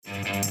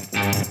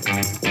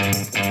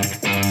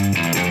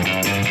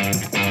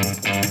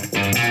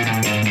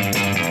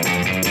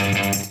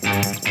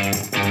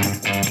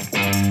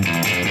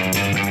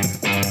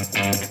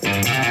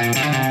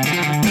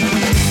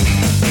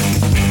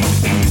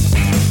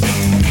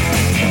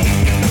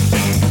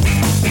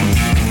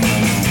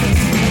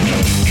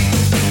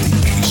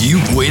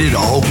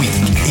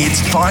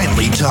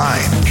finally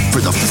time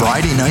for the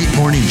Friday Night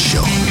Morning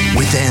Show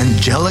with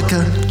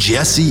Angelica,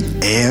 Jesse,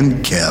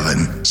 and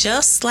Kevin.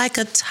 Just like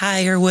a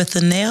tire with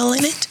a nail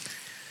in it,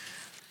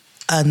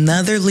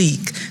 another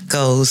leak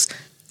goes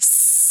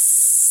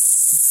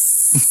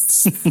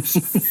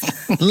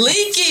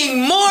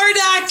leaking more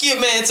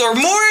documents or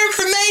more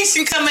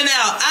information coming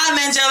out. I'm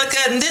Angelica,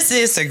 and this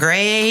is The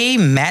Gray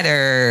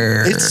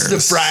Matter. It's the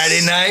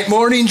Friday Night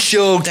Morning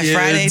Show, kids. The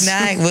Friday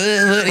night.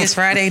 What? It's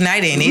Friday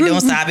night, and it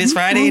don't stop. It's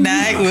Friday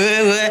night.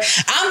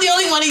 What? I'm the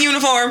only one in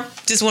uniform.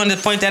 Just wanted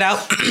to point that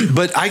out.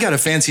 But I got a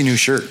fancy new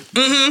shirt.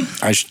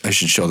 Mm-hmm. I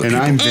should show the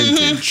people. And I'm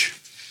vintage. Mm-hmm.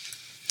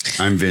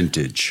 I'm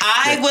vintage.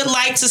 I would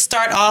like to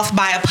start off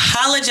by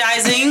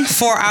apologizing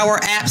for our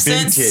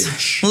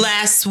absence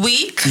last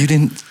week. You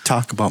didn't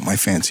talk about my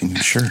fancy new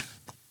shirt.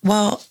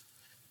 Well,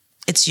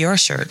 it's your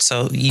shirt,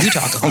 so you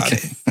talk about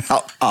it.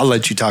 I'll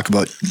let you talk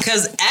about it.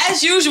 Because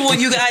as usual,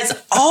 you guys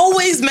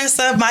always mess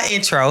up my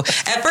intro.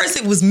 At first,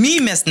 it was me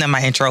messing up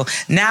my intro.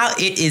 Now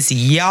it is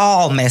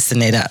y'all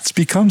messing it up. It's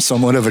become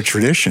somewhat of a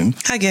tradition.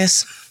 I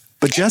guess.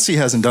 But Jesse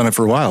hasn't done it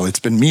for a while.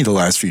 It's been me the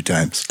last few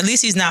times. At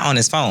least he's not on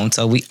his phone,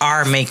 so we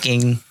are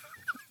making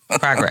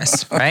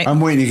progress, right? I'm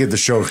waiting to get the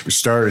show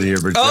started here.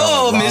 But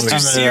Mr.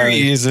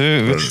 Serious.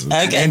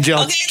 Okay.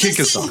 Angelica, kick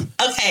us off.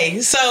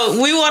 Okay, so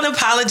we want to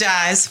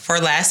apologize for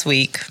last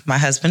week. My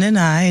husband and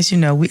I, as you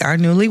know, we are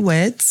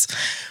newlyweds.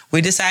 We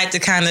decided to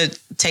kind of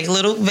take a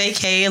little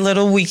vacay, a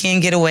little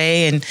weekend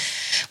getaway, and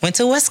went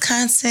to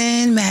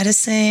Wisconsin,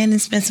 Madison, and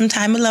spent some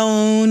time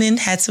alone and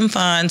had some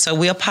fun. So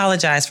we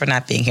apologize for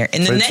not being here.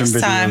 And the next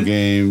time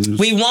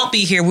we won't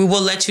be here, we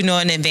will let you know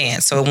in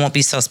advance, so it won't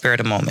be so spur of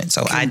the moment.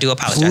 So I do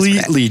apologize for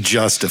that. Completely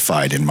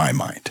justified in my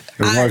mind.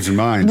 It wasn't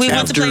mine. We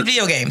want to play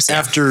video games. Yeah.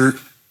 After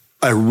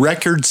a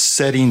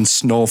record-setting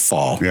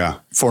snowfall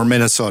for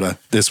Minnesota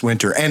this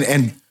winter,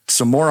 and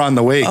some more on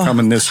the way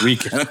coming this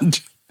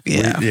weekend.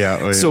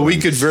 So we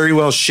could very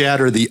well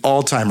shatter the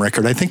all-time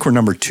record. I think we're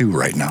number 2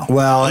 right now.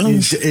 Well,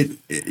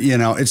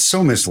 it's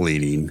so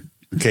misleading.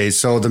 Okay,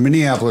 so the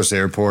Minneapolis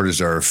airport is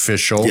our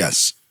official.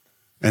 Yes.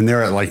 And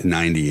they're at like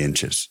 90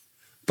 inches.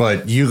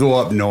 But you go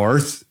up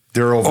north,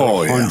 they're over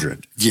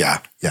 100. Yeah.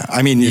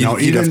 I mean,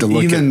 you'd have to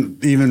look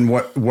even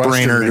what Western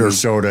Brainerd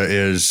Minnesota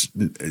is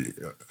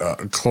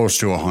close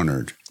to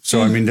 100. So,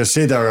 I mean, to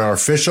say that our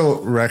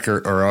official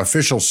record or our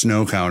official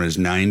snow count is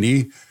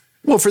 90.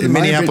 Well, for the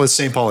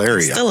Minneapolis-St. Paul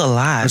area. Still a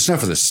lot. It's not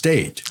for the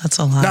state. That's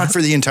a lot. Not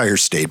for the entire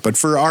state, but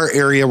for our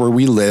area where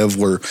we live,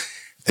 we're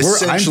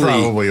essentially...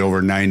 I'm probably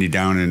over 90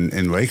 down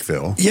in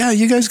Lakeville. Yeah,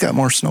 you guys got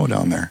more snow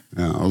down there.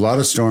 Yeah, a lot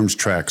of storms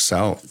track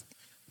south.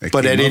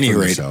 But at any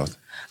rate,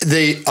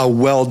 a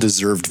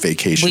well-deserved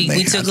vacation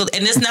we took,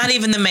 and it's not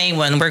even the main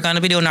one. We're going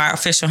to be doing our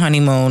official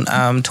honeymoon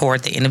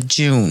toward the end of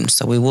June.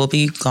 So we will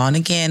be gone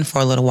again for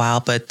a little while,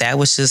 but that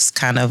was just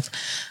kind of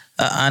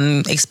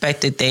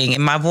unexpected thing,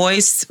 and my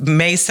voice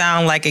may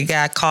sound like it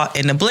got caught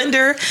in the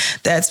blender.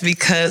 That's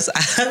because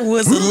I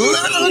was a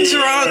little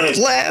drunk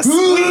last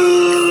week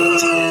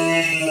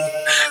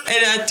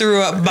and I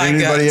threw up my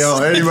guts.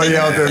 Anybody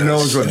out there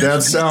knows what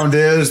that sound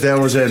is? That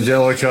was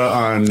Angelica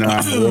on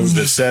what was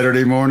it,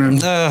 Saturday morning?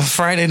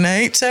 Friday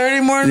night,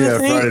 Saturday morning. Yeah,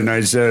 Friday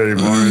night, Saturday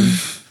morning.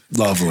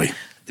 Lovely.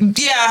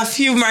 Yeah, a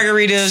few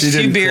margaritas, a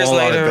few beers later. She didn't crawl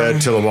out of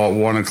bed till about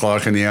 1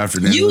 o'clock in the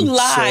afternoon. You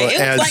lie.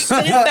 So it was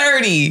like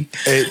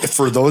 10:30.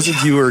 For those of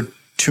you who are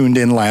tuned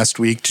in last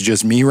week to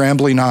just me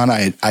rambling on,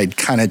 I'd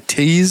kind of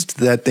teased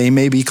that they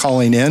may be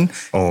calling in.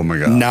 Oh, my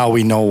God. Now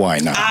we know why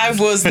not. I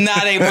was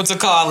not able to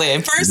call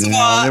in. First of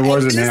all, it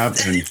wasn't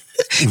happening.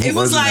 It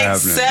was like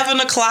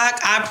 7 o'clock.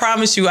 I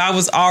promise you, I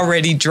was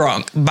already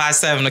drunk by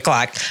 7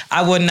 o'clock.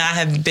 I would not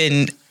have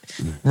been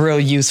real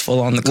useful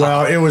on the call.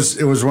 Well, it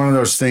was one of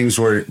those things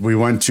where we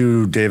went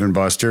to Dave &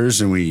 Buster's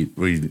and we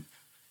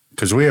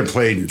because we had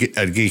played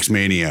at Geeks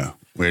Mania.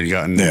 We had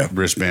gotten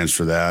wristbands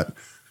for that.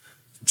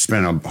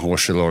 Spent a whole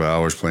shitload of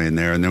hours playing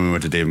there, and then we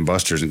went to Dave &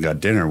 Buster's and got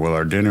dinner. Well,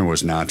 our dinner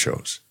was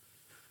nachos,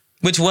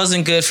 which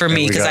wasn't good for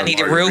me because I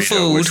needed real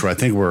food. Which I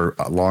think were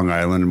Long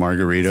Island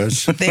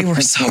margaritas. They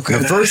were so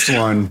good. The first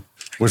one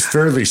was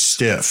fairly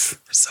stiff.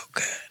 So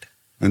good.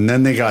 And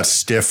then they got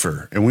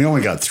stiffer, and we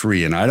only got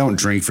 3, and I don't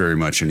drink very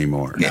much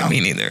anymore. Yeah,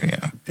 me neither,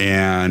 yeah.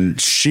 And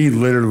she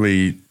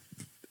literally,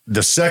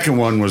 the second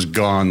one was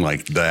gone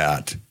like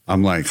that.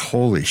 I'm like,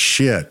 holy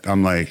shit.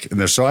 I'm like,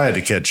 so I had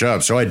to catch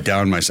up. So I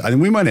downed myself. I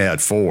think we might have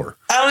had 4.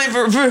 I don't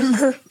even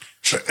remember.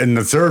 And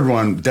the third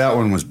one, that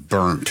one was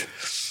burnt.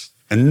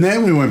 And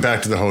then we went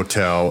back to the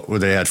hotel where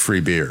they had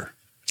free beer.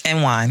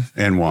 And wine.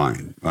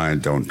 I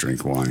don't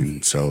drink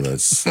wine, so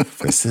that's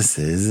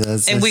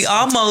and we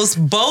almost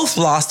both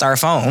lost our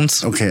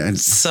phones. Okay.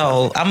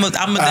 So I'm gonna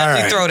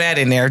definitely throw that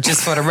in there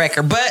just for the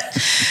record. But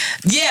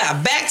yeah,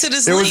 back to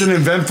this. It was an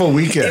eventful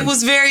weekend. It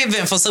was very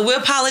eventful. So we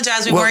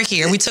apologize we weren't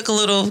here. We took a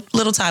little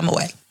time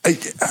away.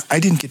 I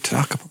didn't get to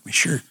talk about my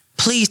shirt.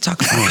 Please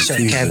talk about the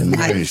shirt, Kevin.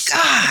 My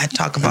God,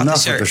 talk about the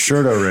shirt. Enough with the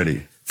shirt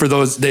already. For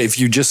those, if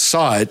you just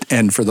saw it,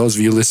 and for those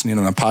of you listening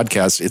on the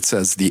podcast, it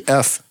says the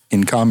F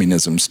in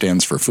communism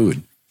stands for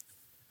food.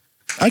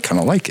 I kind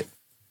of like it.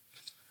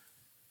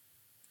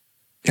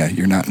 Yeah,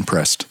 you're not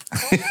impressed.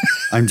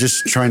 I'm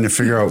just trying to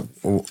figure out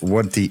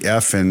what the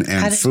F and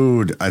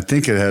food. I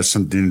think it has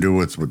something to do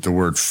with the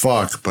word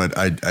fuck, but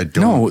I don't.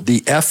 No,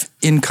 the F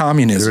in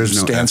communism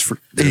stands for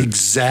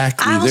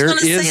exactly. There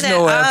is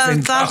no F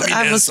in communism.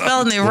 I was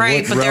spelling it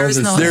right, but there is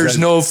no. There's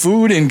no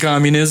food in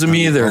communism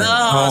either.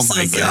 Oh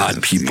my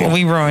God, people!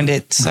 We ruined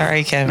it.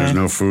 Sorry, Kevin. There's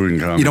no food in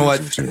communism. You know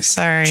what?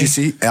 Sorry. Did you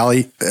see,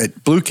 Allie,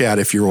 Blue Cat?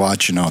 If you're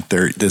watching out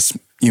there, this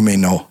you may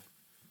know.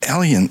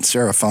 Allie and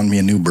Sarah found me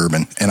a new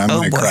bourbon, and I'm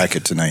going to crack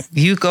it tonight.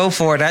 You go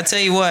for it. I tell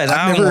you what.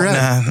 I've never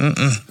had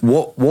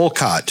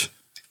Wolcott.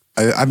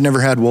 I've never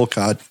had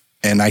Wolcott,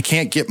 and I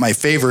can't get my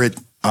favorite.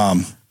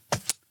 The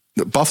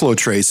Buffalo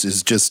Trace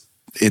is just,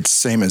 it's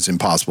same as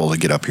impossible to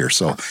get up here.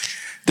 So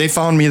they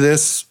found me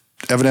this.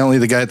 Evidently,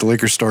 the guy at the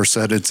liquor store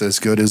said it's as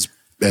good as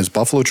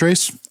Buffalo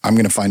Trace. I'm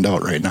going to find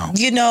out right now.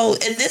 You know,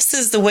 and this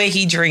is the way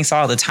he drinks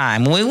all the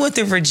time. When we went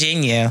to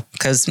Virginia,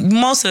 because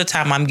most of the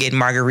time I'm getting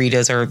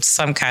margaritas or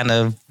some kind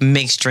of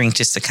mixed drink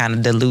just to kind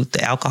of dilute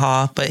the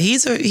alcohol. But he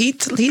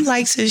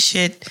likes his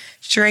shit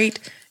straight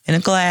in a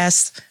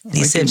glass.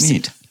 He sips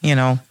it, you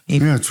know. Yeah,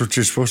 that's what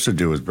you're supposed to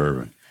do with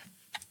bourbon.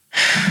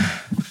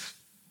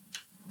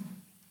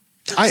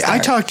 I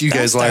talked to you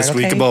guys last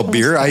week about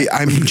beer.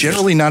 I'm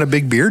generally not a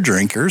big beer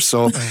drinker,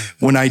 so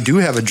when I do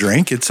have a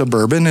drink, it's a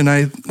bourbon, and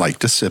I like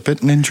to sip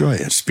it and enjoy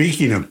it.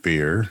 Speaking of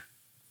beer,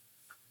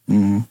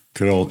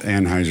 good old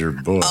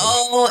Anheuser-Busch.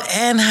 Oh,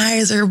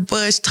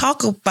 Anheuser-Busch.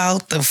 Talk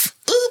about the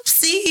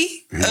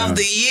oopsie of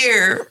the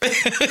year.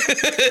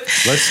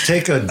 Let's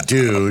take a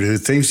dude who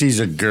thinks he's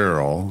a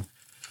girl.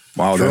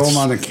 Wow, throw him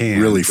on a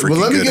can. Really freaking good.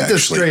 Well, let me get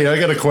this straight. I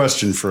got a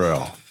question for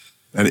Elle.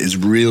 That is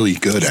really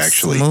good,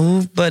 actually.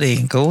 Smooth,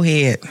 buddy. Go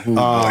ahead.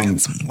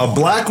 A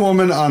black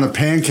woman on a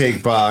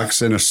pancake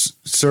box and a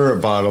syrup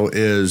bottle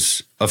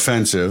is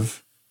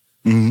offensive.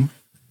 Mm-hmm.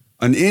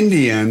 An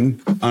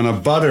Indian on a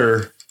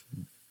butter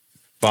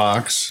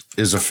box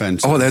is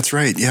offensive. Oh, that's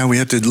right. Yeah, we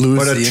had to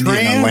lose the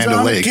Indian on Land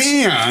O'Lakes. But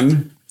a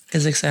can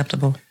is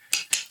acceptable.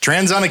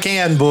 Trans on a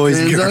can, boys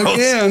and girls.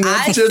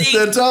 That's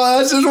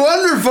just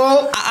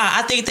wonderful.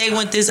 I think they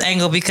went this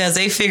angle because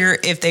they figure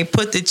if they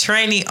put the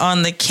tranny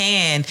on the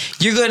can,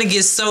 you're going to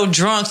get so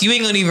drunk, you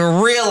ain't going to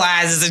even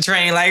realize it's a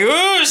tranny. Like,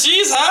 oh,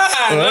 she's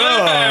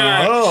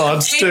hot.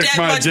 I'd stick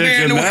my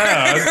dick in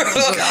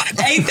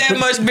that. Ain't that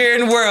much beer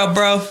in the world,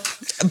 bro.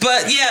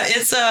 But yeah,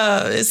 it's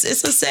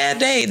a sad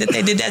day that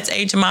they did that to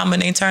Ancient Mama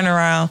and they turn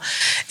around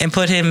and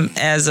put him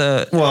as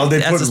a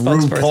they put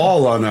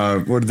RuPaul on a,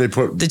 what did they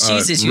put? The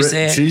Cheez-Its, you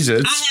said.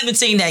 Cheez-Its. I haven't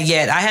seen that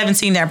yet. I haven't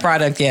seen that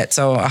product yet,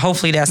 so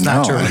hopefully that's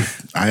not true.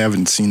 I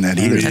haven't seen that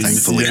either,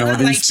 thankfully. You know,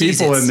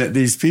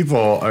 these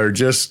people are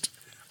just...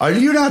 Are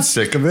you not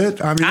sick of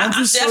it? I mean, I'm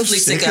definitely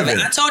so sick of it.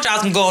 I told you I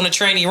was going to go on a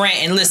tranny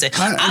rant and listen.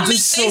 I'm in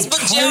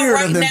Facebook jail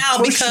right now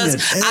because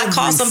I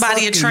call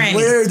somebody a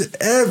tranny.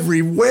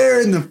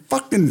 Everywhere in the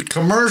fucking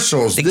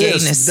commercials. The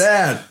gayness.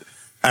 That.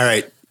 All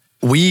right.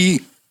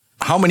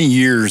 How many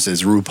years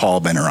has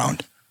RuPaul been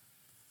around?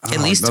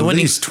 At least 20. At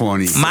least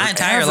 20. My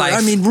entire life.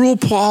 I mean,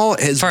 RuPaul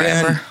has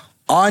been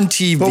on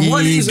TV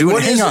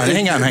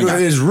hang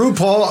on. Is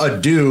RuPaul a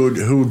dude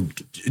who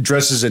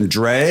dresses in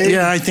drag?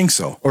 Yeah, I think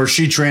so. Or is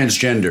she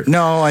transgender?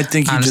 No, I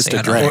think he's just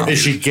a drag. Is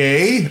she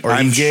gay? Or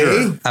I'm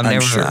gay?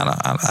 Sure.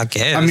 I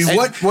guess. I mean,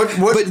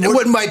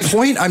 what my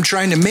point I'm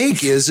trying to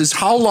make is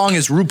how long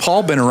has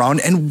RuPaul been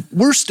around? And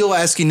we're still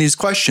asking these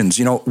questions.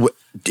 You know,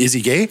 is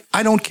he gay?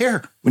 I don't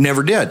care. We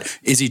never did.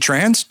 Is he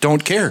trans?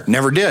 Don't care.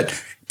 Never did.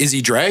 Is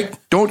he drag?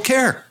 Don't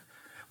care.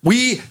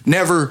 We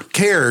never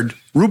cared.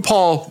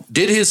 RuPaul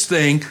did his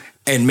thing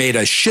and made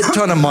a shit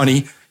ton of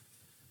money,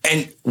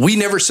 and we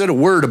never said a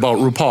word about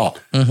RuPaul.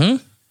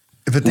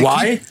 Mm-hmm. But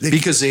why?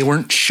 Because they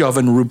weren't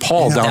shoving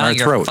RuPaul down our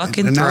throat.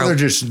 And now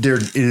they're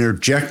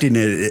interjecting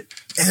it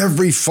at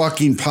every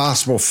fucking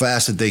possible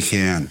facet they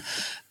can.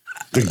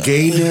 The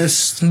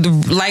gayness.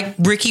 Like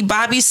Ricky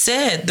Bobby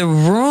said, the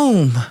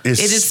room. It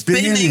is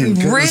spinning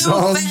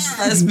real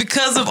fast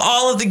because of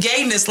all of the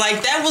gayness.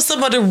 Like, that was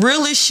some of the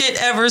realest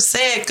shit ever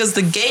said because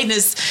the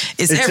gayness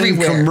is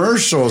everywhere. It's in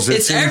commercials.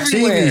 It's in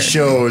everywhere. TV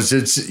shows.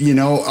 It's, you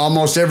know,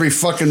 almost every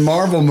fucking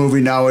Marvel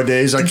movie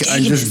nowadays. I'm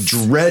just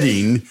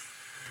dreading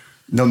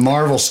the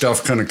Marvel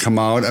stuff going to come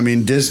out. I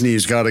mean,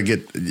 Disney's got to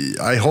get...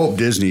 I hope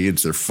Disney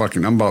gets their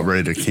fucking... I'm about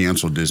ready to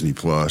cancel Disney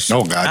Plus.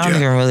 Oh, God, I don't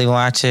even really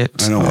watch it.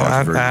 I don't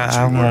watch it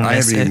very much. I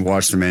haven't even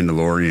watched The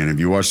Mandalorian. Have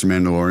you watched The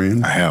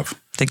Mandalorian? I have.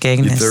 The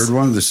gayness.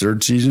 The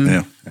third season?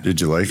 Yeah. Did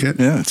you like it?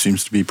 Yeah, it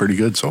seems to be pretty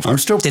good so far. I'm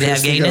still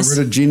pissed they got rid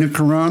of Gina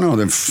Carano,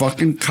 them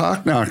fucking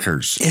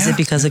cockknockers. Is it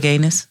because of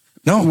gayness?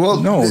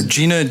 No.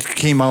 Gina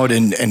came out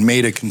and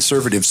made a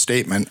conservative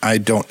statement. I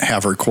don't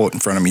have her quote in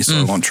front of me, so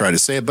I won't try to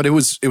say it. But it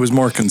was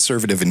more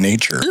conservative in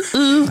nature,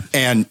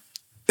 and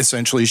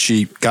essentially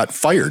she got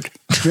fired.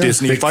 Yeah,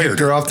 Disney fired kicked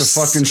her off the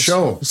fucking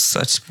show.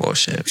 Such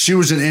bullshit. She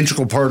was an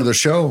integral part of the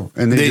show,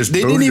 and they just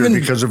booed her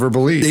because of her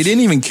beliefs. They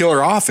didn't even kill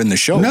her off in the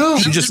show. No,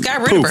 she just got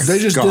rid of her. They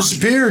just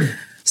disappeared.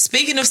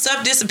 Speaking of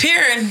stuff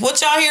disappearing, what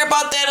y'all hear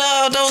about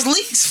that? Those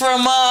leaks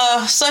from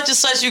such and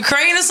such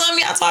Ukraine or something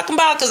y'all talking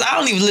about? Because I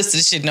don't even listen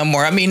to shit no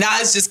more. I mean, now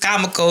it's just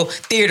comical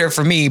theater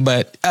for me,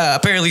 but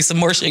apparently some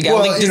more shit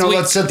got leaked this week.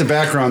 Let's set the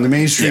background. The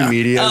mainstream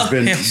media has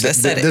been.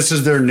 This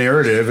is their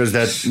narrative: is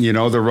that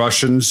the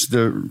Russians,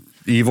 the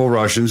evil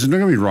Russians, and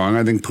don't get me wrong,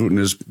 I think Putin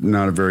is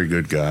not a very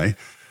good guy.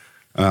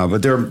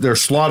 But they're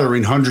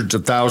slaughtering hundreds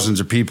of thousands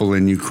of people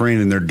in Ukraine,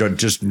 and they're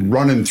just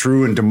running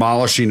through and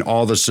demolishing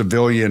all the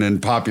civilian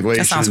and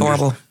population. That sounds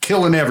horrible.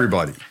 Killing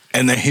everybody.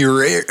 And the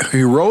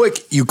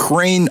heroic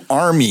Ukraine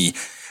army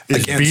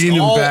is beating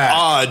all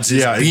odds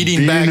is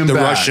beating back the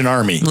Russian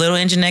army. Little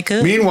engine that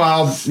could.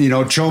 Meanwhile,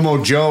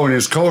 Chomo Joe and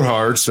his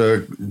cohorts,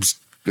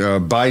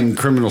 Biden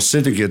criminal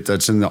syndicate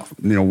that's in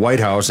the White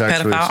House,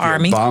 actually it's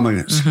the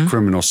Obama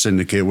criminal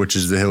syndicate, which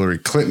is the Hillary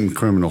Clinton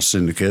criminal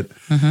syndicate.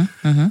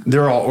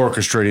 They're all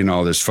orchestrating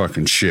all this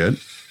fucking shit.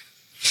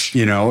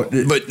 But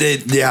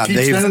keep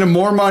sending them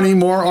more money,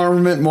 more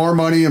armament, more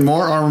money, and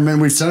more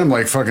armament. We sent them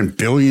like fucking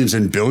billions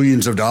and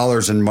billions of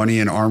dollars in money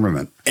and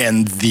armament.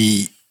 And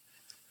the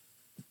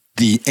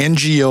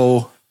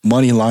NGO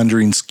money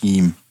laundering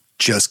scheme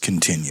just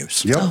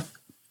continues.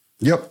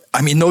 Yep.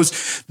 I mean,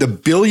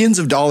 the billions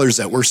of dollars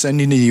that we're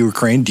sending to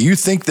Ukraine, do you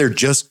think they're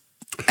just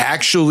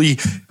actually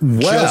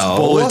just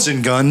bullets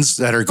and guns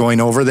that are going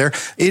over there?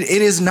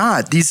 It is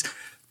not. This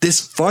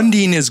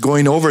funding is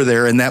going over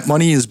there, and that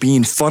money is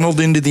being funneled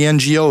into the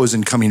NGOs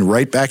and coming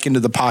right back into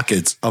the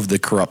pockets of the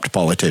corrupt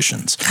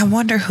politicians. I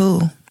wonder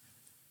who.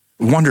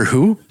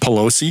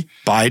 Pelosi,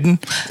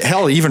 Biden,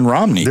 hell, even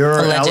Romney. There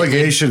are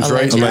allegations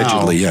right now.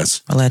 Allegedly,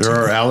 yes. There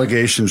are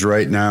allegations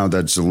right now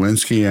that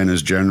Zelensky and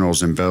his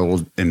generals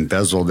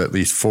embezzled at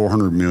least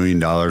 $400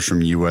 million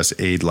from U.S.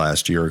 aid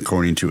last year,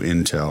 according to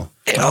Intel.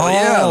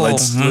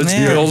 Let's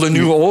build a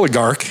new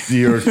oligarch.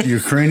 The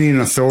Ukrainian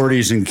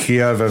authorities in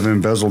Kiev have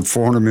embezzled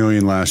 $400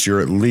 million last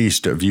year, at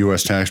least, of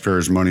U.S.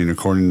 taxpayers' money, and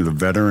according to the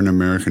veteran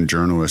American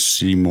journalist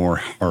Seymour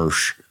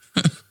Hersh.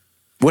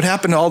 What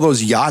happened to all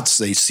those yachts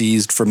they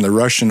seized from the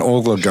Russian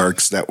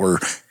oligarchs that were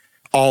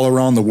all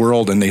around the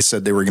world, and they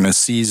said they were going to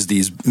seize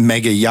these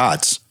mega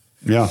yachts?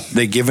 Yeah.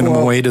 They giving them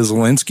away to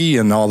Zelensky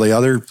and all the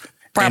other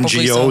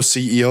NGO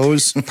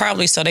CEOs?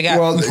 Probably so. They got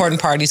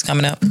important parties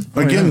coming up.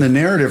 Again, the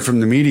narrative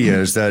from the media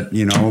is that,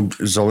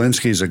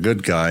 Zelensky's a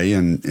good guy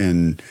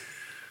and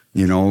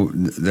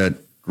that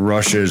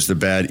Russia is the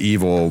bad,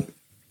 evil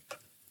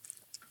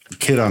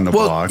kid on the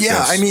block.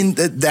 Yeah, I mean,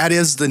 that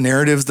is the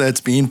narrative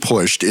that's being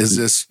pushed, is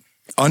this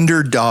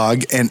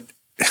underdog, and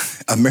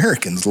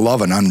Americans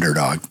love an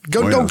underdog.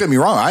 Don't get me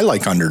wrong, I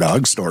like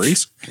underdog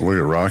stories. Look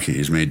at Rocky,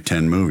 he's made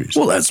 10 movies.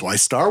 Well, that's why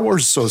Star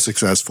Wars is so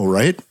successful,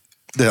 right?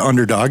 The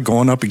underdog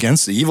going up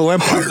against the evil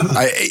empire.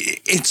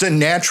 It's a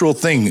natural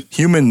thing.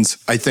 Humans,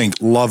 I think,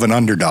 love an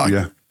underdog.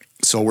 Yeah.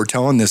 So we're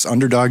telling this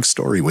underdog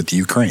story with the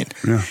Ukraine.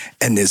 Yeah.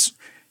 And this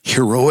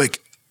heroic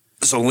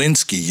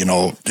Zelensky,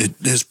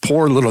 this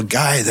poor little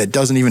guy that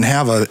doesn't even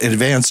have an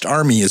advanced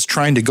army is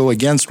trying to go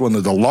against one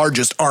of the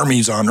largest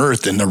armies on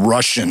earth in the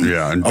Russian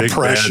and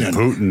oppression. Big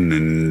bad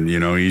Putin,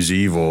 and he's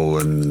evil,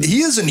 and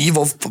he is an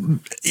evil.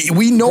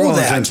 We know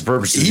that. Intents and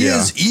purposes, he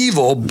is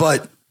evil,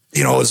 but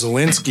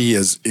Zelensky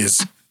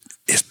is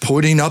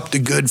putting up the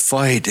good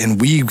fight, and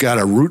we've got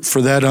to root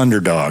for that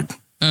underdog.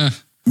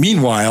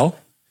 Meanwhile,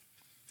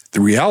 the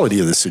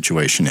reality of the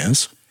situation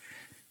is,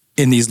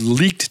 in these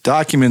leaked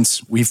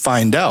documents, we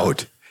find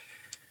out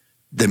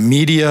the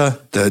media,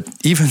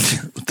 even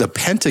the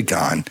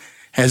Pentagon,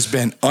 has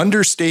been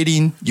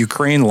understating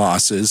Ukraine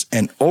losses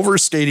and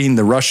overstating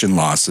the Russian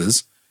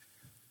losses,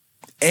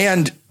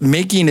 and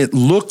making it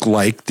look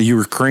like the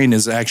Ukraine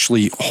is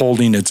actually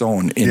holding its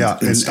own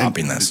in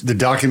stopping this. The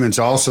documents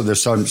also,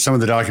 there's some of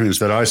the documents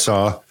that I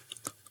saw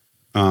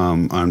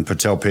on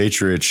Patel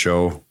Patriot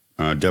show,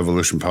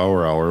 Devolution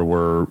Power Hour,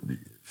 were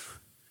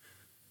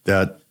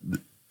that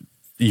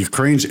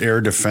Ukraine's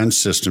air defense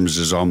systems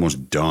is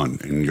almost done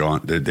and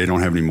gone. They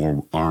don't have any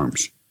more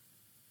arms.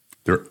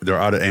 They're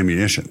out of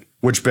ammunition,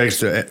 which begs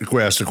to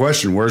ask the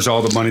question: where's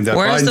all the money that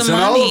Biden sent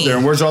over there,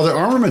 and where's all the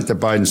armament that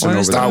Biden sent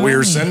over there? We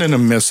were sending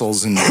them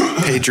missiles and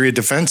Patriot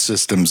defense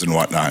systems and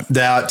whatnot.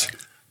 That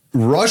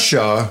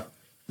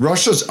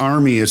Russia's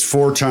army is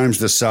 4 times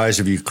the size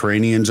of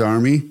Ukrainian's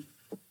army,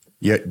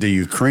 yet the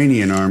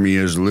Ukrainian army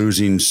is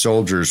losing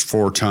soldiers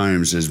 4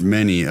 times as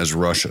many as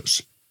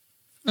Russia's.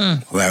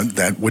 Well,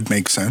 that would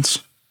make sense.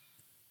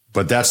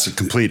 But that's the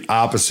complete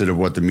opposite of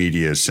what the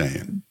media is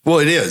saying. Well,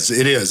 it is.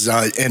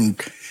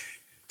 And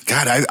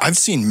God, I've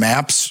seen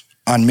maps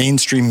on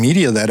mainstream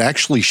media that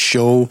actually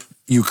show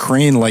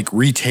Ukraine like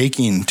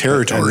retaking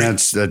territory. And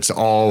that's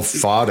all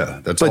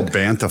fodder. That's all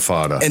bantha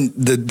fodder. And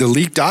the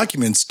leaked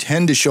documents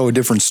tend to show a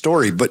different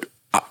story. But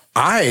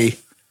I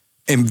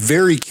am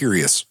very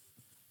curious.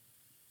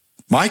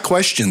 My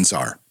questions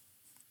are,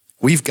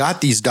 we've got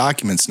these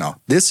documents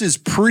now. This is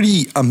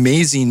pretty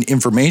amazing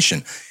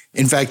information.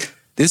 In fact,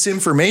 this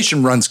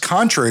information runs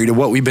contrary to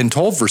what we've been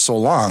told for so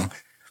long.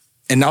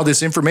 And now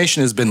this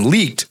information has been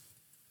leaked,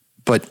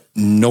 but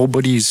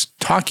nobody's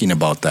talking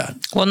about that.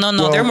 Well,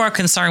 no, they're more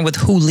concerned with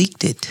who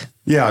leaked it.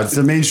 Yeah, it's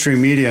the mainstream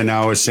media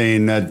now is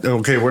saying that,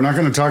 okay, we're not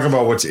going to talk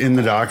about what's in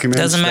the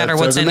documents. Doesn't matter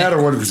what's in it. Doesn't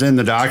matter what's in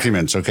the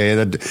documents, okay?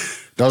 That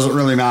doesn't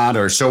really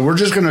matter. So we're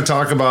just going to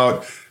talk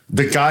about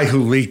the guy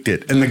who leaked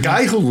it. And the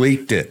guy who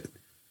leaked it,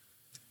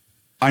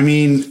 I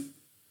mean,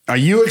 are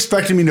you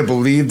expecting me to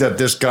believe that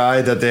this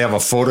guy, that they have a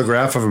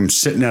photograph of him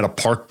sitting at a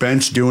park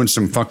bench doing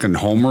some fucking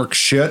homework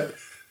shit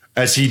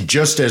as he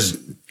just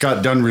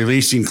got done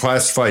releasing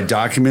classified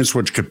documents,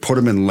 which could put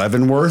him in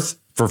Leavenworth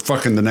for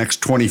fucking the next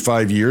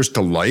 25 years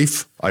to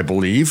life, I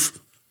believe.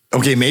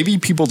 Okay, maybe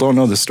people don't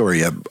know the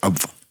story of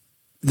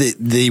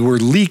they were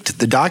leaked.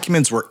 The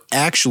documents were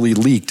actually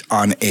leaked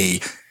on a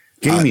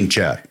gaming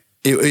chat.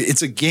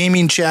 It's a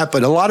gaming chat,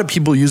 but a lot of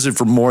people use it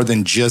for more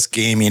than just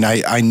gaming.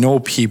 I know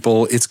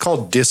people, it's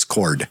called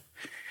Discord.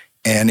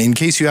 And in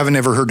case you haven't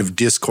ever heard of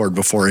Discord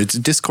before,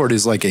 Discord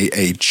is like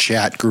a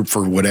chat group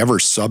for whatever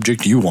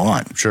subject you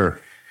want. Sure.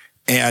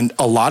 And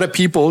a lot of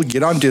people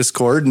get on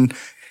Discord, and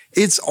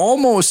it's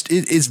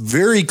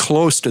very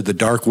close to the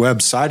dark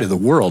web side of the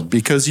world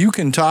because you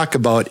can talk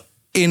about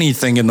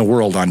anything in the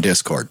world on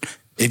Discord.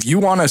 If you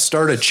want to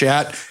start a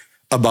chat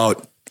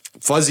about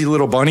fuzzy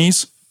little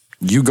bunnies,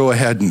 you go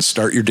ahead and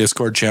start your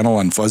Discord channel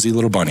on fuzzy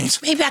little bunnies.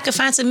 Maybe I could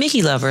find some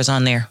Mickey lovers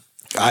on there.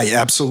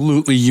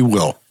 You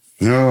will.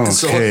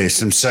 Okay,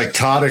 some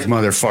psychotic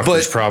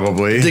motherfuckers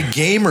probably. The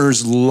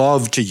gamers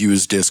love to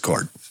use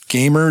Discord.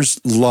 Gamers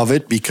love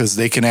it because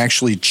they can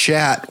actually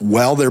chat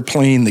while they're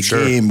playing the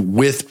game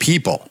with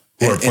people.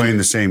 Who are playing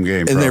the same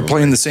game. And they're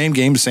playing the same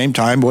game, same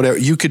time, whatever.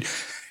 You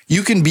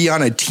can be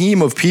on a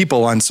team of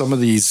people on some of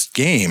these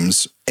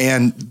games,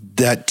 and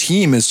that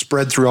team is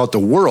spread throughout the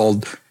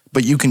world,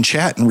 but you can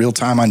chat in real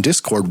time on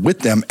Discord with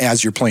them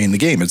as you're playing the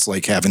game. It's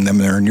like having them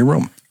there in your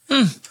room.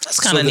 That's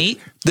kind of neat.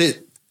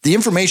 The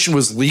information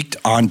was leaked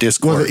on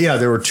Discord. Well, yeah,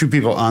 there were two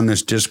people on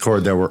this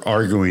Discord that were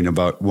arguing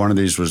about, one of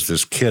these was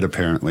this kid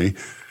apparently,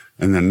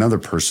 and then another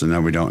person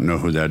that we don't know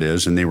who that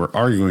is. And they were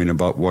arguing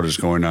about what is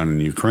going on in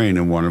Ukraine.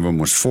 And one of them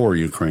was for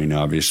Ukraine,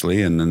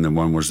 obviously. And then the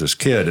one was this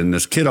kid. And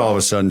this kid all of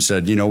a sudden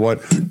said, you know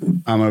what?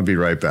 I'm going to be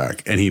right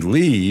back. And he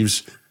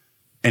leaves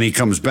and he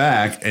comes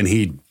back and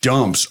he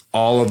dumps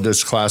all of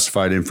this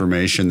classified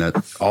information, that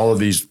all of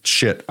these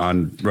shit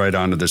right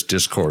onto this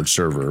Discord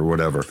server or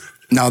whatever.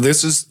 Now,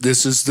 this is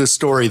the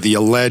story, the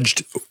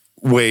alleged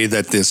way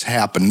that this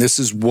happened. This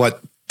is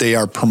what they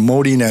are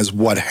promoting as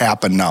what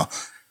happened now.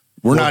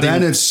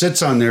 It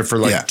sits on there for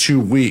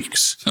 2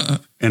 weeks,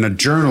 and a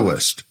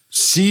journalist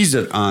sees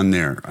it on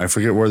there. I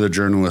forget where the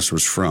journalist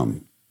was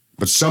from,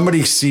 but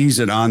somebody sees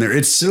it on there.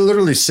 It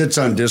literally sits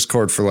on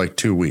Discord for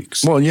 2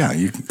 weeks. Well, yeah,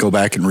 you can go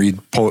back and read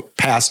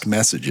past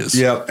messages.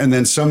 Yeah, and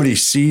then somebody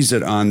sees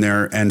it on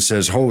there and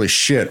says, holy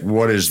shit,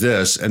 what is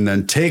this? And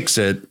then takes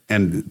it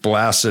and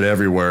blasts it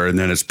everywhere, and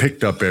then it's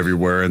picked up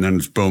everywhere, and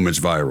then boom, it's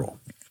viral.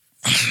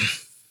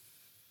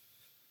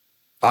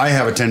 I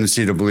have a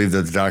tendency to believe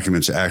that the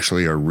documents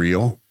actually are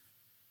real.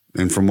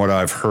 And from what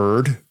I've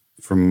heard,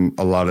 from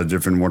a lot of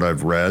different what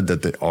I've read,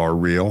 that they are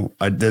real.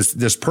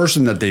 This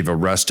person that they've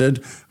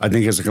arrested, I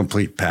think is a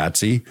complete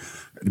patsy.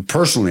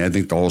 Personally, I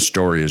think the whole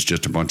story is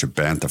just a bunch of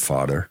bantha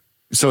fodder.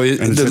 So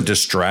it's a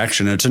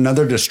distraction. It's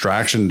another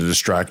distraction to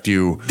distract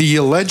you. The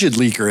alleged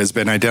leaker has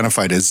been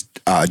identified as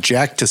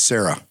Jack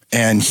Teixeira,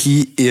 and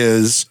he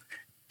is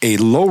a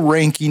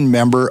low-ranking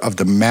member of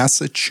the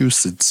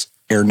Massachusetts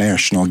Air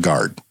National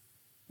Guard.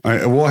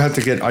 We'll have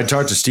to I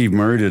talked to Steve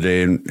Murray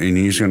today, and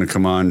he's going to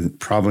come on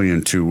probably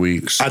in 2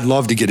 weeks. I'd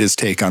love to get his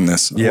take on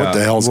this. Yeah, what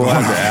the hell's going on?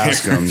 We'll have to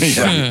ask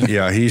him.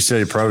 Yeah, he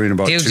said probably in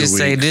about 2 weeks. He'll just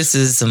say, this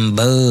is some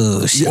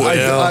bullshit.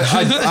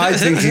 I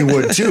think he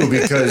would too,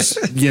 because,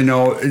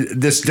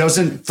 this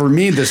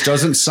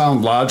doesn't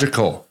sound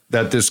logical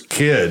that this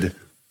kid,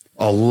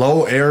 a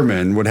low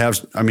airman, would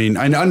have. I mean,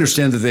 I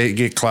understand that they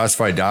get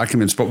classified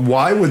documents, but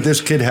why would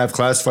this kid have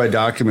classified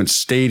documents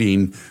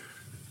stating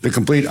the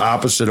complete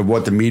opposite of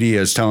what the media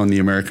is telling the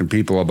American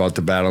people about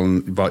the battle,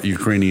 about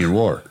Ukrainian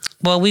war?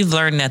 Well, we've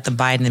learned that the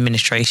Biden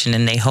administration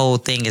and their whole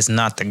thing is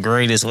not the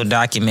greatest with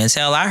documents.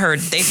 Hell, I heard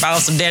they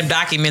found some damn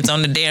documents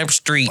on the damn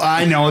street.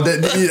 I know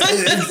that.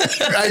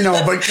 I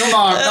know, but come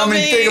on. I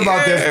mean, think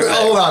about this.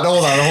 Hold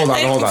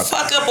on.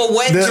 Fuck up a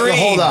wet dream.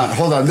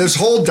 Hold on. This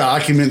whole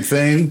document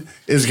thing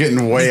is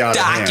getting way out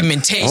of hand.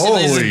 Documentation.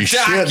 Holy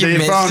shit!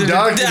 They found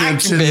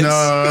documents in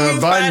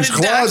Biden's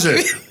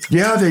closet.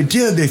 Yeah, they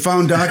did. They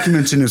found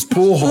documents in his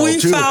pool hall,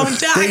 too. Found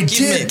documents.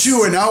 They did,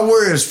 too. And out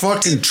where his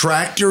fucking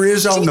tractor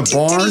is out in the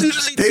barn,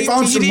 they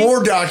found some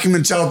more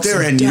documents out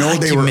there. And,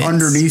 they were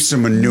underneath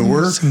some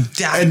manure. Some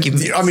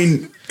documents.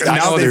 And,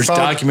 now there's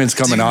documents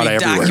coming out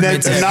everywhere.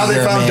 And now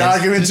they found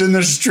documents in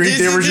the street.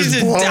 They were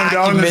just blowing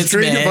down the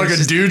street. And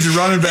fucking dudes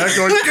running back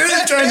going,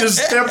 good, trying to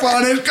step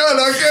on it.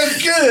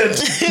 Good.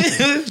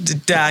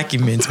 The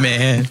documents,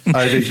 man.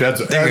 I think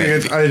that's. I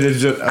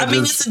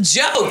mean, it's a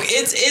joke.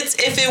 It's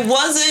if it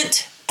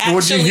wasn't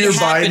actually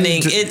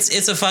happening,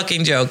 it's a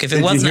fucking joke. If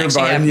it wasn't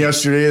actually happening.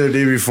 Yesterday or the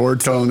day before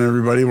telling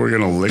everybody we're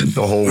going to lick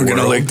the whole world. We're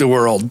going to lick the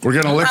world. We're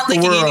going to lick the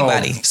world.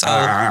 Anybody. So.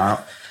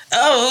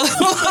 Oh,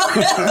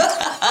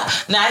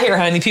 Not here,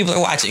 honey. People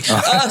are watching. So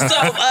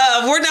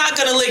we're not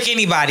going to lick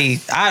anybody.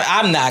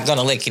 I'm not going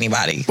to lick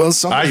anybody. Well,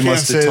 somebody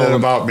must have told him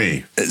about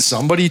me.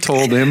 Somebody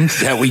told him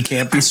that we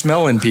can't be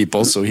smelling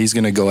people, so he's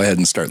going to go ahead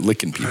and start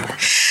licking people.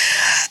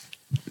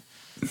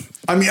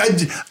 I mean,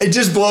 it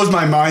just blows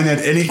my mind that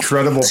any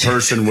credible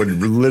person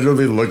would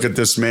literally look at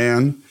this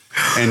man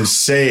and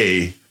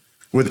say,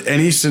 with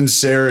any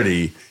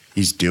sincerity,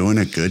 he's doing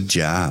a good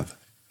job.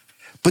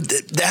 But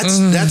that's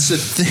the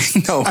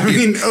thing, though. I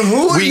mean,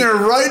 who in their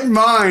right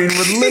mind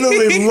would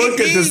literally look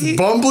at this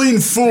bumbling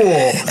fool,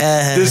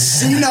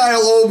 this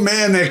senile old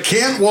man that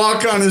can't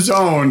walk on his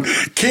own,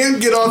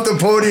 can't get off the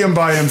podium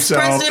by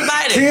himself, President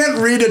Biden. Can't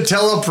read a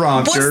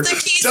teleprompter, what's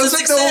the key doesn't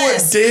to success? know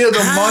what day of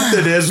the month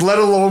it is, let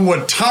alone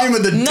what time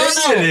of the day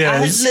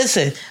it is.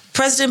 Listen,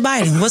 President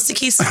Biden, what's the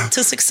key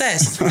to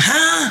success?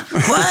 Huh?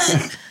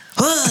 What?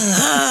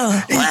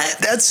 What?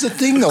 That's the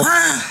thing, though.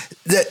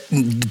 That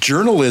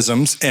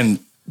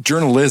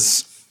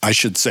journalists, I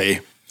should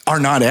say, are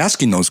not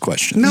asking those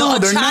questions. No, a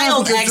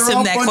child asked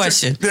him that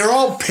question. They're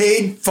all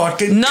paid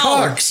fucking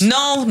cucks.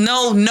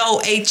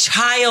 No. A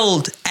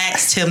child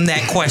asked him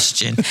that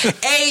question.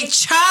 A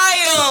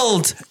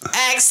child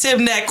asked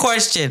him that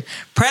question.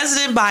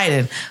 President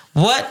Biden,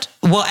 what?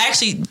 Well,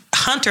 actually,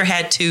 Hunter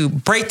had to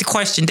break the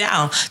question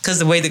down because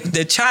the way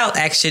the child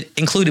action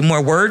included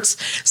more words.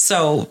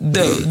 So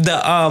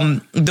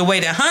the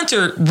way that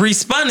Hunter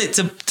responded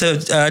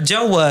to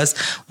Joe was,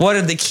 "What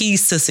are the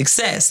keys to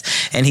success?"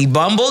 And he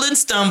bumbled and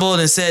stumbled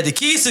and said, "The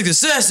keys to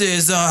success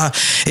is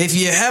if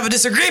you have a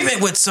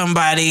disagreement with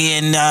somebody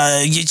and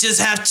you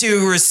just have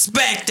to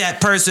respect that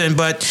person,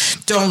 but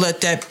don't let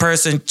that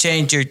person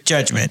change your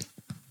judgment."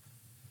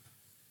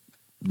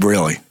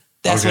 Really?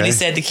 That's what he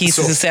said the keys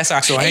to success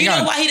are. So and you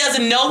know why he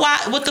doesn't know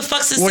what the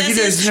fuck success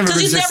is? Because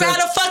he's never had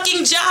a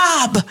fucking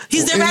job.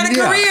 He's never had a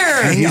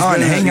career.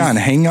 Hang on.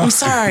 I'm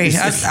sorry.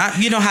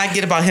 You know how I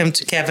get about him,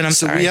 Kevin. I'm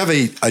sorry. So we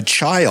have a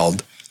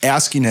child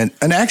asking an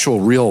actual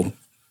real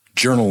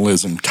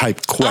journalism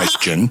type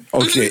question.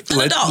 Okay,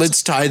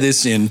 let's tie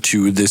this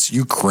into this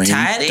Ukraine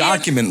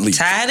document leak.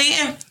 Tie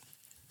it in.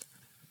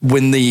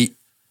 When the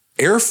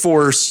Air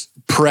Force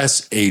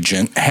press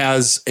agent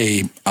has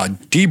a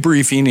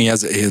debriefing, he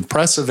has a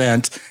press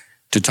event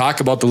to talk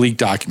about the leaked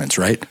documents,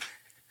 right?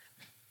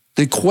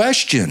 The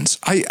questions,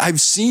 I've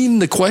seen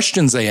the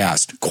questions they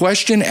asked.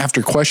 Question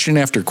after question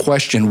after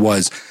question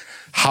was,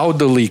 how did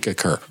the leak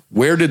occur?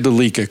 Where did the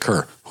leak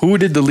occur? Who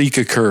did the leak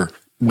occur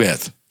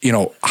with? You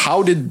know,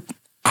 how did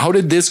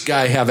this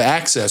guy have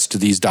access to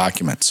these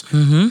documents?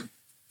 Mm-hmm.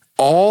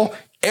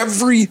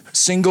 Every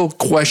single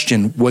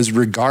question was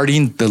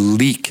regarding the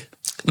leak.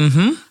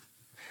 Mm-hmm.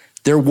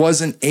 There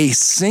wasn't a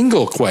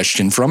single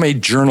question from a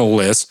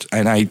journalist,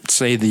 and I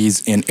say these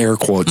in air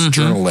quotes,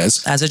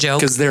 journalists. As a joke.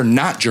 Because they're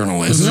not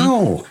journalists.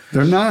 No,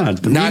 they're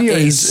not. Not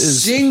a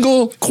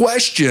single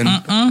question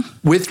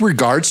with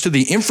regards to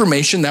the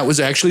information that was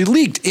actually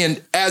leaked.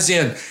 And as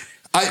in,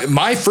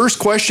 my first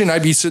question,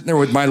 I'd be sitting there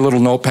with my little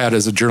notepad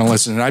as a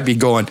journalist, and I'd be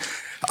going,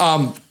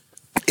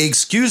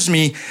 excuse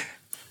me,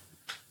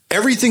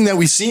 everything that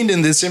we've seen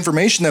in this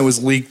information that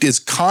was leaked is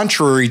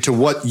contrary to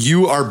what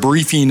you are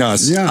briefing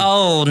us. Yeah.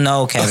 Oh,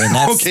 no, Kevin.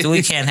 Okay.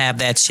 We can't have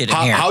that shit in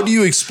here. How do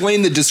you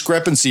explain the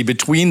discrepancy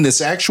between this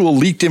actual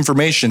leaked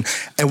information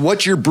and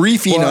what you're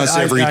briefing us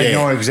every day? I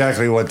know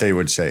exactly what they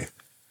would say.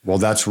 Well,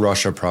 that's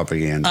Russia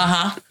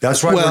propaganda.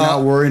 That's why we're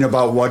not worrying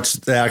about what's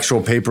the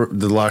actual paper,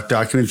 the locked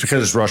documents,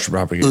 because it's Russia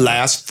propaganda.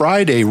 Last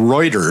Friday,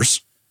 Reuters,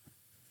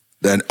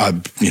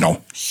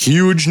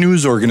 huge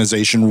news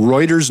organization,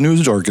 Reuters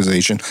news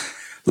organization,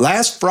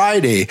 last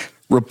Friday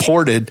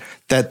reported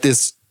that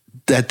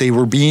they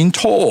were being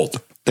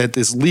told that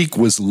this leak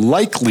was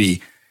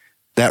likely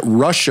that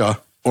Russia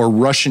or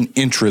Russian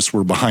interests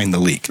were behind the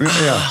leak.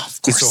 Yeah,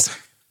 of course. So,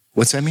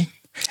 what's that mean?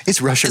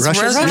 It's Russia. But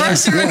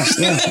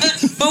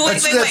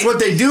that's what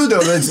they do,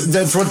 though.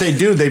 That's what they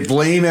do. They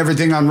blame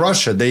everything on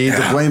Russia. They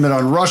either blame it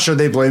on Russia,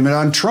 they blame it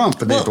on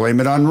Trump, and they blame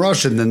it on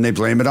Russia, and then they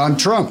blame it on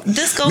Trump.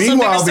 This goes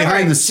Meanwhile,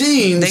 behind the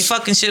scenes, they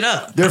fucking shit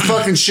up. They're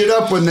fucking shit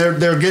up when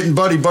they're getting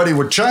buddy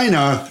with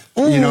China.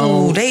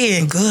 Ooh, they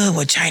ain't good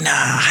with China.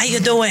 How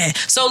you doing?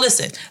 So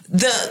listen,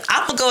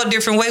 I'm gonna go a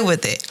different way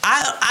with it.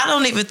 I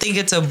don't even think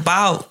it's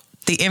about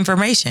the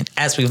information,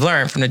 as we've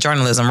learned from the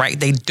journalism, right?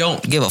 They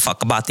don't give a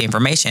fuck about the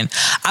information.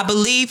 I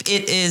believe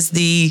it is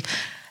the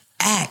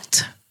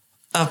act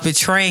of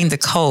betraying the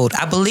code.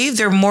 I believe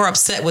they're more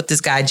upset with this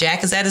guy.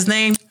 Jack, is that his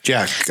name?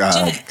 Jack.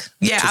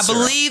 Yeah, I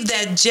believe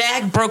that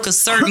Jack broke a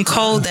certain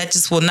code that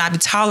just will not be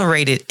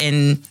tolerated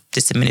in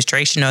this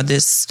administration or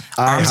this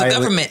arms of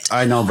government.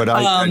 I know, but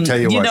I tell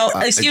you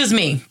what. Excuse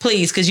me,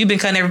 please, because you've been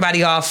cutting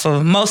everybody off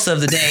for most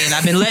of the day, and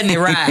I've been letting it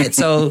ride.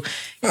 So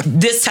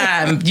this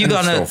time, you're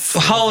going to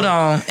hold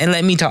on and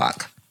let me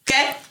talk.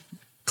 Okay?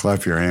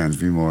 Clap your hands.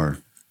 Be more.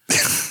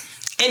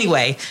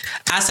 Anyway,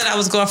 I said I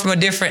was going from a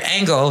different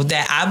angle,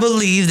 that I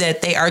believe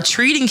that they are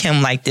treating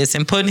him like this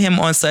and putting him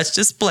on such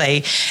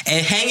display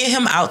and hanging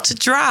him out to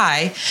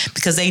dry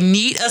because they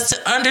need us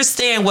to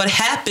understand what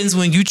happens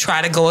when you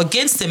try to go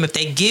against them. If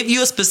they give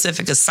you a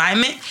specific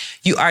assignment,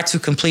 you are to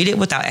complete it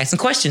without asking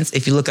questions.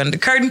 If you look under the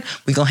curtain,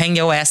 we're going to hang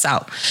your ass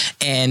out.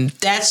 And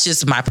that's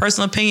just my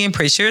personal opinion.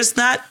 Pretty sure it's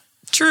not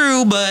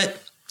true, but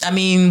I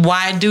mean,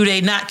 why do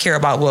they not care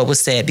about what was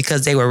said?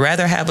 Because they would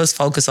rather have us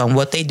focus on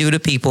what they do to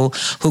people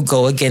who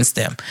go against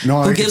them.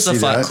 No, who gives a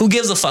fuck? That. Who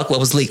gives a fuck what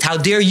was leaked? How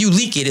dare you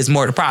leak it is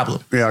more the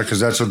problem. Yeah,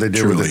 because that's what they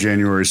did with the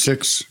January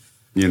 6th.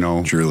 You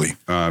know, truly,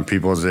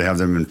 people, they have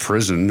them in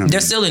prison. They're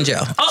still in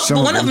jail. Oh,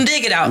 but one of them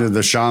did get out.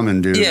 The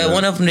shaman dude. Yeah,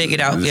 one of them did get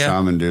out. The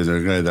shaman dude, the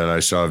guy that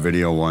I saw a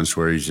video once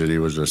where he said he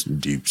was a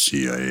deep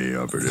CIA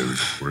operative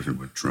working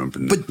with Trump.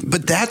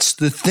 But that's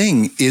the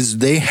thing, is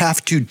they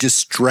have to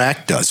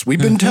distract us.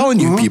 We've been telling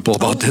you people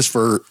about this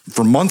for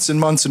months and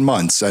months and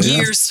months.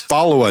 Years.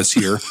 Follow us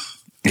here.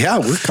 Yeah,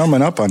 we're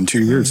coming up on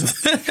 2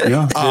 years.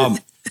 Yeah.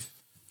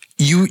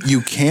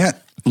 You can't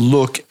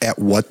look at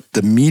what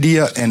the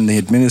media and the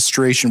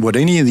administration, what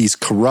any of these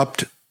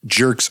corrupt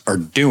jerks are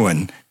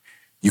doing.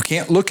 You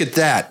can't look at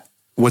that,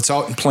 what's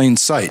out in plain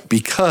sight,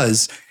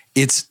 because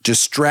it's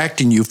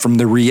distracting you from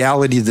the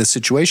reality of the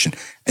situation.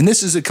 And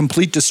this is a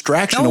complete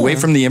distraction away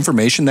from the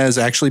information that has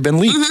actually been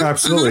leaked. Mm-hmm.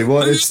 Absolutely.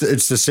 Well, it's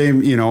the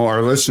same, you know,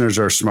 our listeners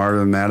are smarter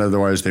than that.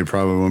 Otherwise, they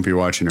probably won't be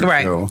watching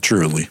our show.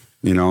 Truly.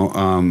 You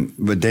know,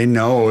 but they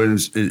know.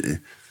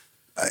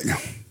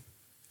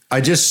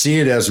 I just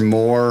see it as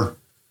more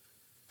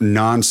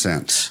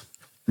nonsense,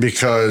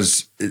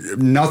 because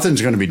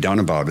nothing's going to be done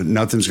about it.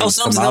 Nothing's going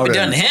to come out. Be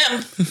done to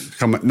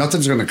him.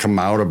 Nothing's going to come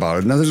out about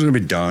it. Nothing's going to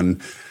be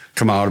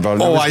come out about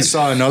it. Oh, I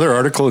saw another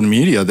article in the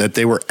media that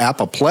they were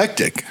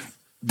apoplectic,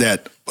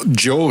 that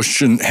Joe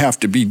shouldn't have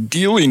to be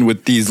dealing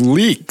with these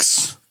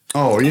leaks.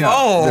 Oh yeah,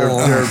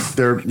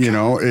 they're you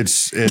know,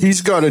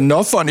 he's got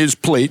enough on his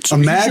plate. So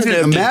imagine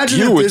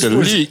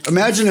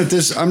if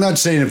this. I'm not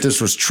saying if this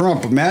was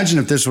Trump. Imagine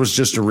if this was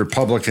just a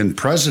Republican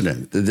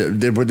president.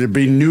 There would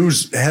be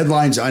news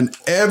headlines on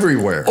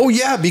everywhere. Oh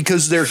yeah,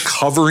 because they're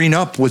covering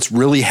up what's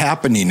really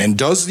happening. And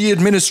does the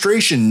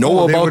administration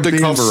know about the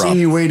cover up?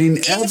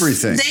 Insinuating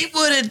everything. If they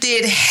would have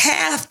did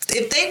half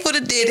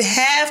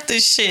the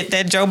shit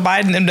that Joe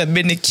Biden ended up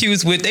being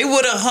accused with, they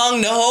would have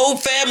hung the whole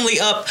family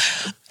up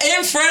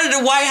in front of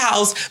the White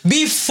House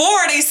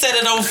before they set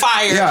it on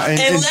fire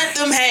and let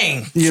them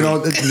hang. You know,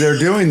 they're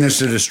doing this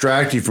to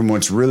distract you from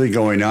what's really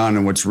going on.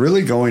 And what's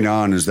really going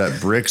on is that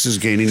BRICS is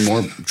gaining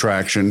more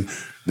traction.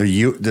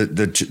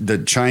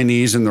 The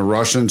Chinese and the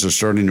Russians are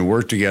starting to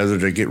work together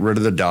to get rid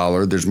of the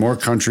dollar. There's more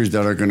countries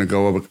that are going to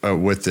go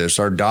with this.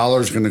 Our dollar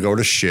is going to go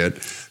to shit.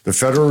 The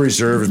Federal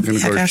Reserve is going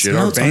to go to shit.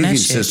 Our banking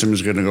system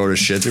is going to go to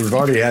shit. We've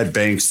already had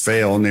banks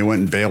fail, and they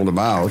went and bailed them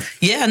out.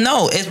 Yeah,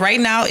 no. Right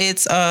now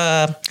it's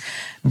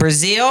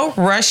Brazil,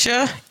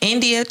 Russia,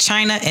 India,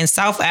 China, and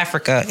South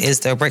Africa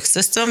is the BRICS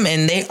system,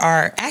 and they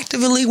are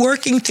actively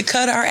working to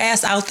cut our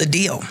ass out the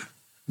deal.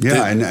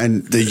 Yeah,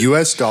 and the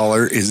U.S.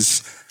 dollar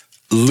is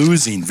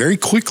very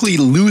quickly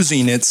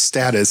losing its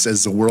status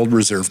as the world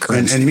reserve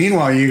currency. And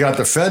meanwhile, you got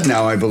the Fed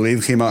now, I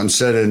believe, came out and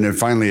said it and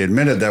finally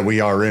admitted that we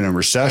are in a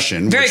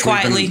recession. Very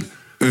quietly.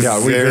 We've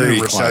been in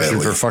a recession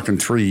for fucking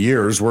 3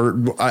 years.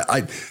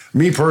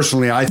 Me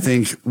personally, I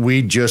think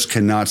we just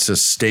cannot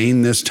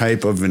sustain this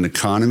type of an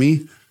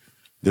economy,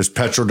 this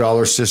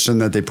petrodollar system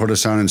that they put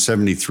us on in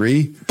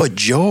 73. But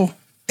Joe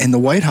and the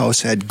White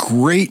House had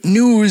great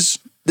news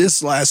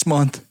this last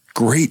month.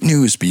 Great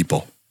news,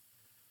 people.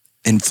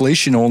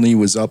 Inflation only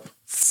was up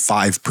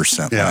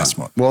 5% last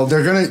month. Well,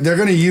 they're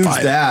gonna use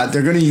that.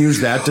 They're gonna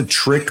use that to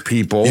trick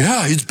people.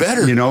 Yeah, it's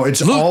better. You know,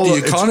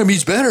 the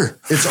economy's better.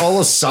 It's all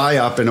a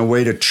psyop and a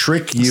way to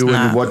trick you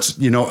into what's,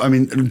 you know. I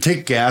mean,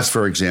 take gas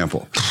for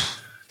example.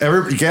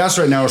 Gas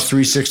right now is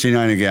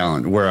 $3.69 a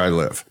gallon where I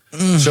live.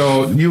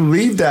 So you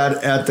leave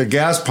that at the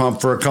gas pump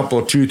for a couple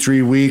of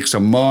 2-3 weeks, a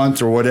month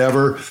or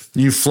whatever.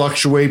 You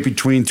fluctuate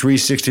between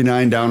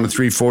 $3.69 down to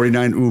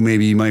 $3.49. Ooh,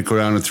 maybe you might go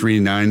down to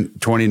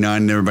 $3.29,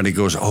 and everybody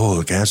goes, "Oh,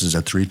 the gas is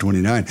at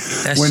 $3.29."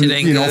 When shit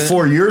ain't good.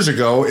 4 years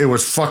ago, it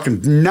was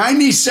fucking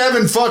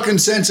 97 fucking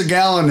cents a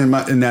gallon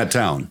in that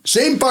town.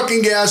 Same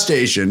fucking gas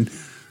station.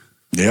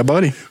 Yeah,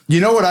 buddy. You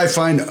know what I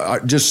find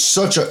just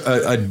such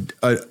a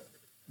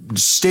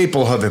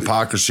staple of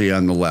hypocrisy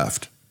on the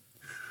left.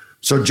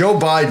 So Joe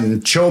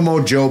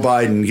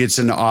Biden gets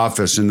into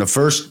office, and the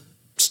first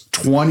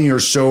 20 or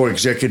so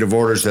executive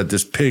orders that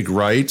this pig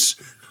writes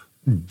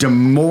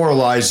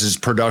demoralizes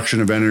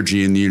production of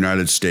energy in the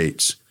United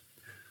States.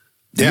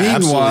 Yeah,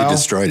 absolutely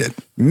destroyed it.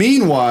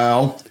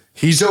 Meanwhile,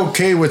 he's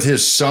okay with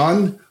his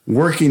son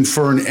working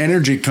for an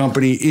energy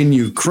company in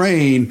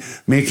Ukraine,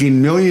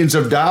 making millions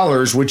of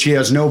dollars, which he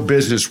has no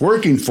business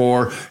working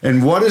for.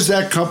 And what does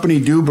that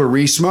company do,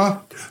 Burisma?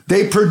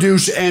 They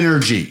produce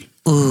energy.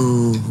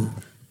 Ooh.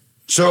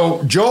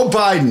 So Joe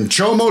Biden,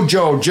 Chomo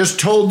Joe, just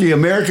told the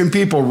American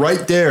people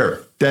right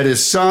there that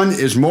his son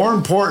is more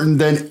important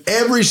than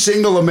every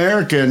single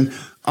American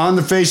on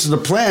the face of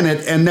the planet,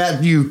 and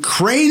that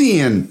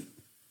Ukrainian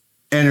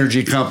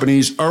energy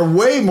companies are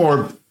way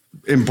more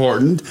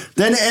important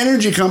than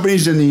energy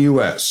companies in the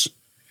U.S.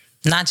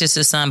 Not just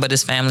his son, but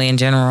his family in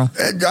general.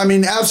 I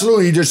mean,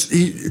 absolutely.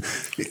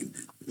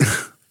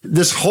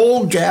 This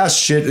whole gas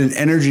shit and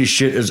energy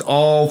shit is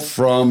all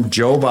from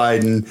Joe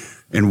Biden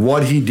and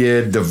what he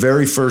did the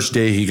very first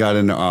day he got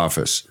into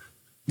office.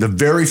 The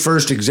very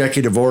first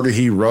executive order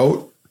he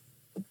wrote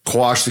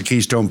quashed the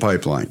Keystone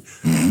Pipeline.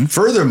 Mm-hmm.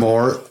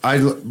 Furthermore,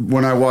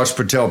 when I watched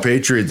Patel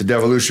Patriot, the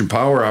Devolution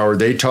Power Hour,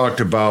 they talked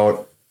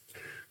about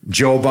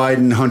Joe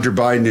Biden, Hunter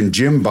Biden, and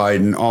Jim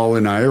Biden all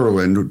in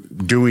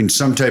Ireland doing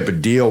some type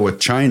of deal with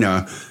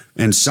China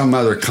and some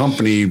other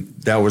company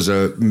that was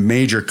a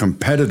major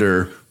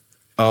competitor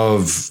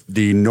of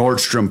the Nord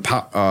Stream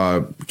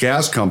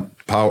gas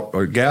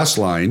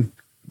line,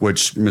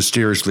 which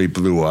mysteriously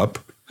blew up.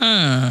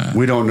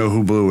 We don't know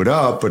who blew it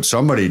up, but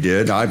somebody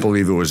did. I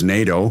believe it was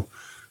NATO.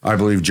 I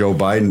believe Joe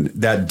Biden,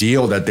 that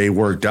deal that they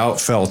worked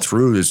out fell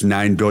through, this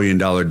 $9 billion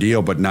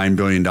deal, but $9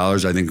 billion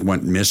I think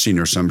went missing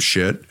or some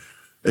shit.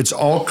 It's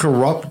all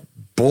corrupt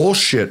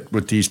bullshit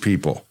with these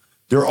people.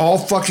 They're all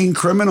fucking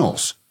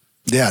criminals.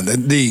 Yeah,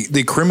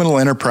 the criminal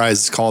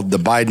enterprise called the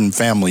Biden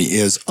family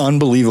is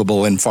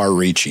unbelievable and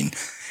far-reaching.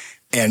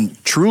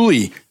 And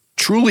truly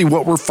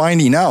what we're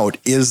finding out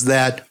is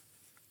that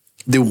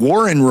the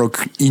war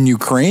in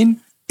Ukraine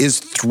is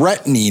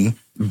threatening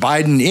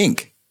Biden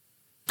Inc.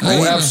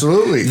 Oh,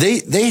 absolutely.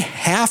 They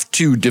have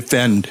to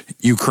defend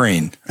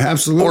Ukraine.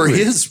 Absolutely. Or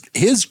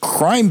his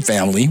crime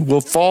family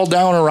will fall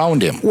down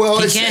around him. Well,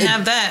 he can't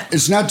have that.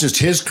 It's not just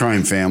his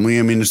crime family.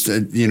 I mean, it's,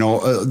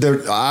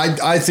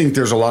 I think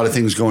there's a lot of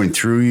things going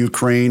through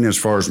Ukraine as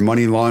far as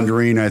money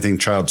laundering. I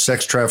think child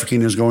sex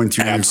trafficking is going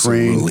through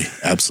Ukraine.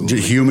 Absolutely.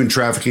 Human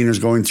trafficking is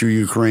going through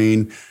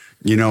Ukraine.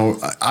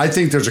 I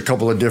think there's a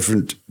couple of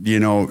different,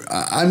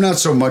 I'm not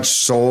so much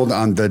sold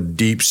on the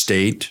deep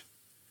state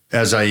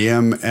as I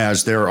am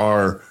as there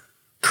are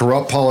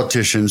corrupt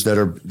politicians that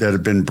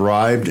have been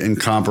bribed and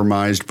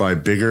compromised by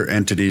bigger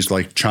entities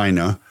like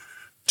China,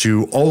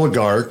 to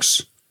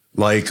oligarchs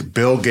like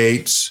Bill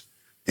Gates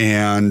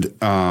and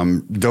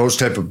those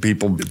type of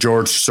people,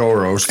 George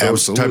Soros,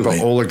 those type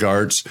of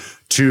oligarchs,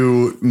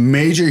 to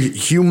major,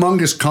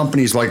 humongous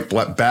companies like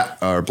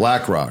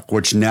BlackRock,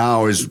 which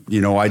now is,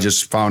 I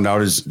just found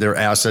out their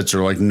assets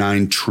are like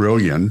 $9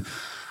 trillion.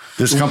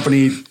 This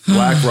company,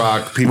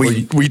 BlackRock, people.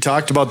 We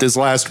talked about this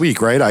last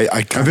week, right?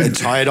 I kind of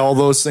tied all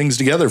those things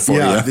together for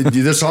you.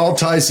 This all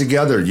ties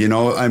together.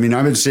 I mean,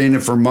 I've been saying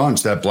it for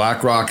months that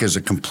BlackRock is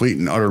a complete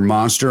and utter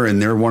monster,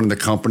 and they're one of the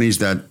companies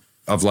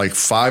of like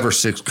 5 or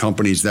 6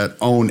 companies that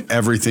own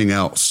everything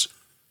else.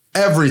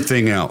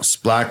 Everything else.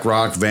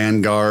 BlackRock,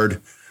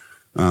 Vanguard.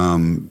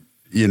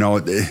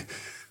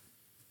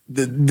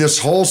 This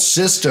whole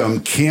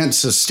system can't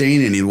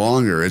sustain any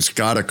longer. It's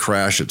got to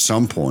crash at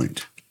some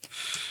point.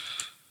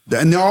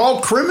 And they're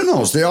all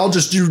criminals. They all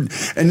just do.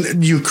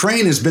 And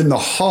Ukraine has been the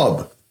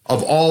hub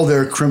of all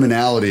their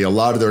criminality, a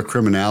lot of their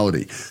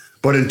criminality.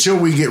 But until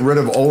we get rid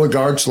of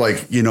oligarchs like,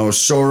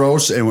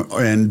 Soros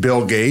and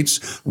Bill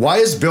Gates, why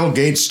is Bill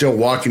Gates still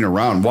walking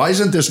around? Why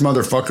isn't this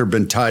motherfucker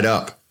been tied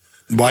up?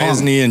 Why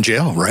isn't he in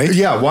jail, right?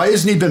 Yeah. Why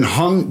hasn't he been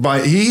hung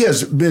he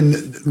has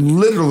been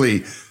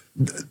literally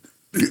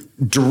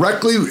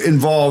directly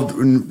involved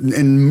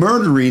in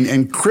murdering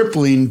and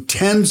crippling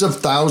tens of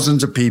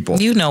thousands of people.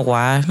 You know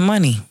why?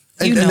 Money.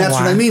 And that's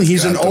what I mean.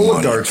 He's an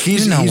oligarch.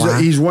 He's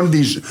one of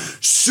these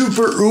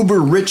super uber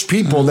rich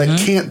people that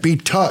can't be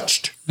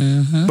touched,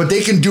 but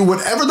they can do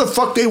whatever the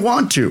fuck they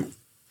want to.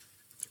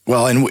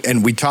 Well,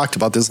 and we talked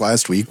about this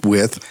last week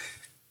with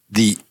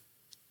the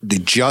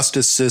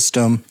justice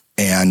system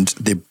and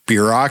the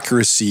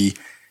bureaucracy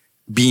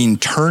being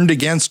turned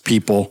against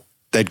people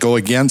that go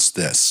against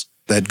this,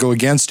 that go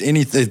against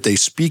anything, they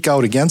speak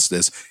out against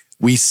this.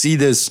 We see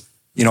this,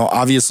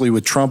 obviously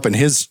with Trump and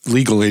his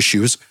legal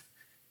issues.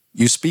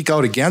 You speak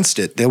out against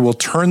it, they will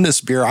turn this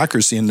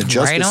bureaucracy and the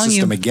justice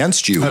system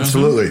against you.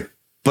 Absolutely.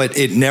 But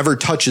it never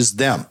touches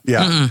them.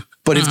 Yeah. Mm-mm.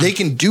 But if they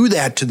can do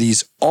that to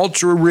these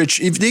ultra rich,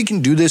 if they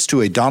can do this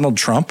to a Donald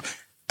Trump,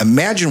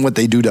 imagine what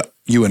they do to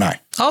you and I.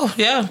 Oh,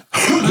 yeah.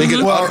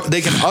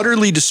 They can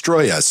utterly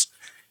destroy us.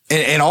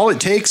 And all it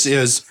takes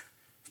is,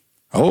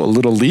 a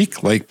little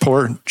leak like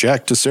poor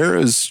Jack Teixeira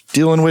is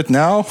dealing with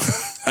now.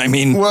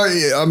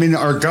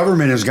 Our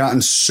government has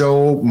gotten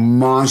so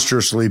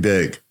monstrously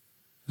big.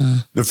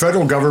 The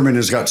federal government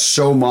has got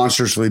so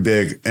monstrously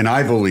big. And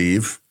I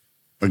believe,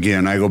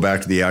 again, I go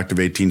back to the Act of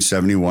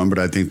 1871, but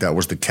I think that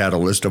was the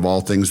catalyst of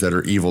all things that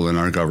are evil in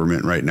our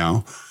government right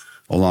now,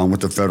 along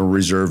with the Federal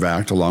Reserve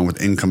Act, along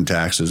with income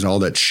taxes, all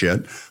that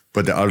shit.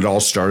 But it all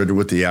started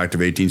with the Act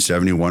of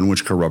 1871,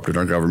 which corrupted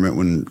our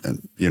government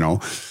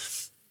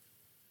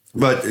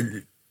But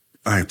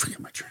I forget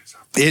my train of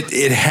thought.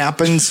 It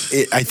happens.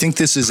 I think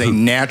this is a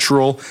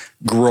natural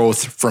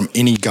growth from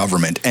any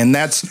government. And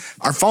that's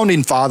our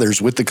founding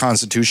fathers with the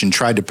Constitution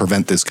tried to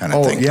prevent this kind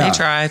of thing. Yeah. They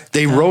tried.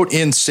 They wrote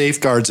in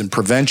safeguards and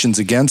preventions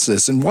against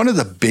this. And one of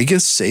the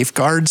biggest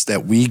safeguards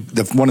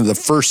one of the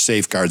first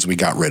safeguards we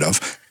got rid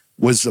of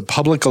was the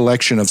public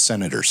election of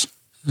senators.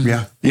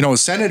 Yeah. You know,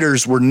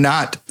 senators were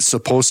not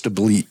supposed to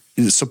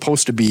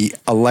be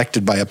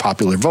elected by a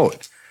popular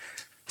vote.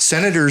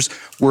 Senators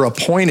were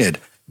appointed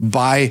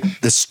by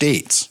the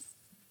states,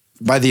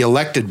 by the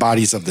elected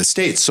bodies of the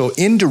states. So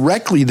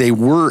indirectly, they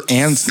were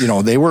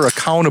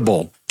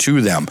accountable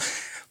to them.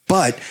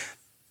 But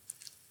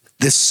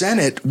the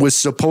Senate was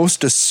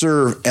supposed to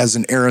serve as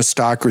an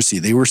aristocracy.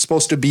 They were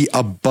supposed to be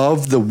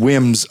above the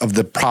whims of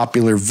the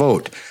popular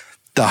vote.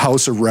 The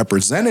House of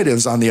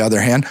Representatives, on the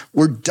other hand,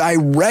 were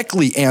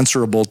directly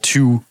answerable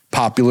to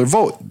popular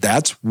vote.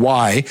 That's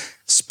why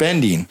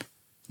spending,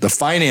 the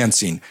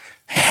financing,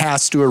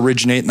 has to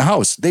originate in the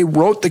House. They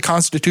wrote the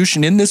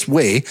Constitution in this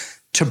way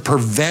to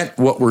prevent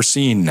what we're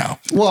seeing now.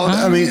 Well,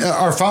 I mean,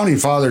 our founding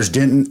fathers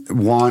didn't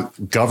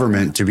want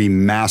government to be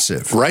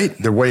massive, right?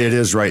 The way it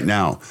is right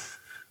now.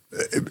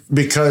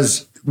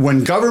 Because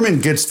when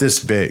government gets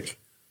this big,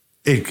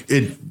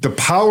 the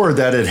power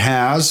that it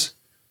has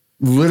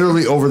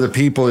literally over the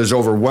people is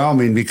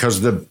overwhelming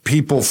because the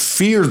people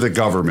fear the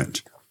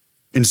government.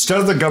 Instead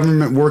of the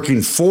government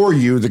working for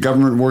you, the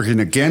government working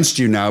against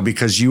you now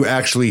because you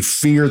actually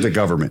fear the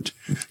government.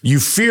 You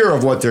fear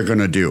of what they're going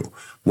to do.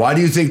 Why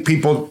do you think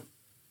people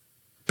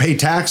pay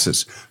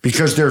taxes?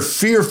 Because they're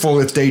fearful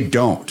if they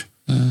don't.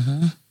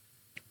 Mm-hmm.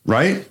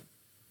 Right?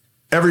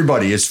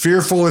 Everybody is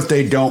fearful if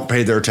they don't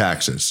pay their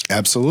taxes.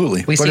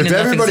 Absolutely. But if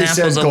everybody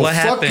said, go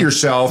fuck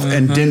yourself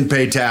and didn't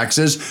pay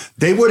taxes,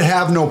 they would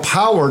have no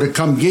power to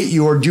come get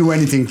you or do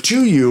anything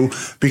to you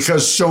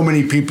because so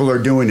many people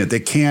are doing it. They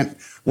can't.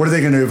 What are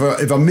they going to do?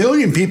 If a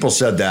million people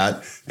said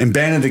that and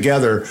banded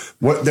together,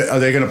 what are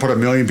they going to put a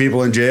million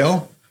people in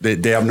jail?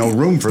 They have no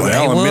room for that.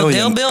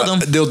 They'll build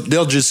them.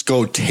 They'll just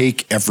go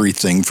take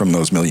everything from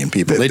those million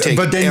people. They take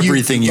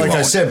everything you own. Like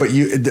I said, but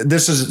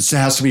this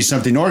has to be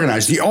something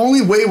organized. The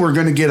only way we're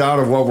going to get out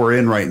of what we're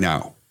in right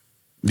now,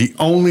 the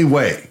only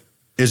way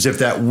is if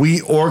that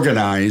we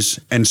organize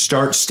and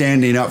start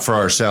standing up for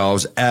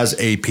ourselves as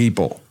a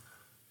people.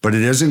 But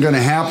it isn't going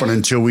to happen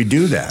until we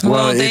do that.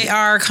 Well, they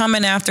are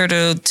coming after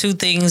the two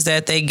things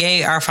that they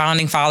gave our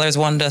founding fathers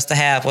wanted us to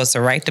have was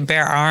the right to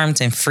bear arms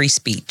and free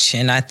speech.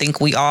 And I think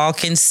we all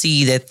can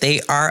see that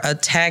they are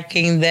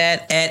attacking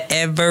that at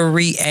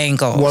every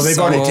angle. Well, they've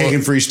already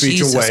taken free speech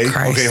away.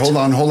 Christ. Okay, hold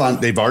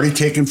on. They've already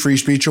taken free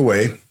speech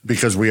away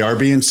because we are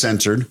being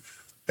censored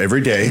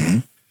every day. Mm-hmm.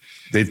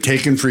 They've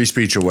taken free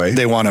speech away.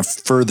 They want to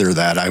further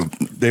that.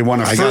 They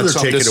want to further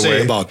take it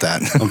away. About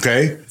that.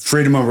 Okay.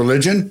 Freedom of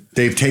religion.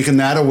 They've taken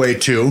that away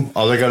too.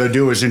 All they got to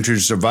do is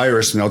introduce a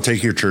virus and they'll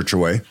take your church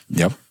away.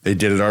 Yep. They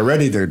did it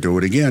already. They'll do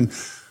it again.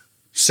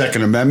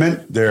 Second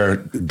Amendment. They're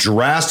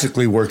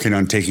drastically working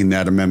on taking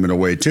that amendment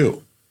away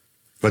too.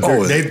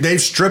 But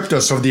they've stripped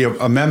us of the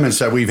amendments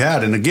that we've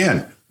had. And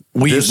again,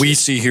 we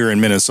see here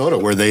in Minnesota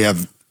where they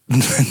have,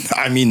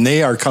 I mean,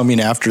 they are coming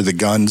after the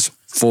guns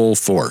full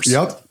force.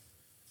 Yep.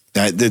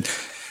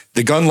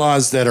 The gun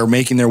laws that are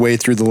making their way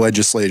through the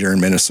legislature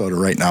in Minnesota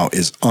right now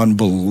is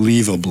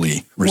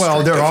unbelievably restrictive.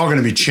 Well, they're all going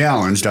to be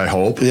challenged, I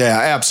hope. Yeah,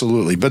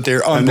 absolutely. But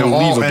they're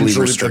unbelievably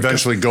restrictive.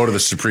 Eventually go to the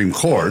Supreme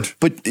Court.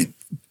 But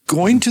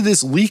going to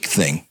this leak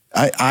thing,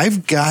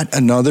 I've got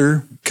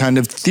another kind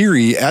of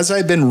theory as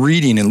I've been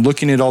reading and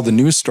looking at all the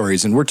news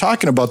stories. And we're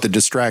talking about the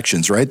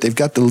distractions, right? They've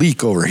got the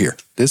leak over here.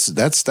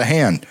 That's the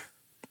hand.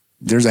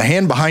 There's a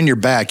hand behind your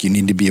back you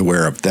need to be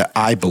aware of that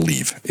I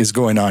believe is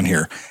going on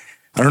here.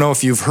 I don't know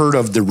if you've heard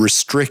of the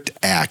Restrict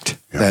Act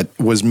that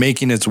was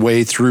making its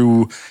way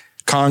through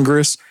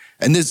Congress.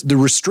 And the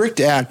Restrict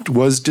Act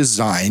was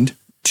designed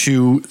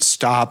to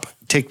stop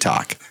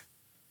TikTok,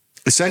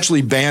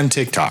 essentially ban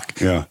TikTok.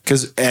 Yeah.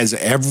 Because as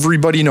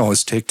everybody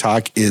knows,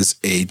 TikTok is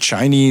a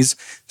Chinese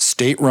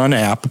state-run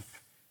app,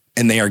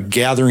 and they are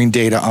gathering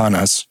data on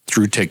us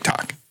through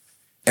TikTok.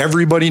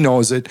 Everybody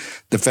knows it.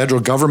 The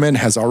federal government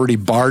has already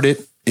barred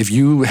it. If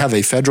you have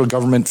a federal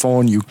government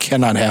phone, you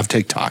cannot have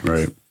TikTok.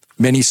 Right.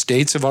 Many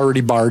states have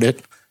already barred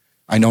it.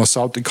 I know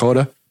South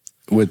Dakota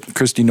with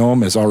Kristi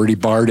Noem has already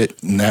barred it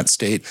in that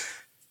state.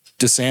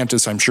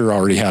 DeSantis, I'm sure,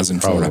 already has in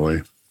Florida.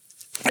 Probably.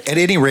 At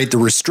any rate, the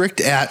Restrict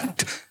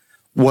Act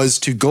was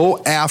to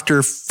go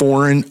after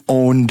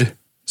foreign-owned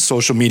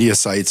social media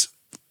sites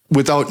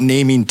without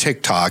naming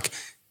TikTok.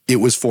 It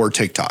was for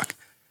TikTok,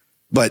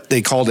 but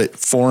they called it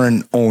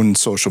foreign-owned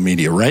social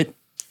media, right?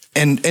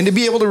 And to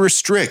be able to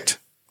restrict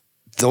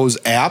those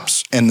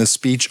apps and the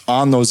speech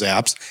on those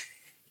apps,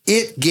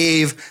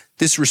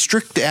 this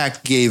Restrict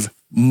Act gave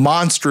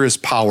monstrous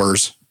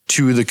powers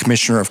to the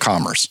Commissioner of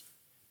Commerce,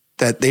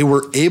 that they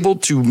were able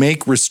to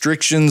make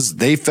restrictions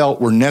they felt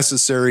were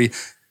necessary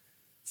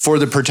for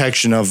the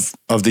protection of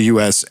the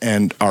U.S.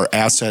 and our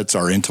assets,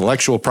 our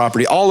intellectual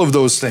property, all of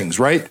those things,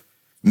 right?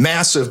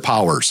 Massive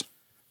powers.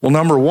 Well,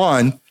 number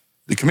one,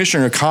 the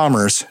Commissioner of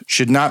Commerce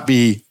should not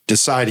be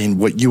deciding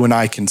what you and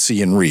I can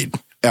see and read,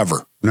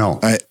 ever. No,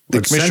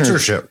 it's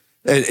censorship.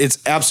 It's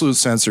absolute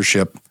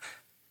censorship.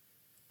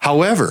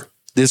 However,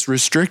 this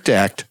Restrict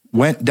Act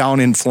went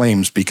down in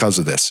flames because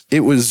of this.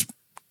 It was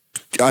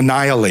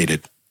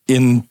annihilated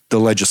in the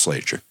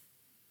legislature.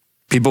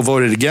 People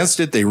voted against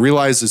it. They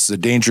realize this is a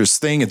dangerous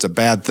thing. It's a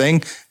bad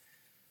thing.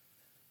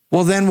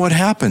 Well, then what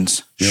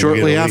happens?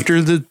 Shortly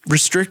after the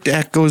Restrict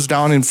Act goes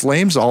down in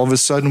flames, all of a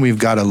sudden we've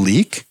got a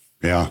leak.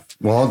 Yeah.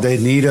 Well, they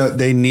need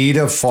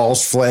a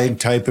false flag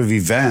type of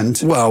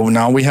event. Well,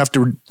 now we have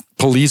to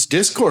police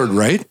Discord,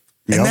 right?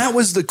 Yep. And that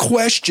was the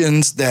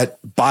questions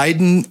that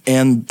Biden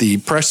and the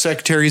press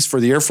secretaries for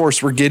the Air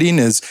Force were getting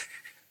is,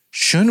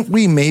 shouldn't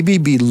we maybe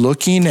be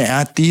looking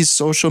at these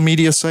social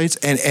media sites?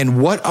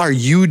 And what are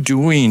you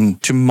doing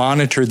to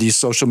monitor these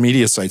social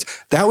media sites?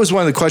 That was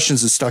one of the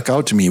questions that stuck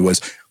out to me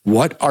was,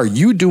 what are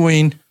you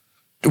doing?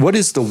 What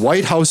is the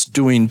White House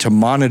doing to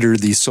monitor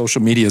these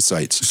social media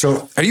sites?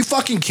 So are you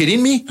fucking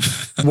kidding me?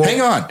 Well, hang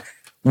on.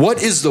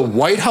 What is the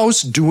White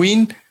House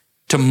doing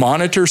to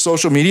monitor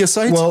social media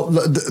sites? Well,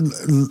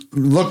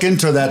 look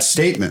into that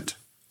statement.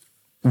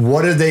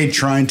 What are they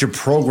trying to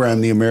program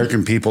the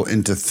American people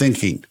into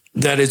thinking?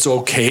 That it's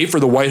okay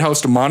for the White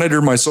House to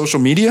monitor my social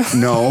media?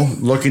 No,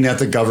 looking at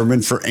the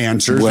government for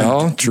answers.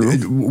 Well, true.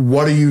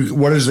 What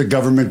is the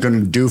government going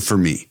to do for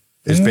me?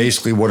 Is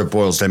basically what it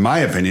boils, in my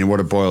opinion, what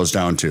it boils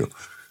down to.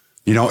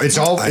 You know, it's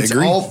all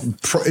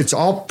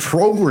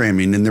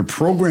programming, and they're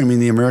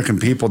programming the American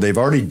people. They've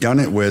already done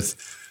it with,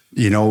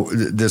 you know,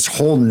 this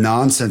whole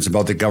nonsense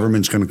about the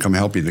government's going to come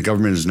help you. The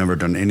government has never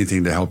done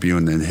anything to help you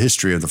in the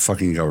history of the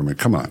fucking government.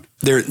 Come on.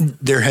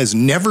 There has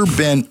never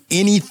been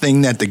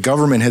anything that the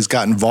government has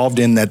got involved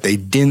in that they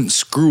didn't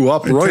screw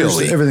up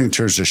royally. Everything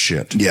turns to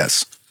shit.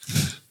 Yes.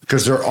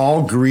 Because they're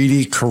all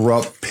greedy,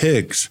 corrupt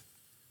pigs.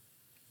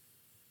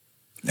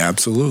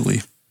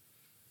 Absolutely.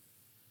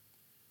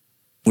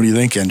 What do you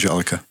think,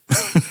 Angelica?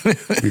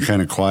 You're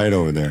kind of quiet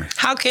over there.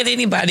 How can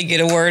anybody get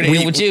a word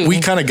in with you?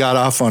 We kind of got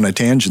off on a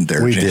tangent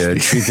there. We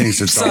did. She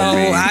thinks it's all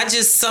me. So I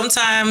just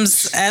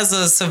sometimes, as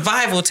a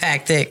survival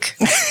tactic,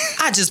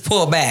 I just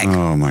pull back.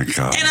 Oh, my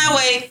God. And I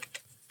wait.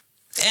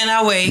 And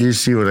I wait. You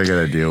see what I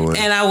got to deal with.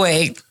 And I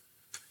wait.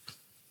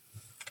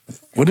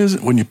 What is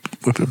it? When you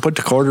put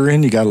the quarter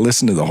in, you got to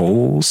listen to the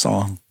whole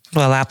song.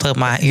 Well, I put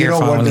my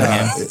earphones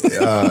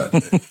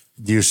in.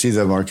 Do you see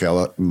the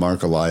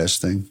Mark Elias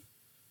thing?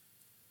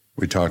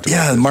 We talked about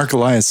Yeah, Mark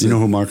Elias. You know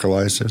who Mark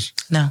Elias is?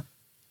 No.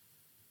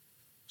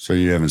 So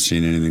you haven't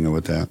seen anything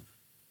about that?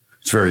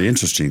 It's very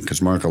interesting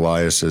because Mark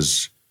Elias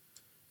is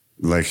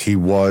like he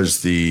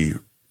was the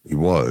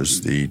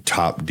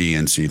top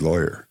DNC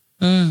lawyer.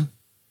 And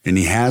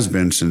he has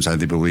been since I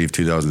believe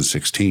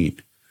 2016.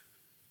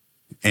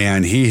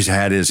 And he's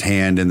had his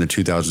hand in the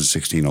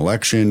 2016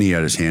 election. He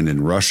had his hand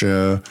in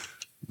Russia.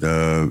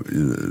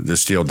 The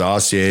Steele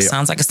dossier.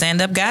 Sounds like a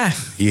stand-up guy.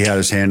 He had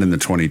his hand in the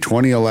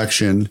 2020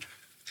 election.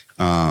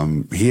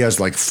 He has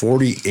like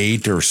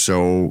 48 or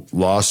so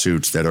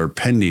lawsuits that are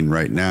pending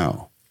right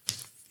now.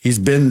 He's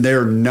been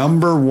their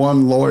number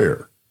one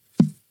lawyer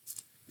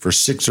for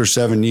 6 or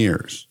 7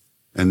 years,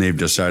 and they've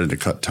decided to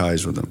cut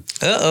ties with him.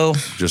 Uh-oh.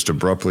 Just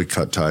abruptly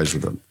cut ties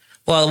with him.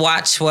 Well,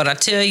 watch what I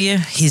tell you.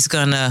 He's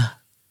going to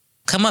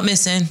come up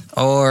missing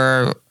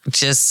or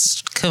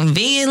just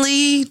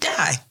conveniently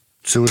die.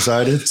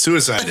 Suicided?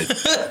 Suicided.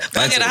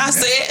 Fuck it, I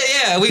said,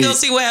 yeah, we gonna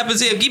see what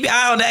happens here. Keep your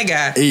eye on that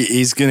guy.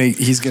 He's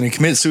gonna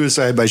commit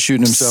suicide by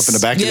shooting himself in the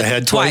back of the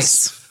head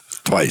twice.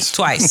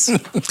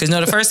 Because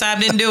no, the first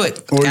time didn't do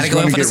it. Or he's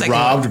going to get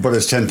robbed, but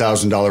his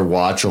 $10,000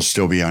 watch will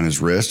still be on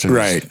his wrist. And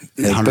right.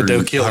 But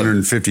they'll kill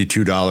him.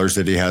 $152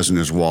 that he has in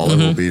his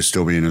wallet will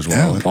still be in his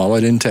wallet.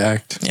 Wallet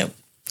intact. Yep.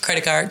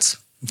 Credit cards.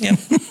 Yep.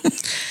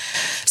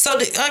 So,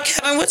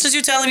 Kevin, what was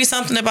you telling me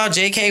something about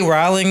J.K.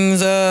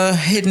 Rowling's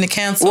hitting the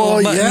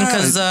cancel button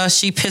because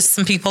she pissed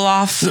some people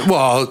off?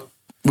 Well,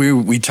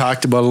 we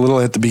talked about a little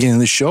at the beginning of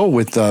the show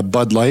with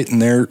Bud Light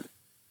and their,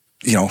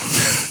 I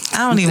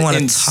don't even want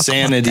to talk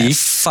about that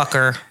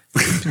fucker.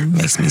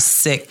 Makes me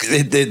sick.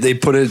 They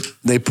put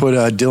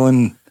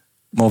Dylan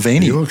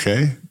Mulvaney. You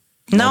okay?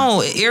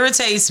 No, it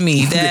irritates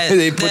me that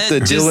they put the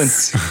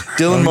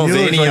Dylan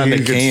Mulvaney on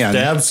the can.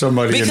 Stab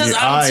somebody in the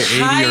eye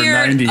 80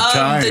 or 90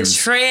 times. The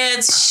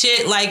trans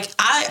shit. Like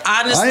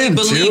I honestly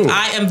believe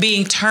I am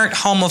being turned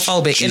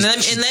homophobic, and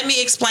let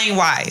me explain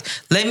why.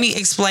 Let me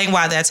explain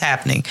why that's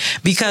happening.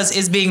 Because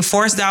it's being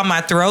forced down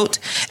my throat,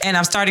 and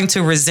I'm starting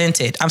to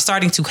resent it. I'm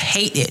starting to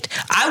hate it.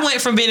 I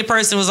went from being a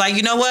person who was like,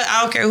 you know what?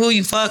 I don't care who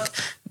you fuck.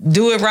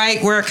 Do it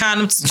right, wear a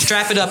condom,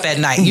 strap it up at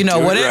night.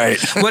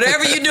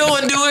 Whatever you're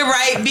doing, do it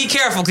right. Be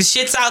careful, because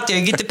shit's out there.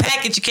 Get the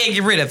package, you can't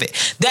get rid of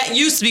it. That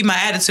used to be my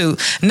attitude.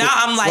 Now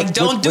I'm like,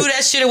 don't do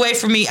that shit away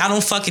from me. I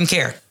don't fucking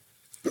care.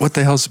 What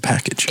the hell's the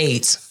package?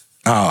 AIDS.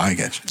 Oh, I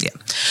get you.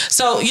 Yeah.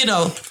 So,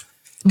 Didn't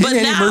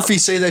Eddie Murphy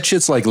say that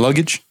shit's like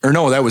luggage? Or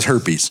no, that was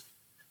herpes.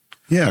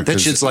 Yeah. That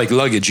shit's like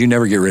luggage. You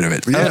never get rid of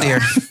it. Yeah. Oh, dear.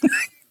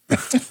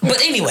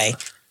 But anyway...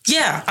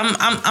 Yeah,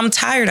 I'm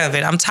tired of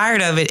it. I'm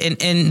tired of it,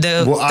 and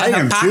the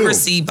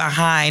hypocrisy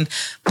behind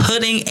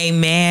putting a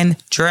man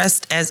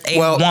dressed as a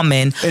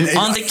woman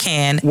on the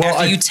can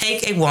after you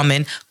take a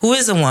woman who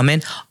is a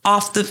woman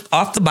off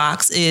the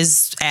box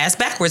is ass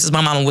backwards, as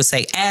my mama would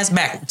say, ass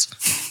backwards.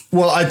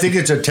 Well, I think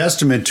it's a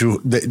testament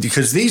to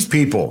because these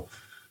people,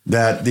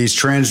 that these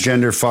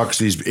transgender fucks,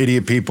 these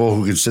idiot people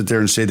who can sit there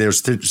and say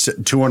there's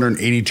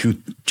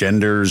 282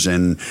 genders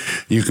and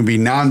you can be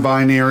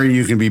non-binary,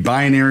 you can be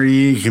binary,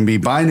 you can be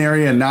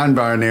binary and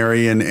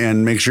non-binary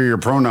and make sure your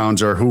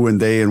pronouns are who and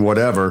they and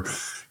whatever,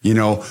 you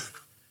know.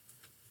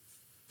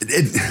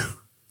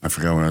 I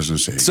forgot what I was going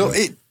to say. So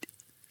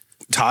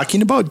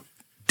talking about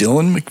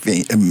Dylan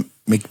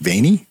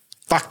McVaney?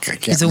 Fuck, I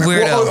can't He's a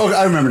weirdo. Oh,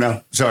 I remember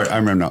now. Sorry, I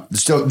remember now.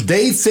 So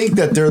they think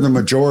that they're the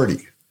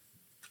majority.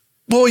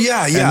 Well,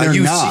 yeah.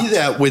 You see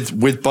that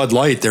with Bud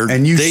Light.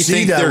 They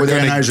see that with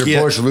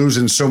Anheuser-Busch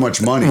losing so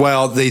much money.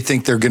 Well, they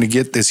think they're going to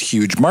get this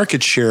huge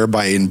market share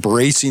by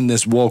embracing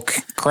this woke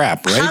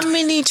crap, right? How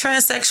many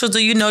transsexuals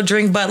do you know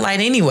drink Bud Light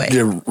anyway?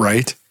 Yeah,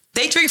 right.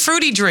 They drink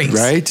fruity drinks.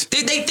 Right.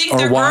 They think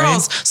they're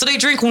girls, so they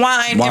drink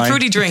wine and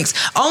fruity drinks.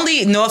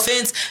 Only, no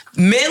offense,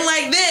 men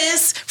like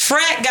this,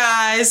 frat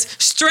guys,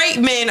 straight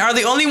men are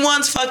the only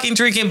ones fucking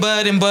drinking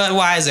Bud and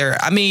Budweiser.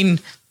 I mean...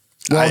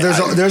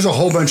 Well, there's a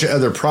whole bunch of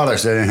other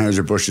products that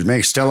Anheuser-Busch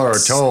makes. Stella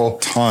Artois.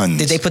 Tons.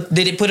 Did they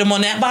put them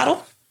on that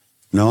bottle?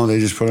 No, they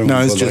just put them on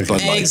Bud it's just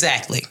Bud Light.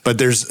 Exactly. But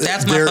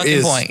that's my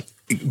fucking point.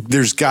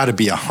 There's got to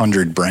be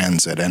 100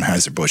 brands that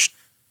Anheuser-Busch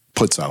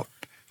puts out.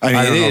 I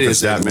mean, it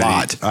is that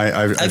lot.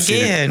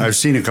 I've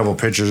seen a couple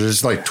pictures.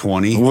 It's like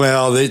 20.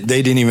 Well, they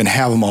didn't even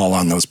have them all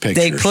on those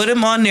pictures. They put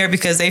them on there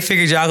because they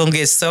figured y'all gonna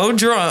get so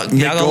drunk.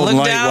 Y'all gonna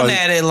look down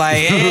at it like,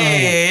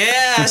 hey,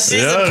 yeah,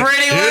 she's a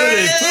pretty one.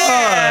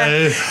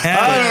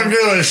 I don't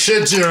give a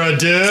shit you're a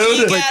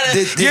dude.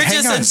 You're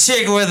just a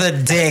chick with a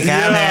dick.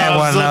 I've had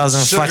one of those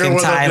in fucking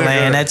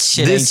Thailand. That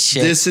shit ain't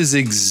shit. This is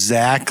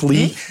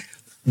exactly...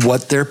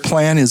 what their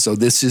plan is, though.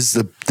 This is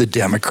the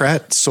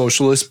Democrat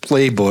socialist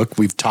playbook.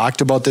 We've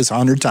talked about this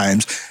 100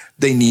 times.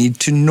 They need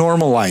to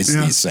normalize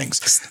these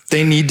things.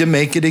 They need to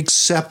make it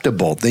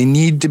acceptable. They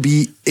need to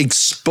be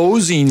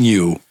exposing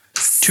you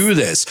to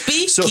this.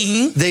 So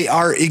they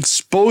are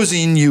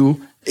exposing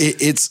you.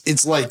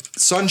 It's like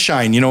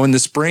sunshine, you know, in the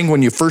spring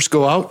when you first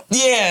go out.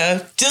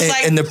 Yeah.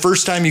 And the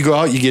first time you go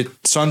out, you get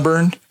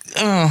sunburned.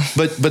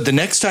 But the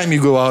next time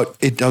you go out,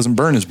 it doesn't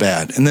burn as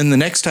bad. And then the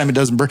next time it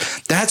doesn't burn.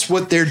 That's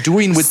what they're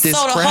doing with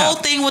this crap. So the whole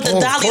thing with the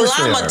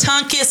Dalai Lama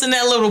tongue kissing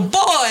that little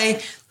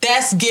boy,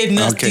 that's getting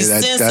us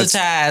desensitized,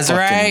 that's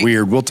right?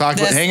 Weird. We'll talk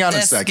about. Hang on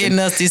a second. Getting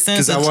us desensitized.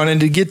 Because I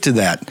wanted to get to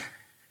that.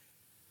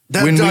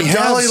 When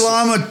Dalai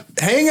Lama,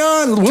 hang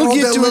on, we'll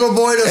get that to little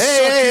boy to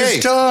suck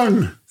his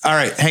tongue. All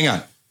right, hang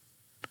on.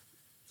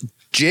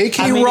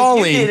 J.K.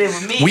 Rowling,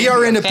 we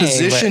are in a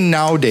position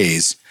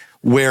nowadays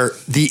where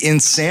the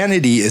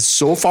insanity is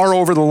so far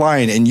over the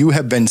line and you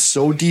have been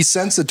so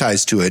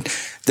desensitized to it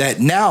that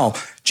now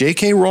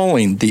J.K.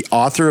 Rowling, the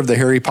author of the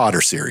Harry Potter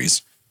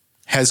series,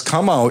 has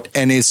come out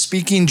and is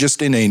speaking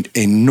just in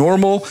a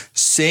normal,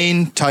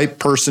 sane type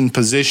person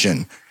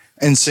position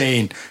and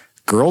saying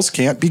girls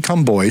can't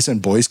become boys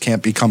and boys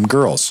can't become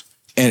girls.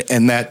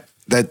 And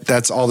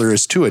that's all there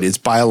is to it. It's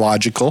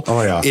biological.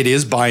 Oh, yeah. It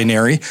is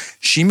binary.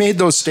 She made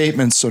those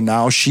statements, so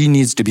now she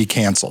needs to be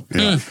canceled.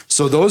 Yeah.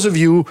 So those of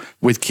you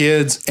with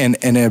kids and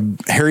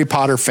Harry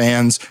Potter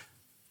fans,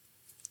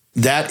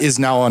 that is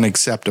now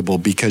unacceptable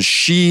because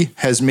she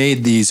has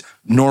made these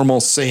normal,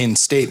 sane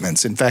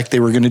statements. In fact, they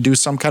were going to do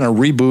some kind of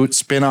reboot,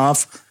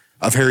 spinoff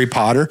of Harry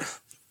Potter.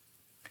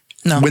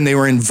 No. When they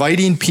were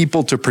inviting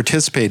people to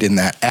participate in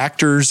that,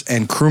 actors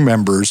and crew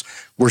members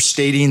were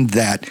stating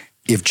that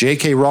if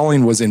J.K.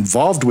 Rowling was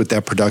involved with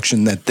that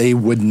production, that they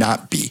would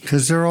not be.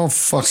 Because they're all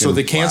fucking So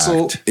the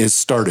cancel is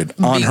started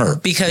on her.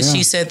 Because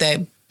she said that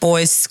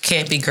boys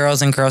can't be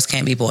girls and girls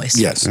can't be boys.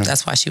 Yes.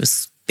 That's why she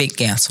was big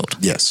canceled.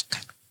 Yes.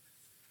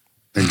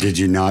 And did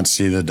you not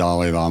see the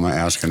Dalai Lama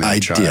asking a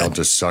child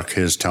to suck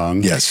his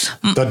tongue? Yes.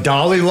 The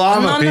Dalai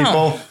Lama,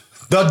 people.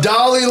 The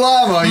Dalai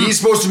Lama. He's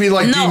supposed to be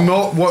like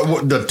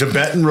the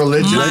Tibetan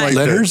religion.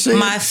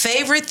 My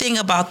favorite thing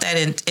about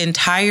that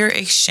entire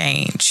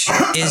exchange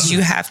is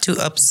you have to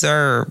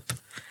observe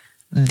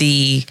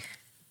the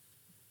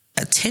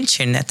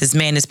attention that this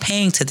man is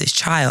paying to this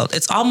child.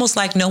 It's almost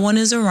like no one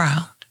is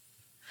around.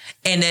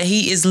 And that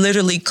he is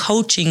literally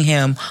coaching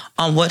him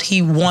on what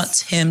he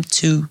wants him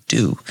to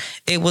do.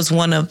 It was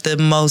one of the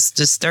most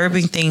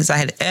disturbing things I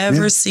had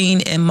ever seen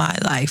in my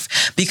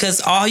life.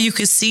 Because all you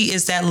could see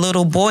is that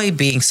little boy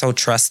being so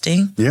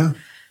trusting. Yeah.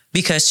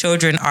 Because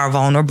children are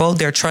vulnerable.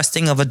 They're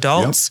trusting of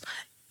adults,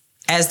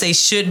 as they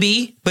should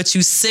be. But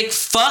you sick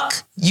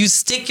fuck, you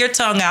stick your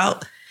tongue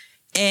out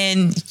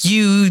and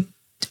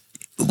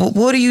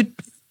what are you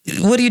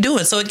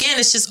doing? So again,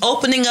 it's just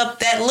opening up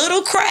that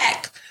little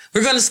crack.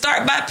 We're going to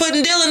start by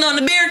putting Dylan on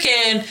the beer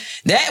can.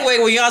 That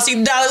way, when y'all see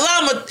the Dalai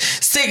Lama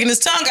sticking his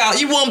tongue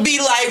out, you won't be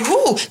like,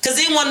 whoo. Because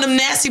then one of them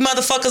nasty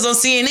motherfuckers on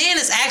CNN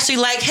is actually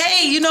like,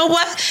 hey, you know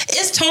what?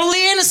 It's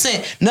totally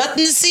innocent.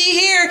 Nothing to see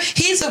here.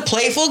 He's a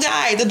playful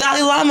guy. The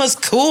Dalai Lama's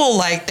cool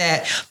like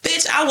that.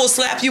 Bitch, I will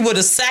slap you with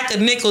a sack of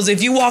nickels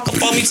if you walk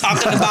up on me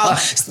talking about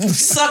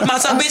suck my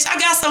tongue. Bitch, I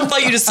got something for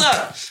you to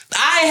suck.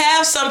 I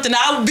have something.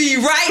 I'll be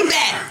right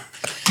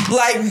back.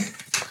 Like...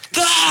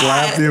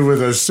 slap you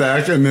with a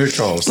sack of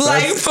nickels.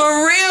 Like for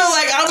real,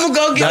 like I'm gonna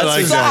go get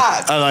a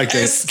sock. I like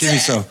that. Give me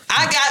some.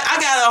 I got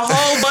a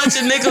whole bunch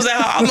of nickels at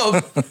home. I'm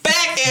gonna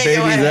backhand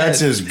your ass. Baby,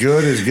 that's as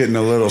good as getting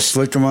a little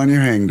slick 'em on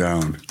your hang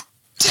down.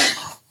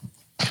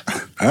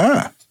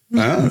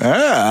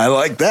 I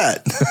like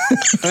that.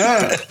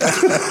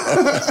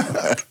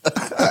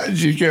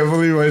 She can't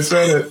believe I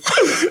said it.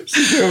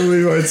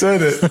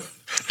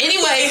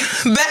 Anyway,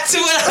 back to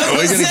what I was saying.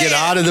 We're going to get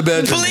out of the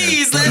bedroom.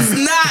 Please, let's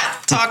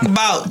not talk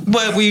about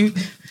what we...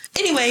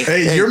 Anyway.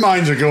 Hey, your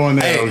minds are going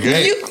there,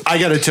 okay? I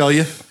got to tell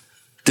you,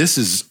 this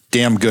is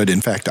damn good. In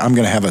fact, I'm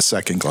going to have a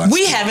second glass.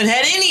 We haven't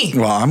had any.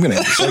 Well, I'm going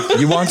to...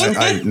 You want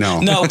to?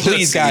 No. No,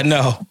 please, God,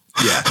 no.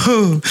 Yeah.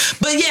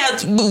 But yeah,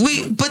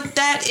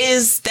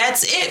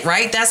 that's it,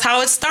 right? That's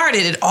how it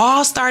started. It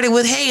all started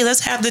with, hey,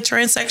 let's have the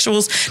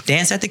transsexuals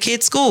dance at the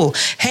kids' school.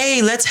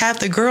 Hey, let's have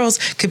the girls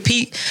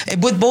compete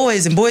with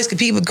boys and boys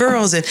compete with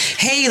girls. And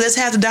hey, let's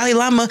have the Dalai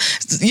Lama,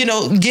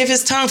 give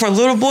his tongue for a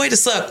little boy to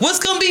suck. What's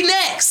going to be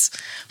next?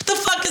 What the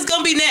fuck is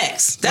going to be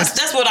next?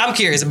 That's what I'm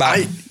curious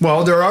about.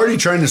 Well, they're already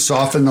trying to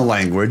soften the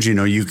language.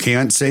 You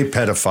can't say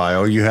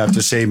pedophile. You have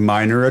to say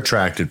minor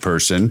attracted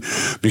person,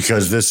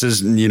 because this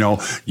is,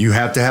 you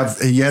have to have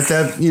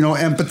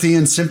empathy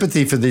and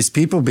sympathy for these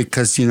people,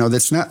 because,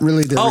 that's not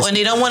really the... and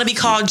they don't want to be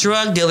called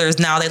drug dealers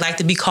now. They like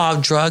to be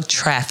called drug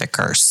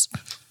traffickers.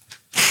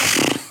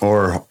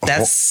 Or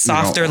that's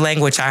softer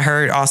language I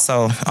heard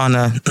also on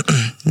a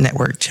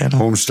network channel.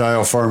 Home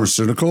style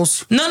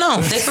pharmaceuticals?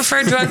 No, they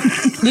prefer drug.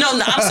 No,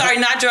 I'm sorry,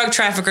 not drug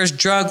traffickers,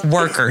 drug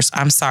workers.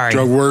 I'm sorry,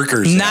 drug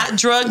workers, not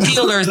drug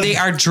dealers. They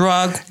are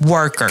drug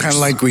workers. Kind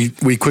of like we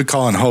quit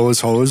calling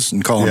hoes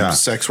and calling them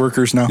sex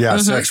workers now. Yeah,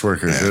 sex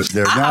workers.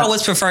 They're I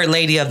always preferred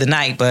lady of the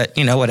night, but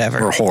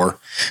whatever. Or whore.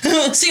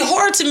 See,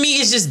 whore to me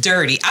is just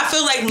dirty. I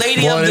feel like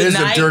lady of the night. Well, it is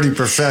a dirty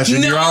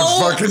profession. No, you're out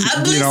fucking.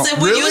 Listen,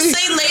 when you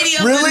say lady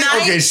of the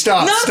night. Okay,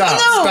 stop.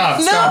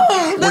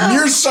 When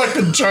you're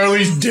sucking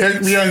Charlie's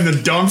dick behind the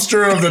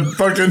dumpster of the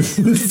fucking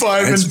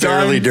five it's and dime.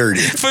 It's fairly dirty.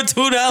 For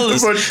 $2.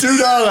 For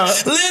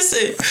 $2.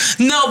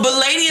 Listen, no, but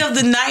lady of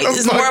the night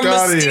is more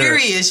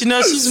mysterious.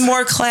 She's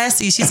more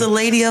classy. She's a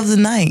lady of the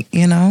night,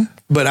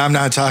 But I'm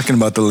not talking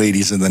about the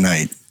ladies of the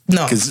night.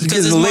 No, because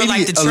it's more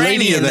like the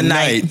trainee in the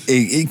night.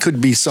 It could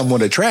be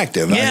somewhat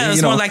attractive. Yeah,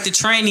 it's more like the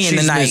trainee in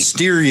the night. She's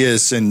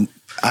mysterious, and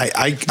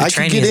I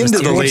could get into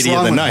the lady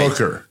of the night.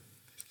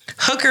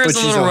 Hooker is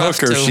a little rough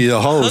hooker. Too. She's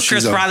a hoe.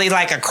 Hooker's probably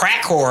like a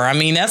crack whore. I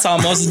mean, that's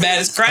almost as bad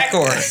as crack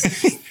whore.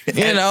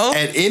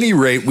 At any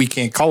rate, we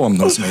can't call them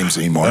those names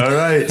anymore. All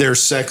right. They're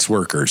sex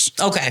workers.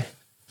 Okay.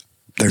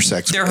 They're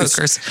sex workers.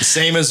 Hookers.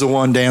 Same as the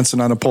one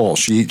dancing on a pole.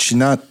 She's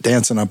not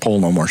dancing on a pole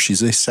no more.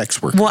 She's a sex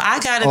worker. Well, I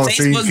got in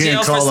Facebook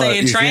jail for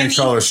saying tranny. You can't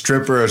call a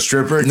stripper a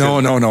stripper?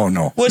 No.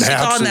 What's she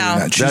called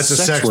now? That's a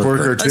sex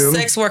worker too? A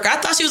sex worker. I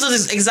thought she was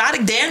an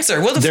exotic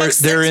dancer. What the fuck is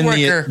sex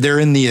worker? They're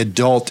in the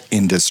adult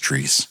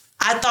industries.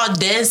 I thought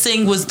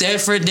dancing was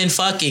different than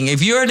fucking.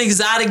 If you're an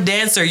exotic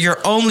dancer, you're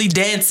only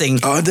dancing.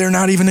 Oh, they're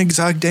not even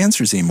exotic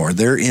dancers anymore.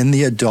 They're in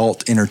the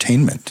adult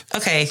entertainment.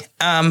 Okay,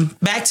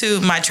 back to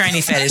my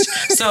tranny fetish.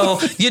 So,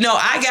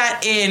 I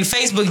got in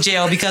Facebook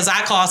jail because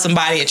I called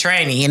somebody a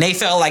tranny, and they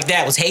felt like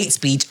that was hate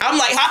speech. I'm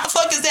like, how the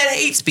fuck is that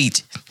hate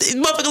speech? This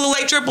motherfucker look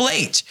like Triple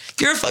H.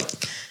 You're a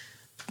fucking...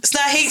 It's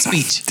not hate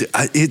speech.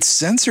 It's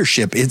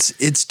censorship.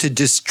 It's to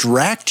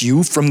distract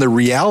you from the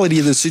reality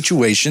of the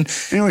situation.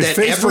 Anyways, that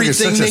Facebook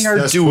everything they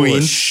are doing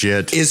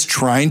is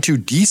trying to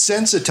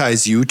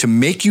desensitize you to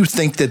make you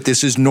think that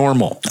this is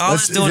normal. All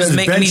it's doing is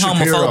making me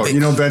homophobic.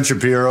 You know Ben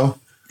Shapiro?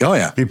 Oh,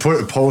 yeah. He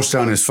put a post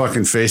on his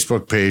fucking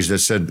Facebook page that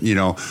said,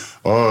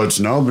 it's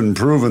now been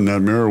proven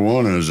that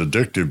marijuana is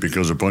addictive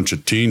because a bunch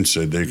of teens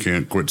said they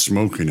can't quit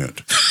smoking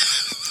it.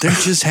 They're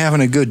just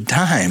having a good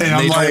time. And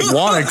I'm like,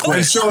 want to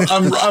quit. So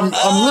I'm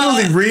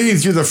literally reading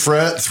through the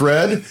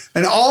thread,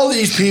 and all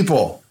these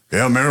people,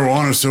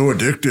 marijuana is so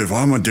addictive.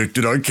 I'm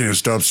addicted. I can't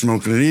stop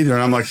smoking it either.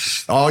 And I'm like,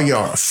 oh,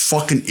 y'all are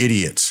fucking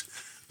idiots.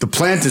 The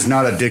plant is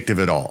not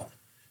addictive at all.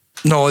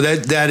 No,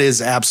 that is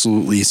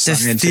absolutely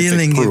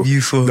scientific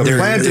proof. The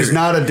plant is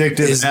not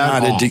addictive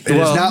at all. It is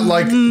not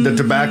like the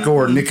tobacco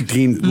or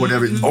nicotine,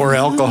 whatever. Or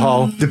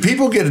alcohol. The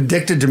people get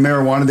addicted to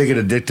marijuana, they get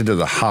addicted to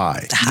the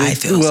high. The high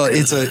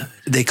feels good.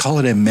 They call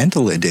it a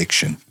mental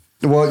addiction.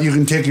 Well, you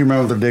can take your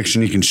mental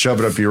addiction, you can shove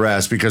it up your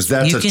ass because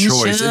that's a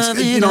choice.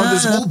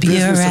 This whole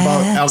business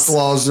about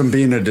alcoholism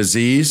being a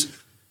disease.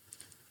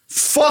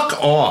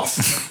 Fuck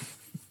off.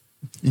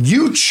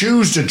 You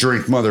choose to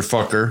drink,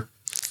 motherfucker.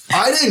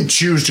 I didn't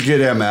choose to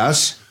get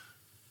MS.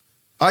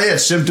 I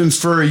had symptoms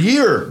for a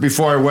year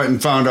before I went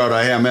and found out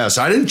I had MS.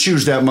 I didn't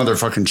choose that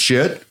motherfucking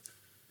shit.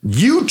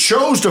 You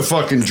chose to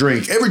fucking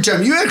drink. Every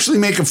time you actually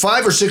make a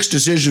 5 or 6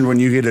 decision when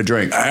you get a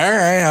drink. All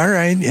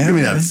right. Yeah. Give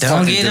me that.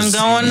 Don't get him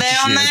going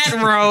down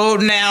that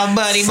road now,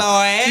 buddy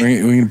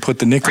boy. We can put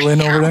the nickel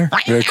in over there.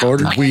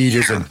 Recorder. Weed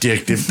is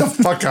addictive. The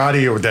fuck out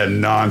of here with that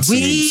nonsense.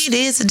 Weed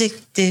is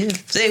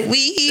addictive. Say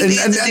weed is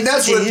addictive. And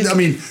that's what I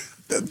mean.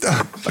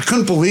 I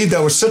couldn't believe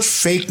that was such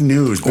fake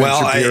news. Ben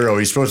Shapiro,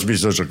 he's supposed to be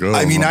such a good.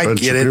 I mean, I Ben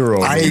get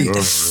Shapiro, it.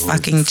 I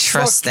fucking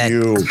trust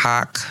that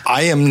cock.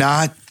 I am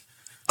not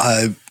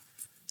a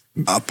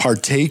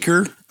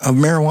partaker of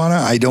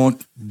marijuana. I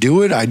don't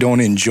do it. I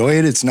don't enjoy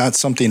it. It's not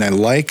something I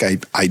like.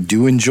 I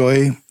do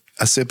enjoy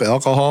a sip of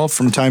alcohol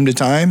from time to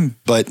time,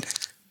 but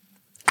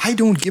I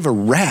don't give a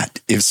rat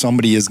if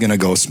somebody is going to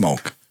go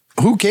smoke.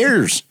 Who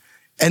cares?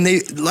 And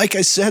they, like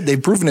I said,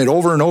 they've proven it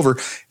over and over.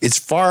 It's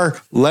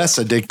far less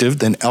addictive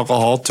than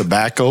alcohol,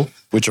 tobacco,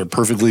 which are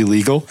perfectly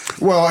legal.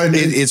 Well,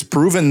 it's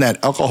proven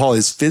that alcohol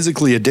is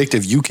physically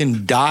addictive. You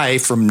can die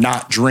from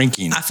not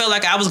drinking. I feel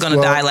like I was going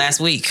to die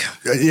last week.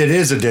 It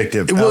is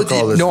addictive.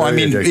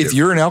 Addictive. If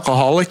you're an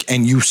alcoholic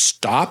and you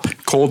stop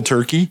cold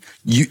turkey,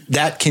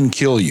 that can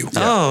kill you.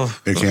 Oh,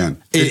 it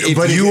can.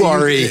 But you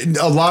are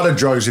a lot of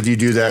drugs. If you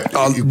do that,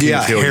 you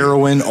can kill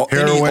heroin,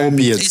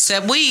 opiates,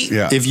 except weed.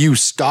 Yeah. If you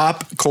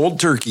stop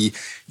cold turkey,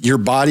 your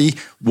body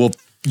will.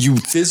 You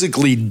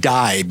physically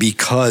die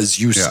because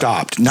you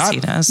stopped, not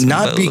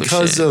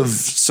because of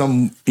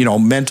some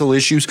mental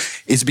issues.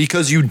 It's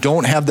because you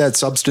don't have that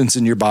substance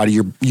in your body.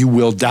 You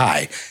will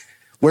die.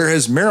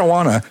 Whereas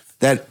marijuana,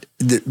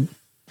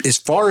 as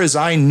far as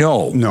I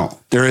know,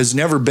 there has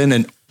never been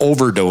an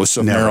overdose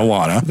of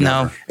marijuana.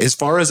 No, as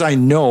far as I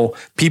know,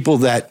 people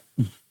that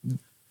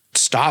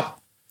stop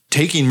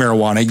taking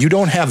marijuana, you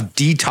don't have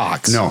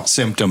detox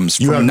symptoms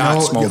from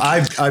not smoking.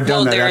 I've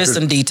done that. There is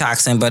some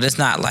detoxing, but it's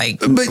not like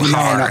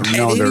hard. At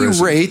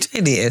any rate,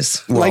 it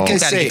is. Like I you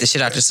gotta say, get the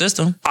shit out your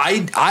system.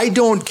 I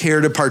don't care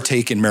to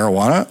partake in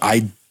marijuana.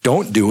 I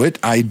don't do it.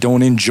 I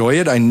don't enjoy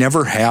it. I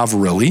never have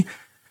really,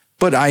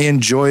 but I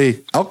enjoy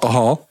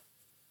alcohol,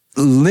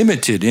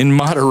 limited in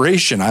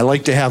moderation. I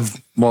like to have.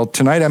 Well,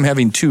 tonight I'm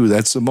having 2.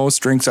 That's the most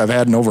drinks I've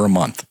had in over a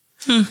month.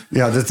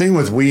 Yeah, the thing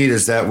with weed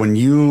is that when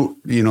you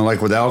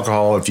like with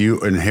alcohol,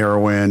 and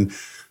heroin,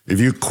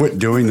 if you quit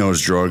doing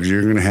those drugs,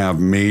 you're going to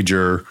have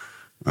major,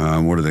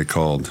 what are they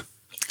called?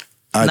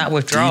 Not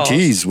withdrawals.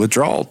 DTs,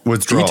 withdrawals.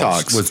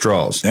 Detox.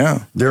 Withdrawals.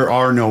 Yeah. There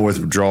are no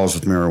withdrawals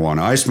with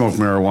marijuana. I smoked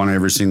marijuana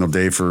every single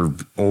day for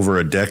over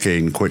a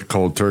decade and quit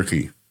cold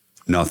turkey.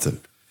 Nothing.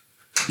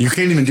 You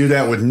can't even do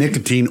that with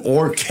nicotine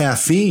or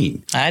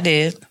caffeine. I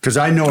did. Because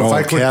I know if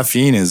I quit...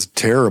 Caffeine is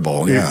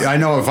terrible. Yeah. I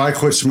know if I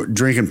quit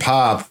drinking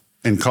pop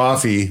and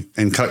coffee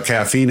and cut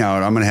caffeine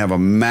out, I'm going to have a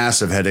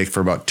massive headache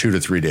for about 2 to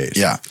 3 days.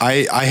 Yeah.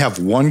 I have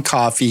 1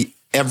 coffee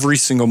every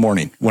single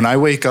morning. When I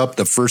wake up,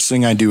 the first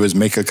thing I do is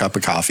make a cup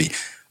of coffee.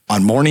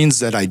 On mornings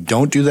that I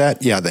don't do that,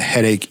 the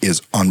headache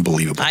is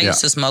unbelievable. I used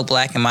to smoke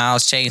Black and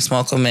Milds, chain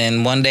smoke them,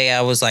 and one day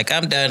I was like,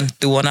 I'm done.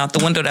 Threw one out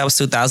the window. That was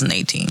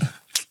 2018.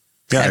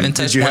 Yeah.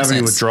 Did you have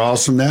any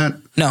withdrawals from that?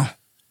 No.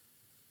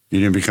 You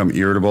didn't become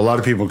irritable? A lot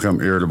of people become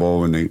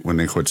irritable when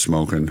they quit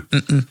smoking.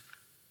 Mm-mm.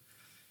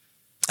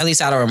 At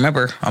least I don't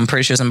remember. I'm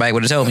pretty sure somebody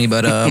would have told me,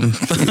 but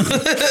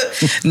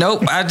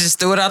nope. I just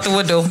threw it out the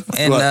window,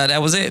 and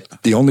that was it.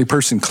 The only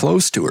person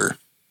close to her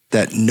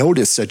that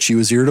noticed that she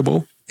was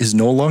irritable is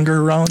no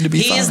longer around to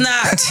be found. He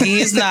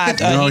is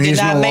not. He did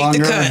not make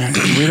the cut.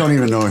 We don't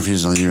even know if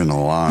he's even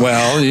alive.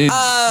 Well,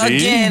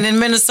 again, in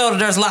Minnesota,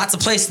 there's lots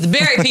of places to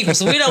bury people,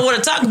 so we don't want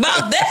to talk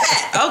about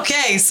that.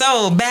 Okay,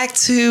 so back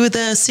to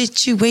the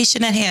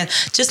situation at hand.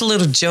 Just a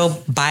little Joe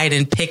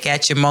Biden pick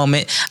at your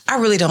moment. I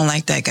really don't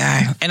like that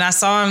guy. And I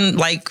saw him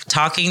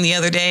talking the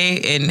other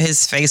day, and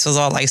his face was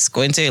all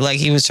squinted, like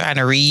he was trying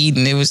to read,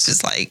 and it was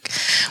just like,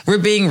 we're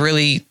being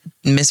really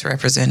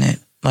misrepresented.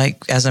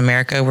 As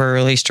America, we're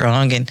really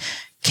strong and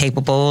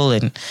capable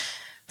and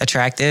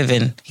attractive,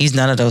 and he's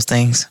none of those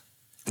things.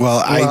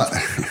 Well,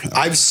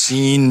 I've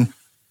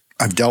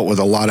dealt with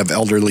a lot of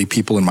elderly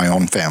people in my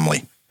own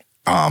family.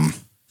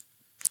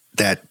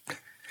 That,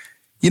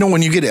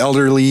 when you get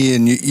elderly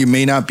and you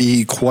may not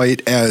be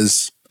quite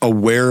as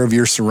aware of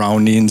your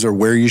surroundings or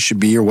where you should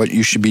be or what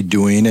you should be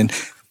doing. And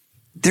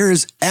there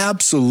is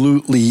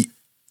absolutely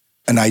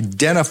an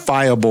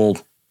identifiable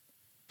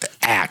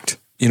act.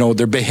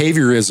 Their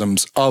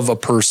behaviorisms of a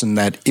person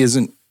that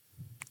isn't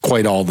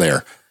quite all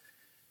there.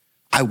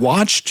 I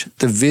watched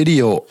the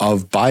video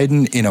of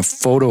Biden in a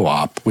photo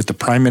op with the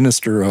Prime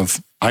Minister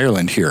of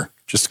Ireland here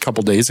just a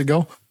couple days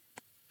ago.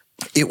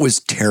 It was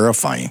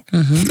terrifying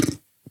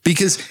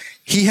because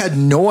he had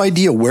no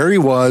idea where he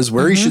was,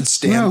 where he should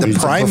stand. The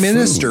Prime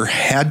Minister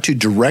had to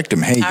direct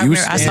him. Hey, you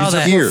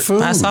stand here.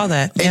 I saw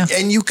that. Yeah.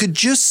 And you could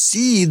just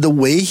see the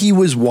way he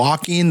was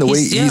walking, the way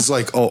he's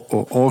like,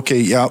 oh,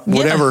 okay, yeah,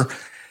 whatever. Yeah.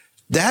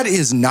 That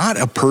is not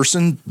a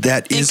person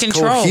that is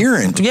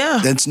coherent. Yeah.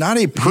 That's not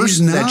a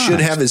person that should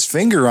have his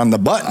finger on the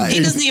button. He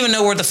doesn't even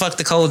know where the fuck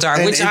the codes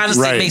are, which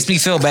honestly makes me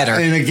feel better.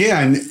 And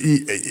again,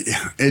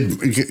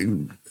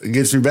 it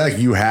gets me back.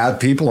 You have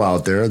people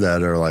out there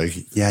that are like,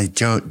 yeah,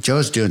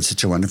 Joe's doing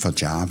such a wonderful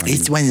job.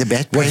 It's one of the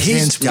best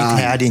presidents we've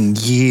had in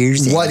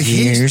years. What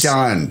he's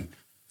done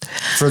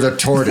for the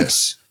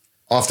tortoise.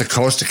 Off the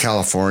coast of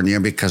California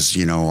because,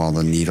 all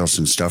the needles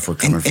and stuff were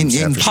coming from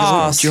San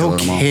Francisco. Joe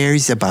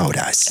cares about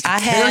us.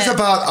 Cares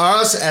about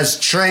us as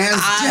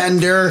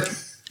transgender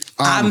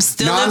I'm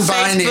still in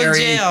Facebook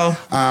jail.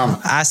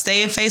 I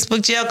stay in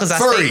Facebook jail because I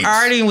stay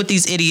arguing with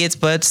these idiots.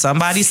 But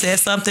somebody said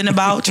something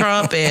about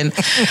Trump, and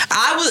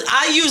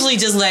I usually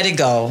just let it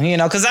go,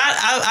 because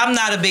I'm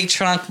not a big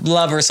Trump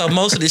lover. So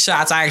most of the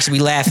shots I actually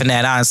be laughing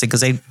at, honestly,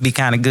 because they be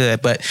kind of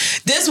good. But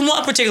this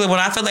one particular one,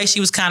 I feel like she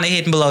was kind of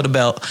hitting below the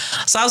belt.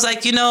 So I was like,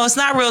 it's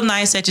not real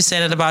nice that you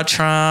said it about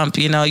Trump.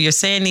 You're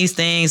saying these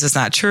things. It's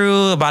not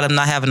true about him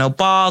not having no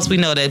balls. We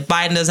know that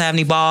Biden doesn't have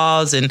any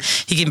balls, and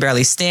he can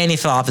barely stand. He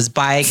fell off his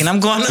bike, and I'm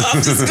going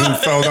up.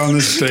 Fell down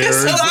the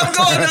stairs. So I'm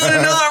going on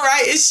and on,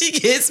 right? And she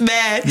gets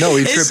mad. No,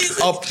 he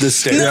tripped up the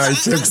stairs. No, I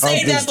tripped up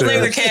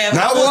the stairs.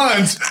 Not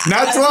once,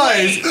 not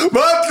twice,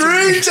 but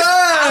 3 times.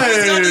 I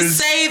was going to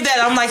save that.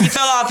 I'm like, he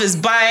fell off his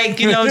bike.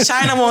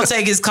 China won't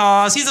take his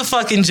calls. He's a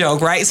fucking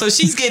joke, right? So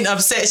she's getting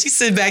upset. She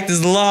sent back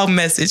this long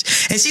message,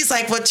 and she's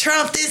like, "Well,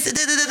 Trump this,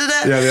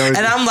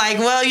 and I'm like,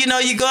 well,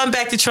 you're going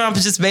back to Trump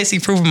is just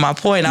basically proving my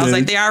point. I was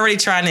like, they're already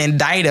trying to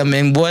indict him,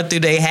 and what do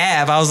they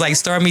have? I was like,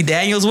 Stormy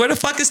Daniels, where the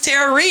fuck is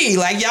Tara Reid?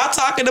 Like, y'all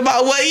talking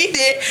about what he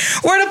did.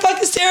 Where the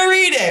fuck is Tara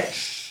Reid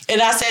at?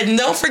 And I said,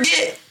 don't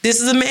forget,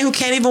 this is a man who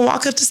can't even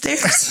walk up the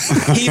stairs.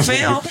 He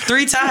fell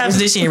 3 times.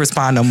 Then she didn't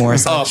respond no more.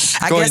 So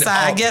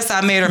I guess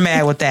I made her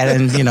mad with that,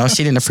 and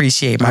she didn't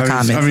appreciate my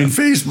comments. I mean,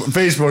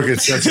 Facebook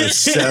is such a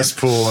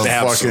cesspool of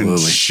fucking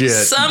shit.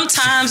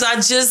 Sometimes I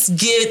just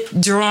get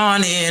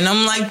drawn in.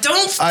 I'm like,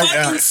 don't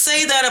fucking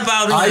say that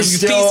about him, you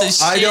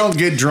piece of shit. I don't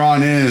get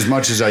drawn in as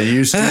much as I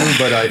used to,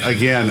 but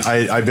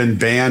I've been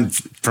banned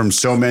from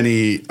so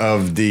many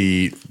of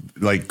the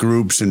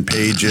groups and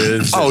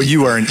pages. Oh,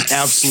 you are an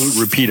absolute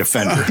repeat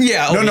offender.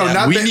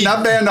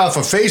 Not banned off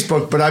of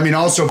Facebook, but I mean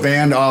also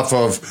banned off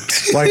of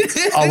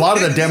a lot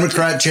of the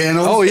Democrat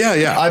channels. Oh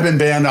yeah. I've been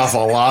banned off a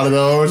lot of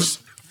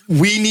those.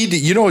 We need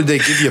to, they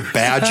give you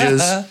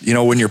badges,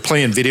 when you're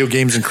playing video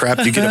games and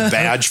crap, you get a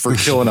badge for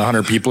killing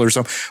 100 people or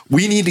something.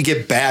 We need to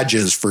get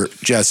badges for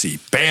Jesse.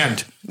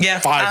 Banned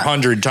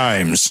 500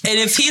 times. And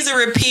if he's a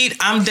repeat,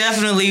 I'm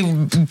definitely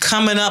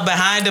coming up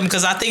behind him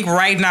because I think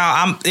right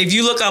now, if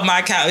you look up my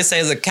account, it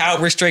says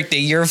account restricted.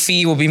 Your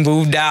fee will be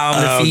moved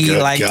down the feed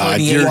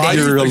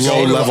You're a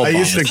low level. I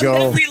used to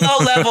go. Low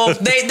level.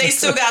 They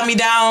still got me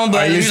down,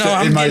 but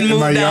I'm getting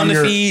moved down the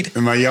feed.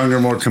 In my younger,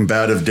 more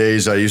combative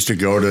days, I used to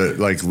go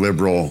to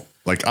liberal,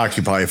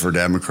 Occupy for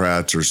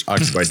Democrats or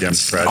Occupy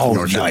Democrats.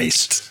 Oh,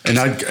 nice. And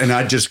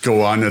I'd just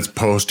go on its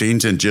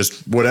postings and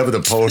just whatever the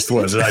post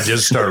was, and I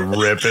just start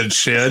ripping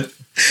shit.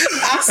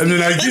 And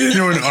then I get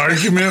into an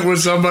argument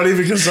with somebody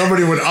because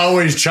somebody would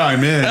always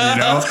chime in,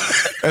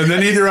 And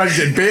then either I'd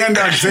get banned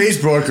on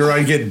Facebook or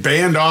I'd get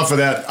banned off of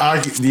that,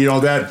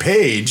 that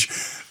page.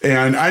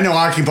 And I know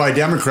Occupy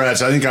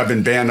Democrats. I think I've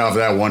been banned off of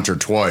that once or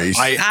twice.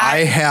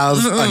 I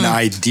have an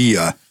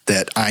idea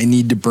that I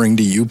need to bring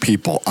to you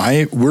people.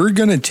 We're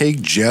going to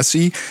take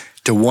Jesse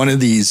to one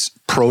of these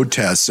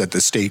protests at the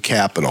state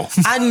capitol.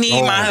 I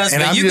need my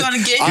husband. You're going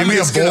to get him. Give me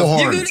a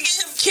bullhorn. You're going to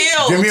get him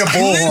killed. Give me a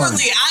bullhorn.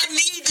 Literally, I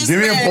need this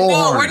Give me man. a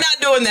bullhorn. No, we're not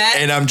doing that.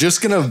 And I'm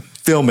just going to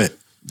film it.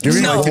 Give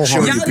me y'all a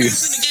bullhorn. not going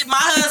to get my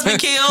husband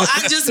killed.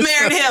 I just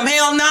married him.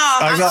 Hell no.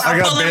 I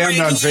got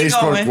banned on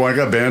Facebook. Well, I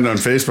got banned on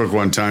Facebook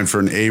one time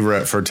for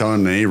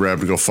telling an Arab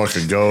to go fuck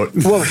a goat.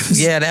 Well,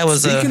 that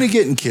was speaking of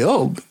getting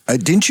killed.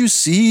 Didn't you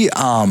see?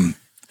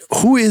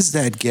 Who is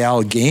that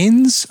gal?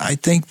 Gaines, I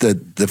think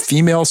the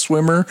female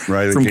swimmer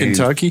from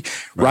Kentucky.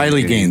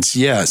 Riley Gaines,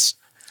 yes.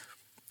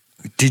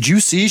 Did you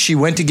see she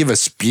went to give a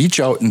speech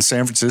out in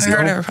San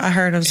Francisco? I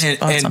heard of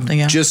something.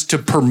 Yeah. Just to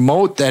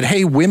promote that,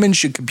 hey, women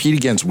should compete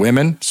against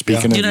women.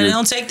 Speaking of, they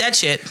don't take that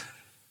shit.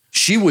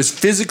 She was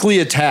physically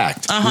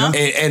attacked,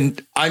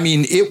 and I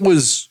mean, it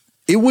was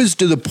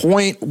to the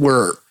point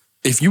where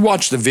if you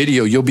watch the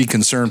video, you'll be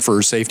concerned for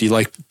her safety,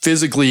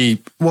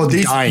 physically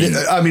dying.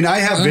 I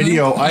have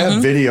video. I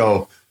have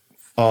video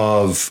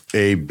of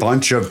a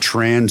bunch of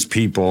trans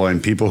people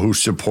and people who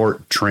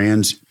support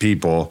trans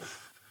people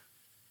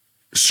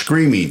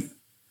screaming,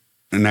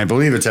 and I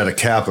believe it's at a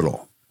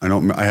Capitol.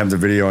 I have the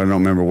video. I don't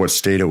remember what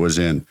state it was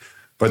in,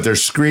 but they're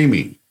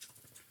screaming,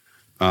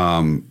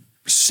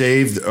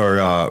 "Save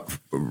or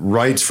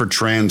rights for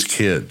trans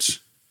kids."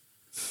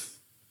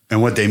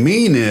 And what they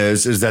mean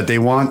is that they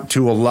want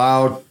to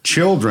allow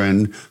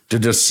children to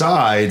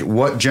decide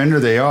what gender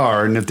they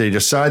are. And if they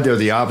decide they're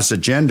the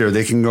opposite gender,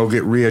 they can go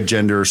get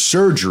reagender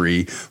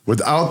surgery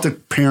without the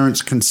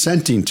parents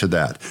consenting to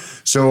that.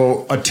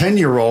 So a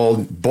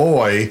 10-year-old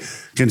boy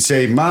can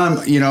say, Mom,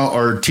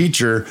 or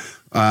teacher,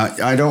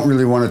 I don't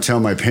really want to tell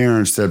my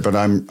parents that, but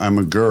I'm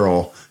a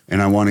girl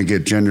and I want to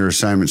get gender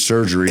assignment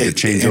surgery to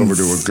change over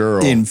to a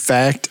girl. In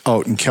fact,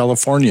 out in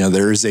California,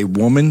 there is a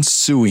woman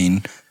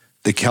suing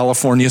the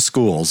California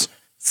schools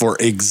for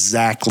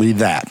exactly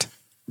that.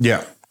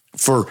 Yeah.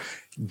 For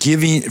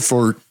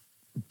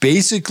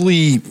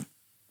basically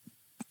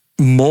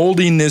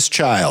molding this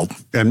child.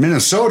 And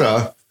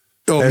Minnesota.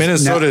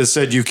 Minnesota has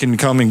said you can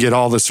come and get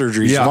all the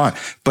surgeries you want.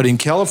 But in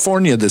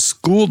California, the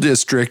school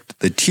district,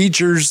 the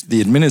teachers, the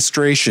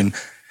administration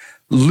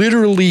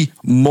literally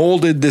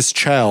molded this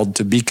child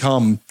to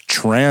become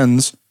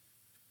trans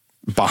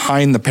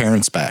behind the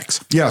parents'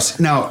 backs. Yes.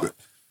 Now,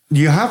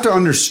 you have to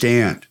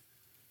understand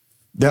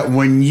that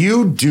when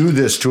you do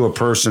this to a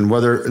person,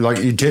 whether like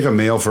you take a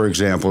male, for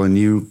example, and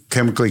you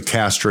chemically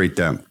castrate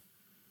them,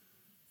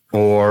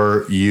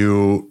 or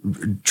you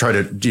try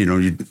to,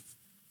 you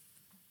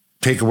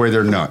take away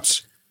their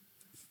nuts,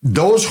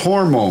 those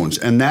hormones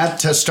and that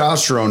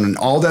testosterone and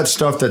all that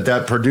stuff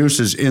that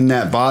produces in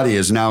that body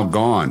is now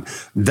gone.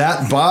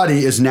 That body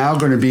is now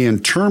going to be in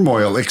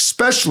turmoil,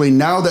 especially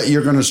now that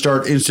you're going to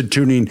start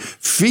instituting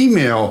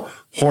female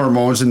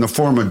hormones in the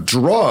form of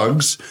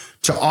drugs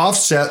to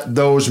offset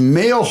those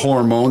male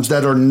hormones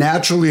that are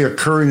naturally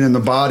occurring in the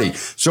body.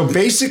 So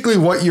basically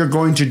what you're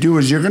going to do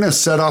is you're going to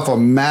set off a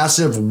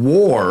massive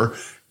war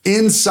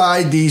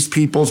inside these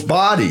people's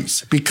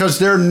bodies because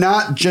they're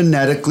not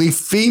genetically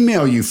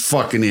female, you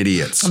fucking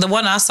idiots. The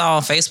one I saw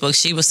on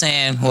Facebook, he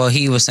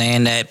was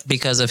saying that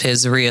because of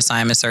his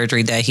reassignment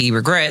surgery that he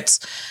regrets,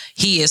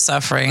 he is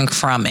suffering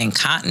from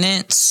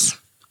incontinence,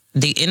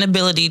 the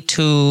inability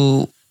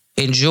to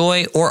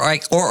enjoy or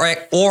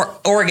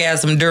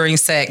orgasm during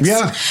sex,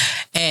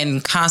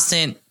 and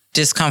constant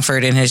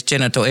discomfort in his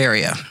genital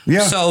area.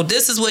 Yeah. So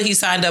this is what he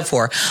signed up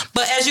for.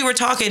 But as you were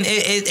talking,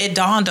 it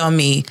dawned on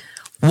me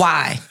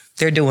why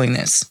they're doing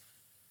this.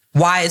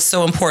 Why it's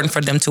so important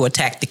for them to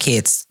attack the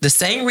kids. The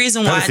same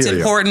reason why it's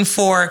important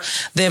for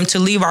them to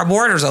leave our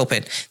borders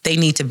open. They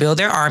need to build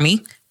their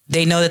army.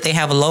 They know that they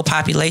have a low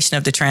population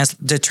of the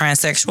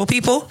transsexual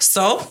people,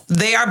 so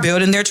they are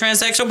building their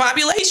transsexual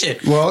population.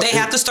 Well, they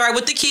have to start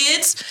with the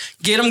kids,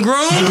 get them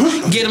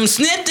groomed, get them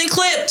snipped and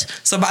clipped.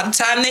 So by the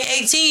time they're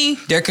 18,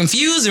 they're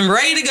confused and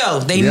ready to go.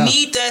 They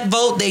need that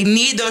vote. They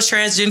need those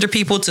transgender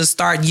people to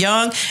start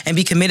young and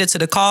be committed to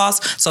the cause.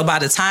 So by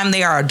the time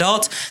they are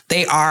adults,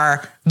 they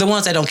are the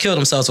ones that don't kill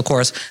themselves, of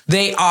course.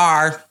 They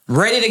are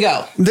ready to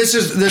go. This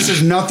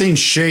is nothing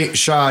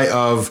shy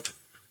of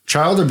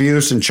child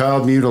abuse and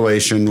child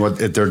mutilation.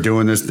 If they're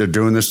doing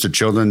this to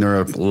children. They're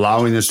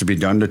allowing this to be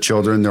done to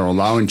children. They're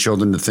allowing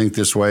children to think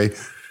this way.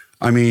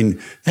 I mean,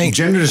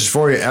 gender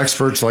dysphoria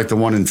experts like the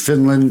one in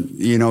Finland,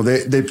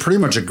 they pretty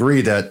much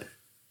agree that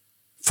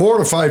 4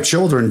 to 5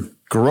 children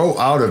grow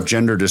out of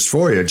gender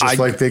dysphoria, just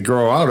like they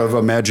grow out of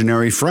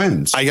imaginary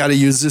friends. I got to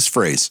use this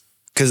phrase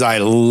because I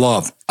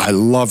love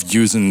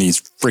using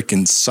these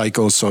freaking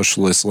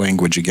psycho-socialist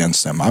language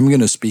against them. I'm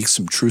going to speak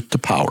some truth to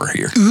power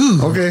here.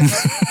 Ooh. Okay.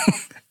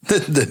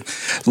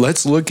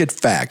 Let's look at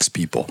facts,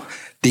 people.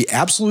 The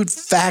absolute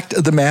fact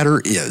of the matter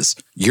is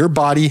your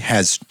body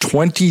has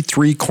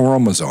 23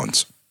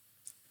 chromosomes.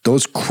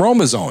 Those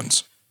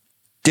chromosomes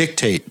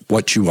dictate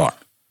what you are.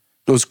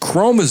 Those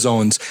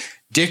chromosomes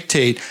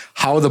dictate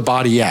how the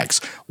body acts.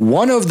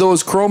 One of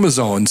those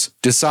chromosomes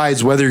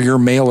decides whether you're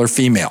male or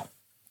female.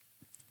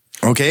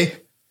 Okay?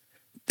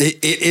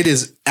 It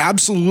is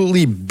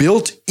absolutely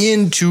built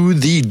into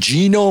the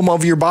genome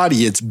of your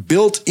body. It's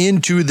built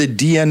into the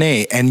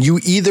DNA. And you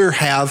either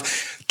have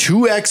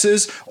 2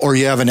 X's or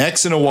you have an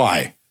X and a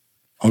Y.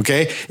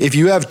 Okay? If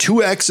you have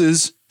 2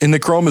 X's in the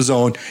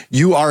chromosome,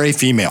 you are a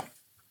female.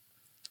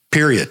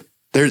 Period.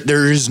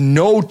 There is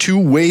no 2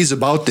 ways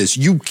about this.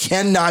 You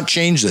cannot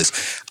change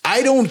this.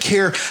 I don't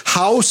care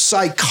how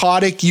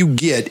psychotic you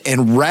get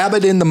and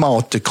rabbit in the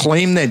mouth to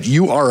claim that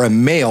you are a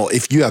male.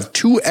 If you have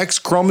 2 X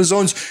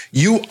chromosomes,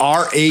 you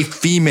are a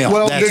female.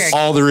 Well, that's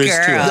all there is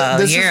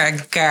to it. You're a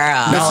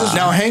girl.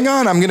 Now, hang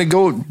on. I'm going to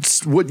go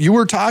what you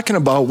were talking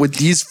about with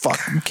these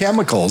fucking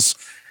chemicals.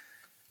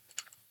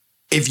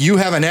 If you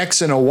have an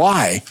X and a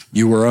Y,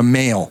 you are a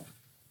male.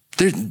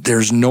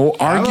 There's no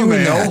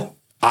arguing that.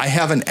 I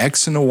have an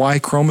X and a Y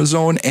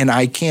chromosome, and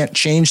I can't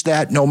change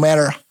that no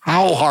matter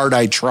how hard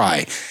I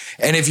try.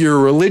 And if you're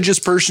a religious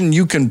person,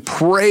 you can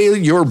pray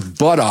your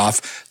butt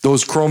off.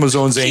 Those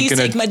chromosomes ain't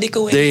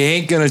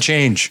gonna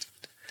change.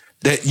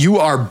 That you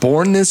are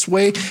born this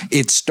way,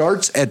 it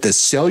starts at the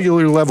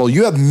cellular level.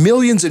 You have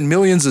millions and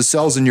millions of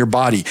cells in your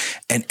body,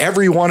 and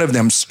every one of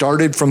them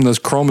started from those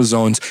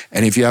chromosomes.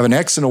 And if you have an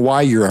X and a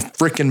Y, you're a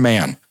freaking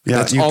man. Yeah,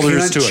 that's all there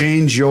is to it. You can't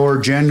change your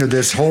gender.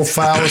 This whole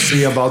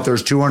fallacy about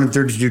there's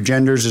 232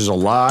 genders is a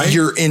lie.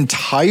 Your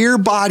entire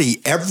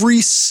body, every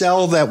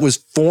cell that was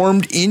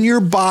formed in your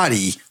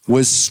body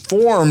was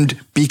formed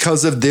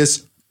because of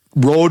this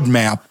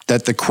roadmap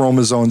that the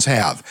chromosomes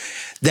have.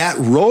 That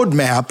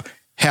roadmap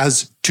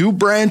has 2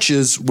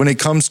 branches when it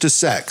comes to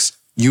sex.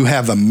 You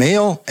have a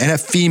male and a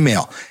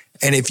female.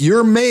 And if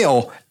you're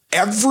male,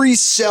 every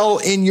cell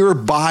in your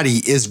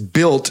body is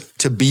built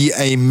to be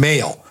a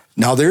male.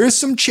 Now, there is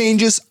some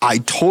changes. I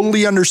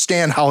totally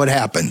understand how it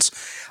happens.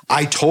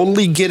 I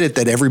totally get it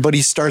that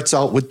everybody starts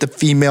out with the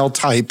female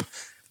type,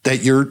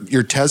 that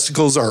your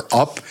testicles are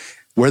up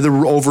where the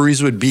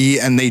ovaries would be,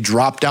 and they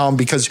drop down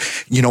because,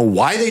 you know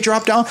why they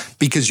drop down?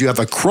 Because you have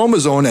a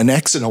chromosome, an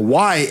X and a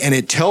Y, and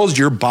it tells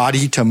your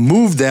body to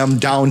move them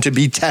down to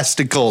be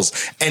testicles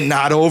and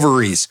not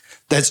ovaries.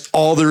 That's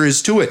all there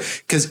is to it,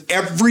 because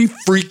every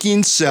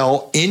freaking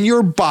cell in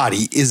your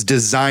body is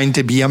designed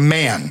to be a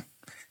man.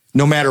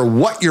 No matter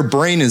what your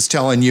brain is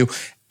telling you,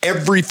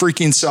 every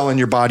freaking cell in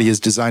your body is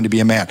designed to be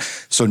a man.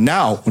 So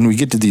now when we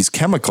get to these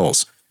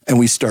chemicals and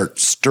we start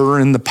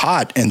stirring the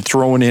pot and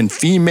throwing in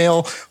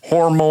female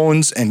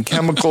hormones and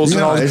chemicals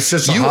and all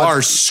that. You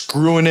are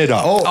screwing it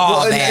up.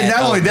 And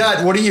not only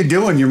that, what are you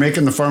doing? You're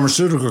making the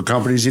pharmaceutical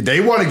companies,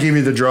 they want to give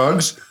you the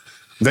drugs.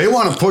 They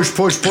want to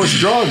push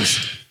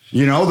drugs.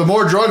 You know, the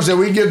more drugs that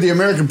we give the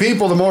American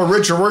people, the more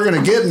richer we're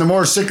going to get and the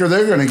more sicker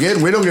they're going to get.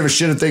 And we don't give a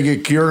shit if they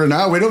get cured or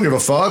not. We don't give a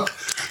fuck.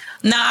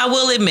 Now, I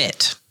will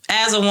admit,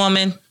 as a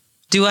woman,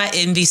 do I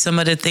envy some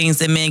of the things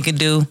that men can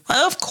do?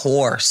 Of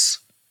course.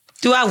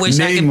 Do I wish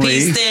I could be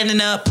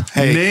standing up?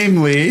 Hey,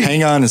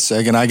 hang on a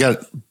second. I got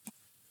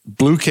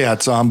Blue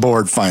Cat's on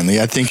board finally.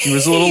 I think he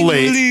was a little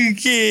late. Blue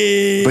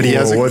Cat. But he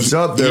has what's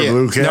up there,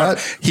 Blue Cat? No,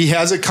 he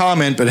has a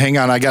comment, but hang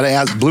on. I got to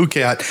ask Blue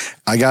Cat.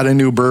 I got a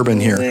new bourbon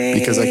here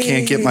because I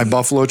can't get my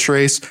Buffalo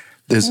Trace.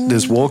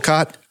 This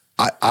Wolcott.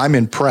 I'm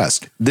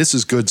impressed. This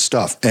is good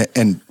stuff.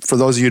 And for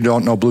those of you who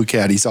don't know Blue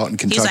Cat, he's out in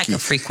Kentucky. He's like a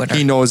frequenter.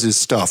 He knows his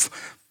stuff.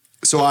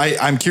 So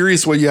I'm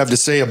curious what you have to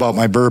say about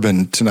my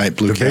bourbon tonight,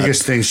 Blue Cat. The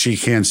biggest thing she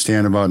can't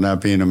stand about not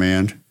being a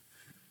man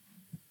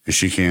is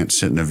she can't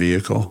sit in a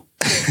vehicle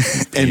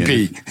and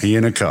pee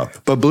in a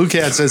cup. But Blue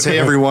Cat says, hey,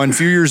 everyone, a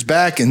few years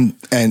back and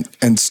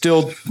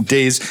still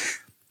days,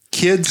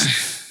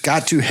 kids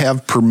got to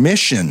have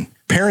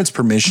parents'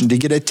 permission to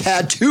get a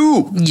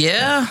tattoo.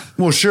 Yeah.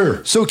 Well,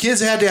 sure. So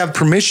kids had to have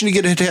permission to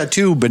get a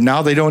tattoo, but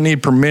now they don't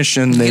need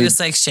permission. They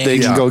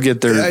can go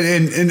get their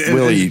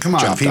willy come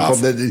on, people.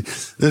 Off.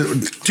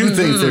 The two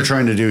things they're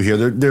trying to do here.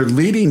 They're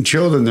leading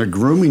children. They're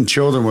grooming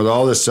children with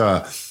all this,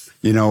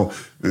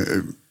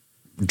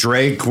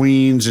 drag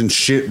queens and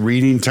shit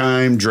reading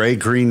time,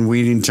 drag queen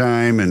reading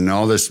time, and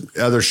all this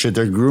other shit.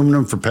 They're grooming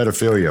them for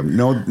pedophilia.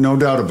 No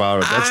doubt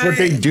about it. That's what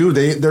they do.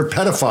 They're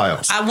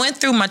pedophiles. I went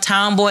through my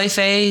tomboy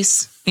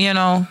phase, you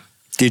know.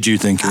 Did you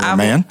think you were a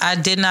man? I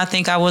did not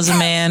think I was a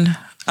man.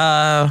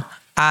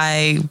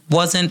 I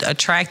wasn't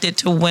attracted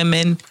to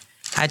women.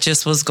 I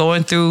just was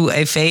going through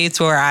a phase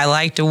where I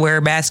liked to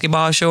wear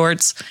basketball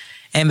shorts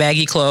and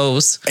baggy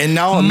clothes. And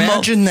now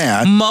imagine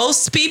that.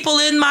 Most people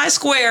in my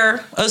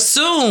square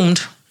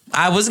assumed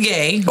I was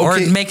gay or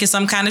making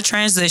some kind of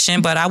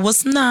transition, but I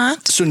was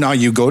not. So now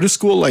you go to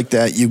school like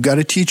that. You've got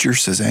a teacher who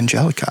says,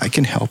 Angelica, I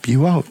can help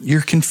you out.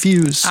 You're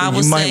confused, so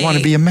you might want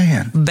to be a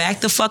man. Back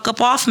the fuck up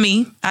off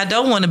me. I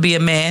don't want to be a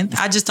man.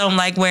 I just don't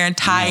like wearing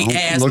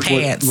tight-ass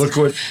pants. Look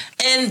what...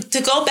 And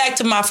to go back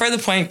to my further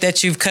point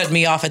that you've cut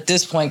me off at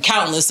this point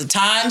countless of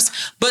times,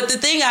 but the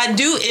thing I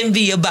do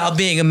envy about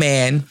being a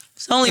man,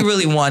 it's only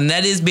really one.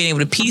 That is being able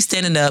to pee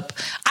standing up.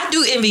 I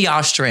do envy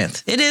y'all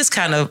strength. It is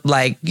kind of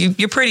like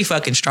you're pretty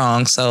fucking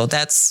strong. So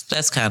that's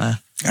kind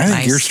of I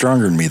think you're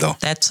stronger than me though.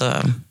 That's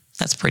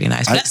pretty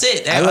nice. That's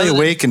it. I lay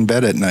awake in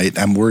bed at night.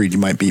 I'm worried you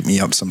might beat me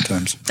up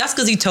sometimes. That's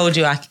because he told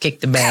you I could kick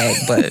the bag,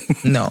 but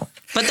no.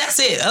 But that's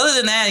it. Other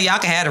than that, y'all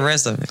can have the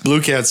rest of it.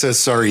 Blue Cat says,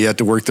 sorry, you had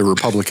to work the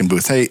Republican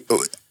booth. Hey,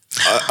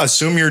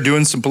 assume you're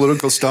doing some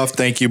political stuff.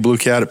 Thank you, Blue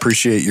Cat.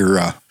 Appreciate your...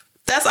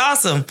 That's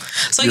awesome.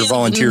 So your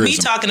volunteerism. Me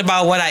talking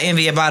about what I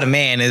envy about a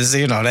man is,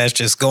 that's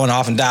just going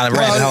off and down the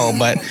rabbit hole.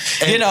 But,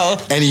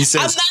 and he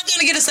says, I'm not going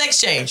to get a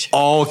sex change.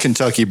 All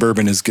Kentucky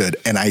bourbon is good.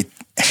 And I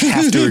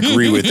have to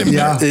agree with him.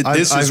 Yeah,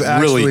 this is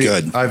really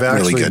good. I've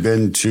actually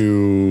been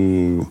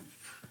to,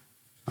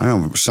 I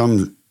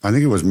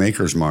think it was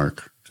Maker's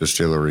Mark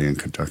Distillery in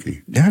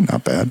Kentucky. Yeah,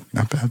 not bad.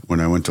 Not bad. When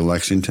I went to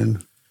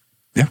Lexington.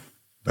 Yeah.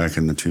 Back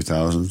in the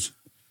 2000s.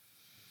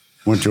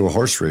 Went to a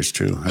horse race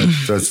too.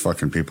 Those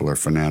fucking people are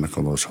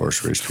fanatical, those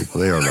horse race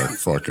people. They are like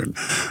fucking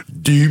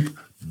deep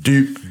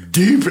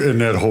in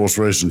that horse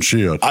racing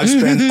shit. I've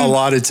spent a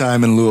lot of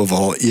time in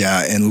Louisville.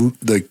 Yeah. And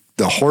the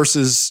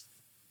horses,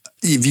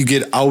 if you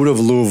get out of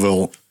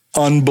Louisville,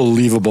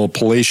 unbelievable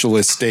palatial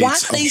estates. Why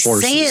do they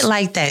say it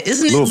like that?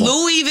 Isn't it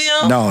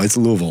Louisville? No, it's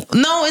Louisville.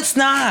 No, it's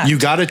not. You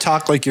got to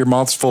talk like your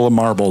mouth's full of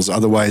marbles.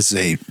 Otherwise,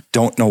 they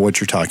don't know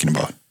what you're talking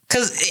about.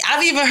 Because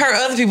I've even heard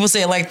other people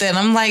say it like that. And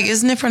I'm like,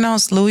 isn't it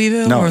pronounced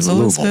Louisville or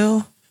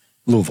Louisville?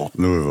 Louisville.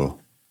 No,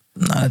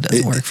 it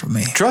doesn't work for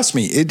me. Trust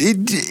me,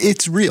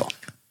 it's real.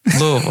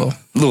 Louisville.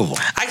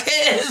 I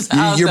guess.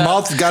 Your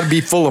mouth's got to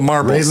be full of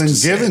marbles.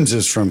 Raylan Givens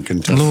is from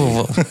Kentucky.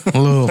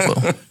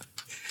 Louisville.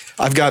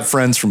 I've got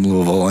friends from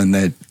Louisville, and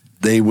they'd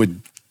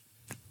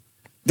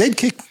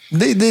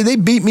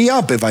beat me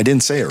up if I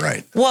didn't say it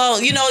right. Well,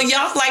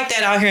 y'all like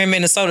that out here in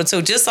Minnesota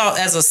too. Just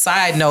as a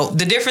side note,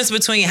 the difference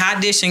between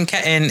hot dish and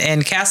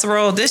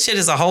casserole, this shit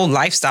is a whole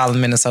lifestyle in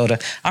Minnesota.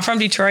 I'm from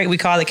Detroit. We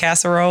call it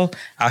casserole.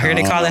 Out here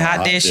they call it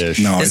hot dish.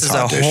 No, this is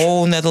a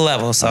whole nother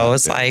level. So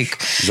it's like,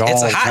 it's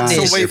a hot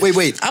dish. So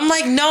wait. I'm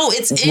like, no,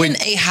 it's in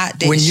a hot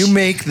dish. When you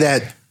make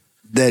that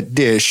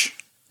dish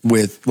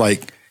with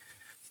like,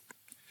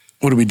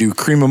 what do we do?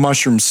 Cream of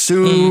mushroom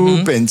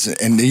soup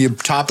and you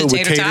top it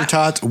with tater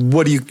tots.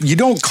 What do you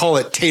don't call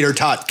it tater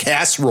tot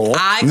casserole.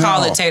 I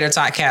call it tater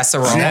tot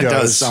casserole.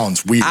 That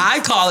sounds weird. I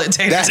call it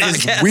tater tot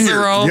casserole.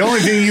 Weird. The only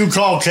thing you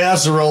call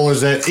casserole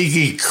is that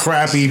icky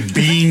crappy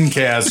bean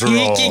casserole.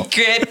 Icky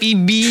crappy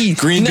bean.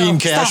 Green bean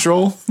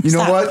casserole. You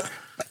know what?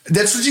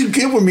 That's what you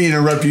get with me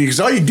interrupting you, because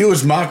all you do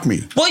is mock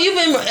me. Well, you've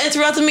been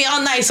interrupting me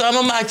all night, so I'm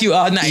gonna mock you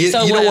all night. You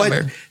know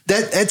what?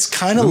 That's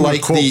kind of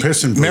like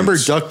remember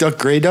Duck, Duck,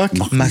 Gray Duck?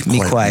 Mock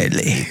me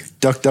quietly.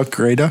 Duck, Duck,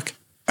 Gray Duck?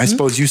 I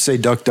suppose you say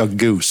Duck, Duck,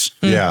 Goose.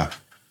 Yeah.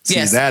 See,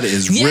 that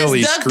is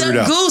really Duck, screwed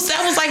Duck, up. Goose.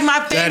 That was like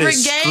my favorite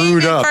game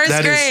screwed up. in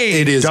first grade.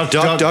 It is Duck,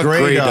 Duck,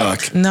 Gray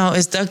Duck. No,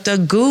 it's Duck,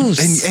 Duck,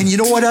 Goose. And you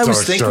know what I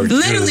was thinking?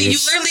 Literally, you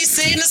literally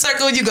sit in a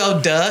circle and you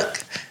go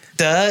Duck,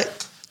 Duck,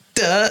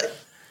 Duck,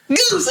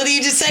 Goose, and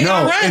you just say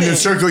on running. In the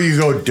circle you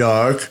go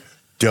Duck,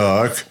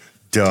 Duck,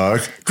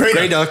 Duck,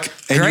 Gray Duck,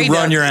 and you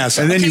run your ass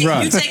off. And then you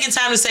run. You taking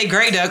time to say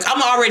Gray Duck,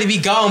 I'm already be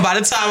gone by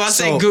the time I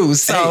say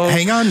Goose. So hey,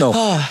 hang on though.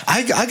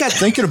 I got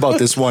thinking about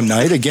this one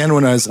night again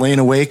when I was laying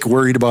awake,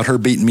 worried about her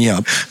beating me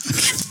up.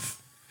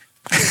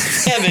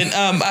 Kevin,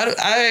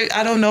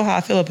 I don't know how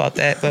I feel about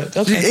that, but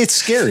okay, it's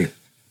scary.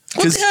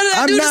 What the hell did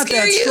I do to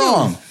scare you?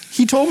 Strong.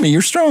 He told me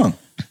you're strong.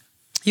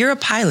 You're a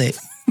pilot.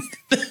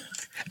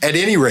 At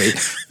any rate,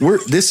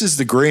 this is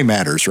the Gray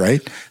Matters,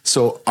 right?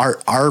 So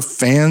our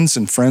fans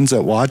and friends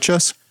that watch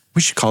us,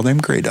 we should call them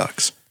Gray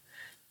Ducks.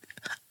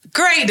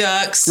 Gray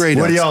Ducks.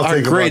 What do y'all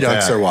think Gray about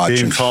Ducks that? are watching.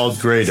 Being called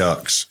Gray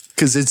Ducks.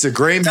 Because it's a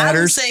Gray Matters.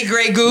 I would say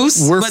Gray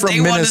Goose, We're but from they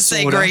Minnesota, want to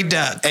say Gray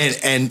Duck.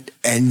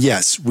 And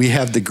yes, we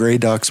have the Gray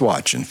Ducks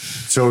watching.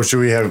 So should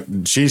we have?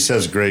 She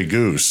says Gray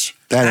Goose.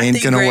 That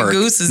ain't gonna work.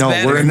 Goose is no,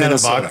 better. we're in Isn't that a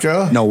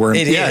vodka? No, we're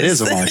in. It Yeah, is. it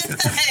is a vodka.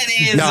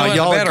 It is. No,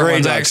 y'all are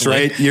Gray Ducks,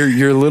 right?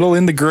 You're a little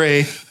in the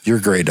gray. You're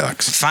Gray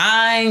Ducks.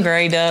 Fine,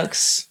 Gray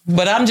Ducks.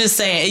 But I'm just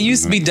saying, it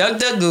used to be Duck,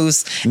 Duck,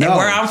 Goose. No, and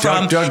where I'm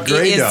from, Duck,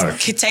 Gray Duck.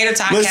 it's tater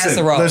tot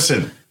casserole.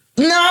 Listen.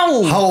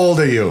 No. How old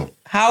are you?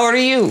 How old are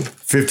you?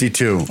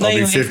 52. I'll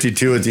be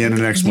 52 at the end of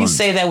next month. You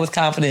say that with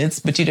confidence,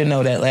 but you didn't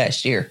know that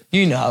last year.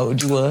 You know how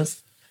old you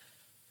was.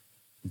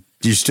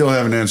 You still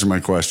haven't answered my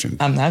question.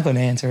 I'm not going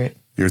to answer it.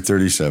 You're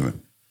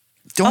 37.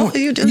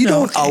 You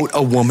don't out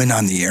a woman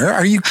on the air.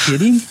 Are you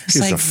kidding? It's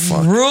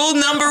like rule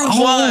number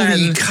one.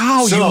 Holy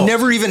cow, you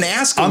never even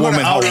asked a woman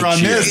how old she is.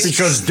 I'm going to out her on this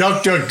because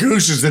Duck, Duck,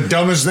 Goose is the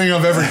dumbest thing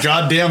I've ever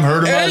goddamn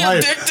heard in my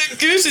life. Duck, Duck,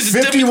 Goose is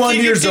 51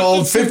 years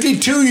old,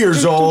 52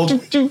 years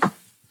old,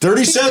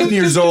 37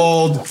 years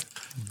old.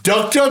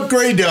 Duck, Duck,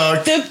 Gray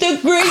Duck. Duck,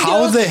 Duck, Gray Duck.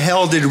 How the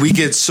hell did we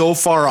get so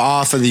far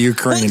off of the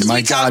Ukraine? Well,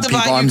 My God, people,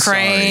 I'm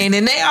sorry. And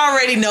they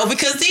already know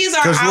because these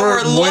are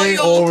our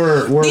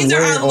loyal. These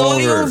are our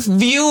loyal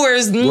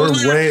viewers. We're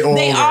way over.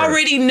 They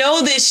already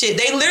know this shit.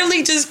 They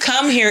literally just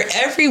come here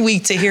every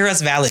week to hear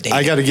us validate.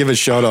 I got to give a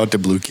shout out to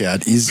Blue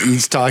Cat.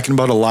 He's talking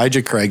about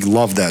Elijah Craig.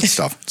 Love that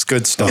stuff. It's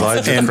good stuff.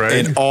 Elijah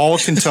Craig. And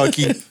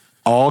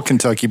all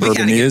Kentucky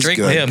bourbon is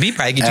good. Him. He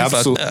probably get you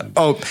fucked up.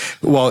 Oh,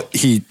 well,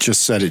 he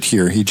just said it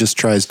here. He just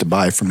tries to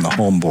buy from the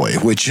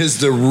homeboy, which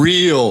is the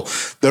real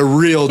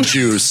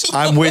juice.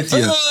 I'm with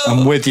you.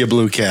 I'm with you,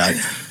 Blue Cat.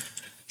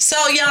 So,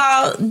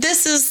 y'all,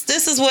 this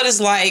is what it's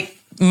like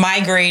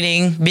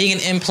migrating, being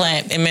an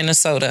implant in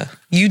Minnesota.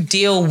 You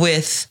deal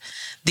with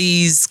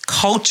these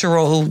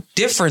cultural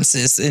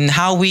differences in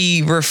how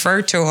we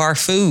refer to our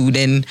food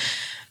and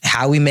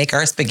how we make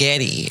our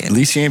spaghetti. At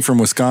least he ain't from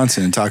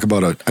Wisconsin and talk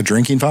about a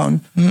drinking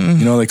fountain. Mm-hmm.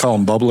 You know, they call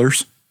them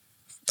bubblers.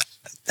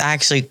 I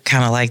actually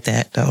kind of like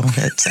that, though.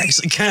 That's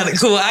actually kind of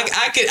cool.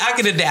 I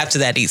could adapt to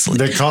that easily.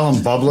 They call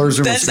them bubblers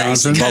in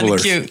Wisconsin? That's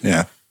Bubblers. cute.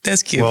 Yeah.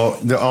 That's cute. Well,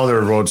 all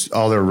their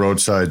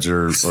roadsides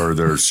or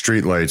their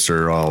street lights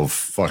are all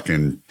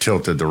fucking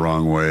tilted the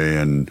wrong way,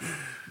 and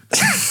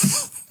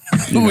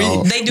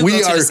they do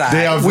go to the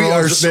side. We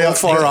are so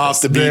far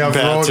off the beaten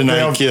path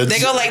tonight, kids. They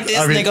go like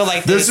this. They go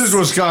like this. This is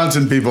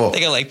Wisconsin, people. They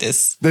go like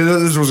this. This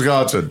is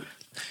Wisconsin.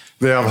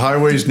 They have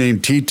highways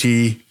named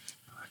TT,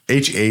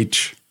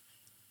 HH,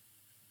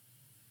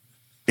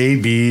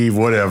 AB,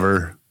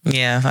 whatever.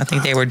 Yeah, I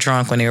think they were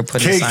drunk when they were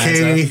putting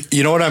signs up.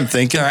 You know what I'm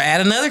thinking? Or add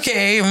another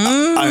K.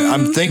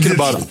 I'm thinking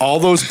about all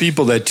those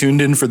people that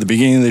tuned in for the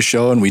beginning of the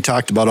show and we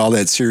talked about all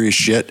that serious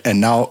shit and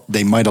now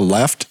they might have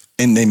left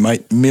and they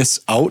might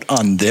miss out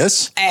on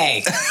this.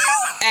 Hey,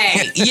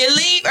 you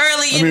leave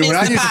early, you miss the party. When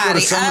I used to go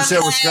to Somerset,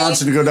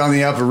 Wisconsin to go down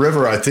the Apple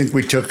River, I think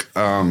we took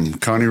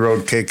County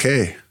Road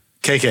KK.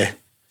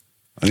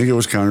 I think it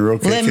was County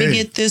Road KK. Let me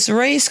get this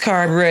race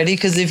card ready,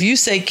 because if you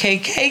say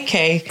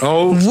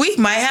KKK, we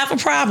might have a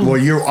problem.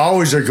 Well, you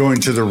always are going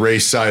to the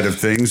race side of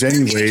things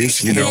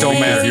anyways. You don't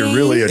matter. You're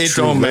really a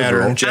true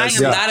liberal. I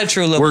am not a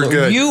true liberal. We're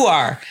good. You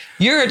are.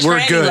 You're a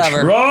tranny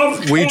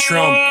lover. We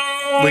Trump.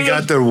 We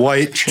got the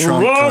white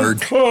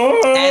Trump card.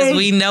 As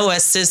we know,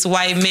 as cis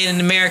white men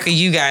in America,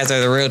 you guys are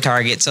the real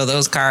target. So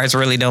those cards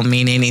really don't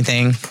mean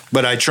anything.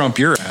 But I Trump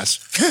your ass.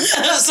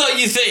 So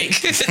you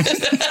think.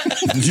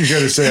 You got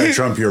to say I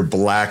Trump your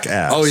black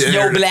ass. Oh,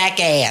 yeah. Yo black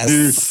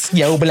ass.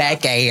 Yo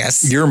black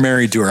ass. You're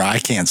married to her. I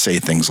can't say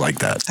things like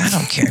that. I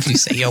don't care if you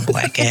say yo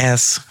black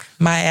ass.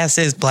 My ass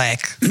is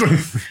black.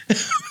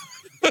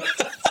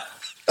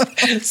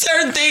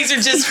 Certain things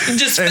are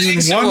just and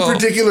in one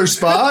particular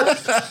spot,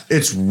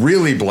 it's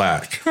really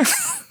black.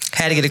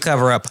 Had to get a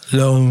cover up.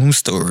 Long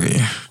story.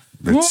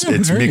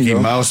 It's Mickey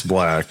Mouse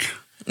black.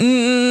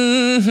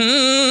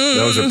 Mm-hmm.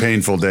 That was a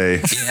painful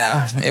day.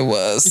 Yeah, it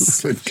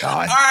was. Good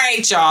God. All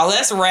right, y'all.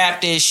 Let's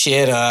wrap this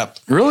shit up.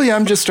 Really?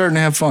 I'm just starting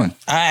to have fun.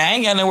 I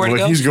ain't got nowhere to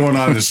go. He's going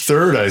on his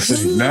third, I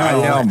think,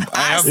 now.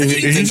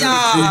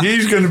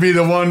 He's going to be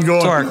the one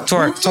going.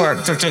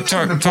 Twerk.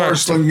 The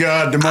porcelain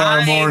god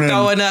tomorrow morning. I ain't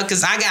throwing up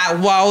because I got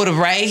water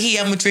right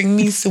here. I'm going to drink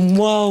me some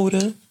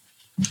water.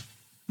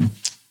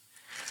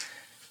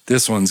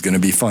 This one's going to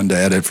be fun to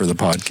edit for the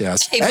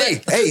podcast.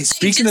 Hey,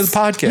 speaking of the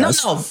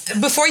podcast. No.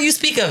 Before you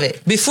speak of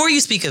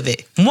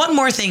it, one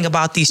more thing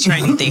about these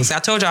training things. I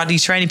told y'all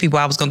these training people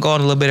I was going to go on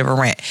a little bit of a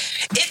rant.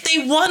 If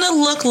they want to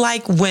look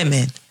like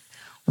women,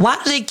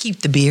 why do they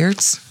keep the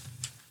beards?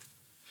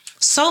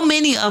 So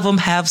many of them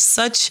have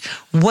such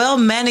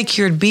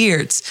well-manicured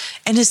beards.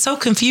 And it's so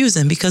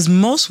confusing because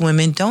most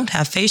women don't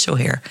have facial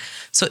hair.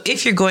 So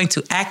if you're going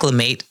to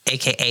acclimate,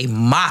 aka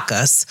mock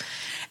us,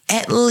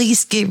 at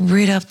least get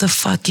rid of the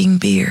fucking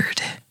beard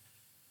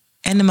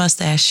and the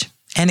mustache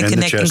and the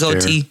connecting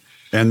goatee.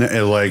 And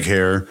the leg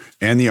hair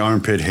and the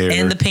armpit hair.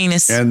 And the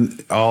penis.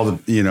 And all the,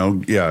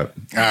 yeah. All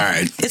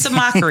right. It's a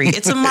mockery.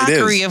 It's a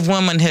mockery of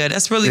womanhood.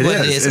 That's really what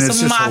it is.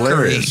 It's a mockery.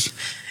 Hilarious.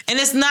 And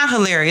it's not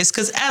hilarious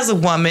because as a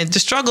woman, the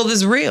struggle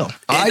is real.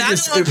 And I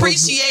don't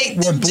appreciate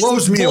what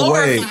blows me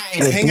away.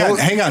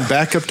 Hang on.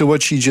 Back up to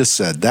what she just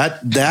said.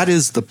 That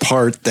is the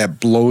part that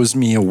blows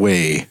me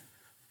away.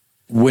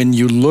 When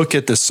you look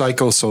at the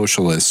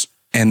psychosocialists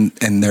and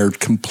their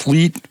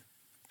complete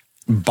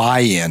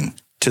buy-in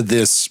to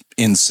this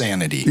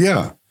insanity.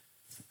 Yeah.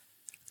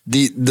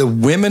 The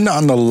women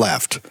on the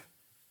left,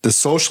 the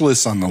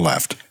socialists on the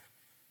left,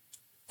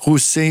 who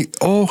say,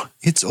 oh,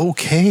 it's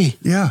okay.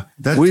 Yeah.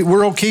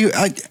 We're okay.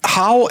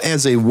 How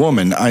as a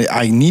woman,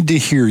 I need to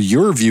hear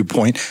your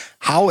viewpoint.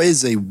 How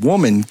as a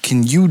woman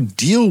can you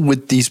deal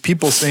with these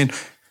people saying,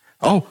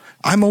 oh,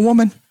 I'm a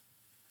woman?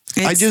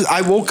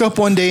 I woke up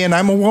one day and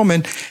I'm a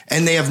woman,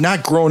 and they have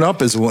not grown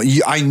up as a woman.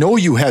 I know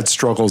you had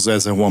struggles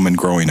as a woman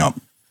growing up.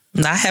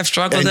 I have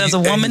struggles as a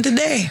woman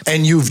today.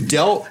 And you've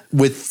dealt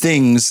with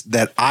things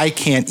that I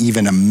can't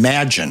even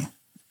imagine.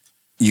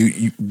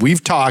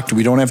 We've talked,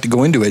 we don't have to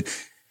go into it,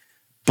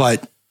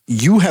 but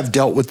you have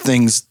dealt with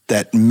things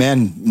that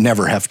men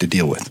never have to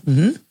deal with.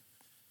 Mm-hmm.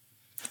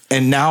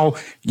 And now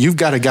you've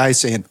got a guy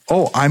saying,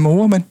 oh, I'm a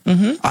woman.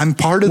 Mm-hmm. I'm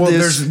part of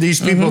this. These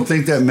people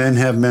think that men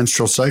have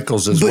menstrual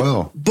cycles as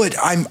well. But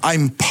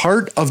I'm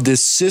part of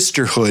this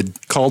sisterhood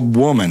called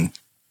woman.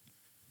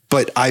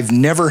 But I've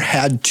never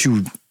had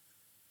to,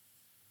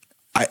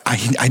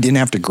 I didn't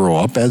have to grow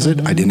up as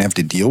it. I didn't have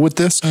to deal with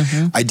this.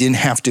 Mm-hmm. I didn't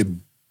have to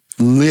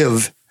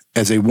live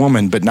as a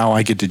woman, but now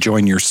I get to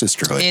join your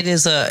sisterhood. It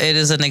is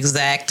an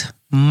exact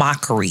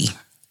mockery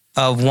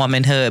of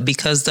womanhood,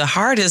 because the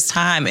hardest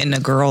time in a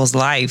girl's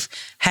life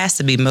has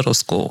to be middle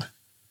school,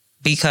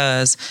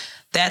 because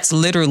that's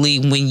literally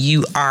when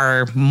you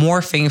are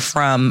morphing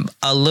from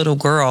a little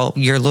girl,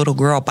 your little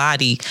girl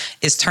body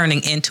is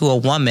turning into a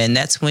woman.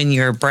 That's when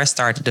your breasts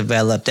start to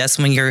develop. That's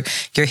when your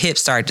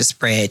hips start to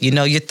spread,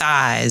 your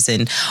thighs,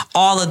 and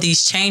all of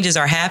these changes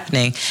are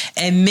happening.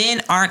 And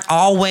men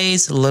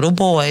little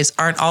boys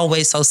aren't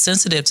always so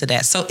sensitive to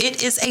that. So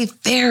it is a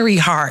very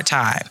hard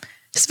time.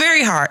 It's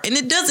very hard. And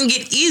it doesn't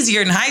get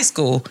easier in high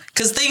school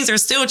because things are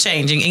still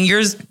changing and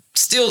you're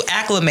still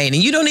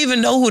acclimating. You don't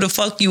even know who the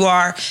fuck you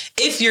are,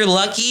 if you're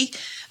lucky,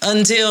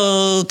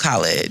 until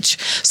college.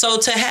 So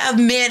to have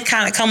men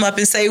kind of come up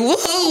and say,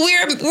 "Woohoo,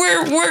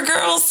 we're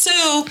girls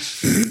too,"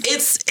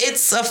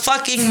 it's a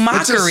fucking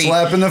mockery. It's a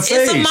slap in the face.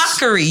 It's a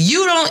mockery.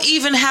 You don't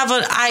even have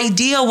an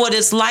idea what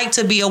it's like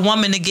to be a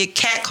woman to get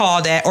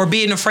catcalled at, or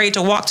being afraid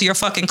to walk to your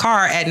fucking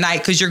car at night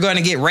because you're going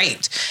to get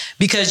raped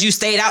because you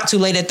stayed out too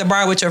late at the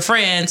bar with your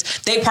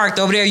friends. They parked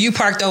over there. You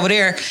parked over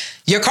there.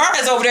 Your car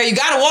is over there. You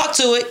got to walk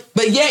to it.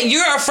 But yet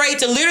you're afraid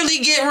to literally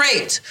get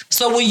raped.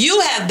 So when you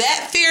have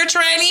that fear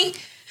training,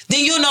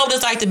 then you'll know what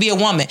it's like to be a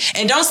woman.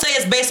 And don't say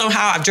it's based on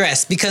how I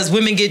dress, because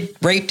women get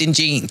raped in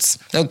jeans,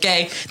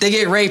 okay? They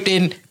get raped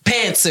in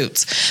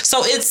pantsuits.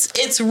 So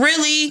it's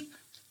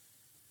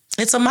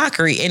a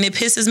mockery, and it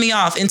pisses me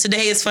off. And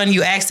today it's funny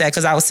you asked that,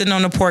 because I was sitting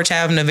on the porch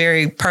having a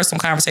very personal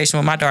conversation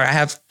with my daughter. I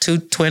have 2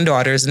 twin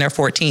daughters, and they're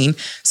 14.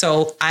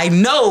 So I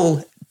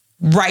know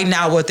right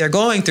now what they're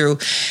going through.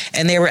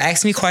 And they were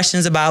asking me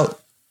questions about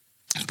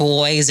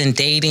boys and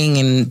dating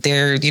and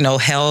their,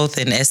 health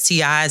and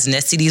STIs and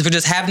STDs. We're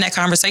just having that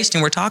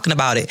conversation. We're talking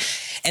about it.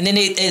 And then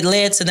it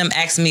led to them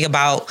asking me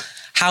about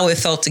how it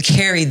felt to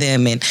carry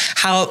them and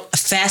how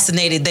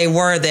fascinated they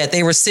were that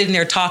they were sitting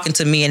there talking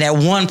to me. And at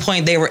one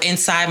point they were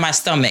inside my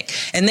stomach,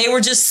 and they were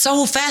just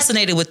so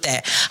fascinated with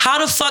that. How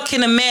the fuck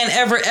can a man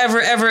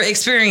ever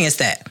experience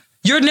that?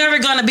 You're never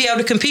going to be able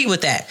to compete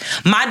with that.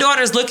 My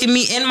daughter's looking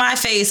me in my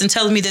face and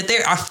telling me that they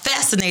are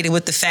fascinated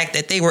with the fact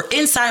that they were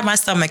inside my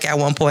stomach at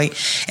one point.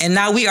 And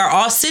now we are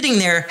all sitting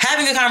there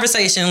having a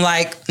conversation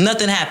like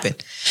nothing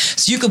happened.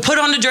 So you could put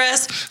on the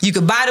dress, you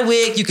could buy the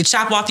wig, you could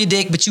chop off your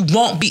dick, but you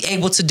won't be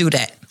able to do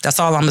that. That's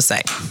all I'm going to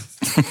say.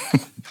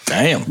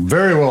 Damn.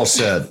 Very well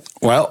said.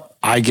 Well,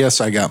 I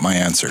guess I got my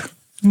answer.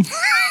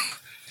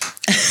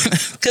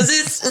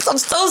 Because I'm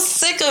so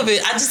sick of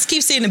it. I just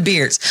keep seeing the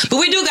beards. But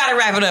we do got to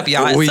wrap it up,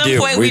 y'all. At we some do.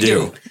 point, we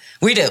do.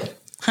 We do.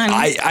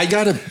 Honey. I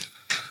got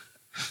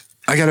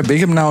a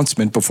big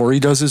announcement before he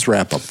does his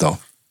wrap up, though.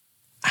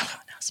 I have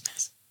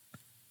announcements.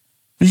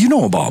 You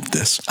know about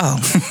this. Oh.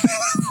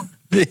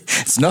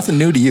 It's nothing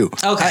new to you.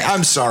 Okay.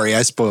 I'm sorry.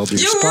 I spoiled your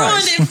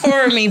surprise. You ruined it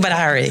for me, but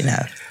I already know.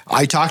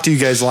 I talked to you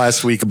guys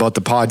last week about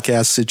the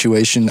podcast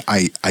situation.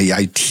 I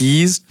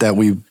teased that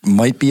we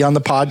might be on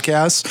the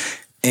podcast.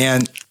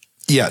 And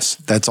yes,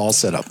 that's all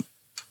set up.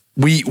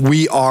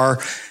 We are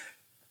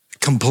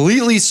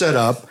completely set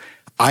up.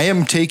 I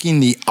am taking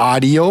the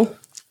audio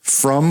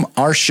from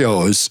our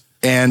shows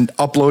and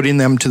uploading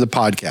them to the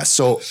podcast.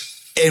 So,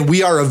 and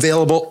we are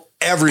available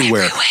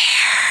everywhere.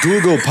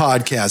 Google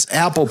Podcasts,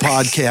 Apple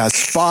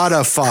Podcasts,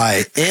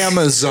 Spotify,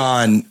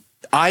 Amazon,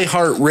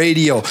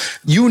 iHeartRadio,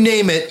 you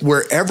name it,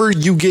 wherever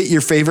you get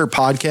your favorite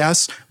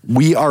podcasts,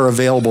 we are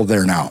available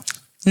there now.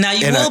 Now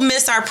you will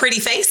miss our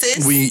pretty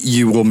faces.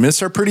 You will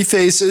miss our pretty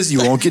faces. You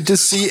won't get to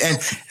see,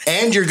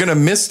 and you're going to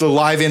miss the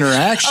live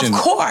interaction.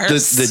 Of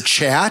course. The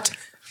chat.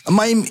 I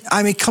mean,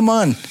 come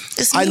on.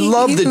 I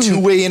love the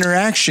two-way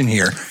interaction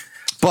here,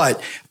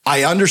 but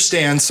I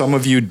understand some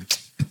of you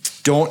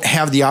don't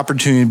have the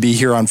opportunity to be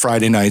here on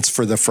Friday nights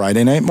for the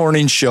Friday night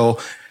morning show.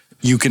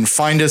 You can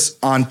find us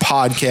on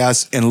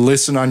podcasts and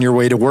listen on your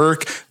way to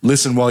work.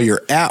 Listen while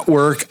you're at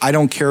work. I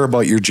don't care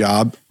about your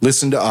job.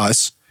 Listen to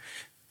us.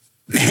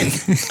 And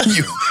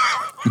you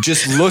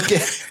just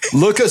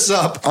look us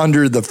up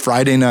under the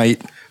Friday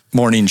night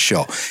morning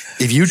show.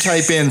 If you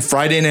type in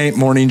Friday night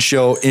morning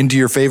show into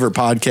your favorite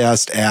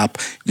podcast app,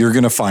 you're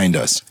going to find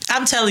us.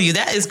 I'm telling you,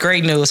 that is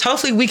great news.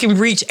 Hopefully we can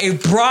reach a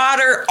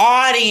broader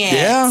audience.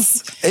 Yeah.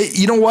 Hey,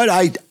 you know what?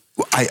 I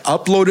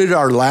uploaded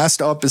our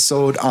last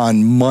episode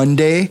on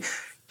Monday,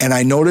 and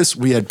I noticed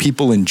we had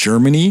people in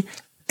Germany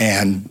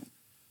and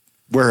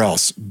where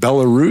else?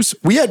 Belarus.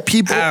 We had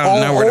people all over. I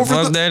don't know where the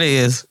fuck that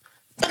is.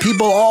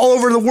 People all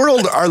over the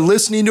world are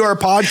listening to our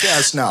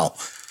podcast now.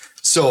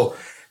 So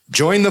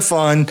join the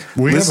fun.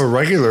 We have a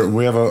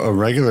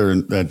regular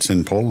that's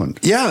in Poland.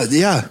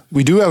 Yeah.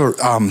 We do have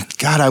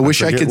God, I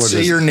wish I could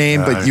say your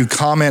name, but you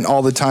comment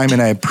all the time,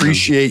 and I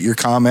appreciate your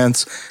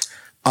comments.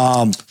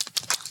 We're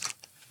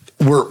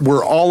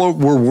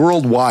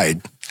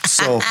worldwide.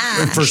 So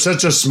for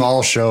such a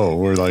small show,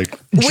 we're like,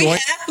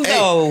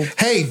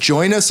 Hey,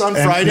 join us on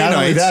Friday nights. Not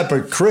only that,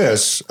 but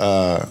Chris,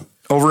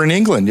 over in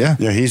England, yeah,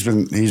 he's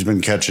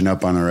been catching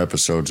up on our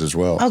episodes as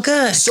well. Oh,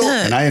 good.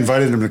 And I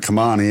invited him to come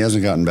on. He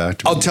hasn't gotten back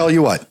to me. I'll tell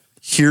you what.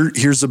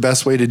 Here's the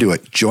best way to do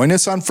it. Join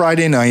us on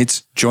Friday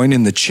nights. Join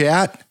in the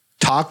chat.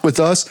 Talk with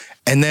us,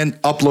 and then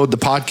upload the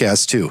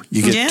podcast too.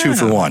 You get 2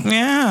 for 1.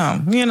 Yeah,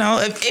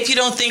 if you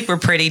don't think we're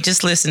pretty,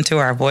 just listen to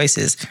our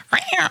voices.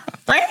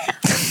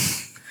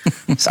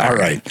 All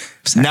right.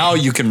 Now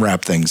you can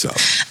wrap things up.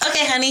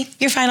 Okay, honey,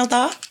 your final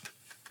thought?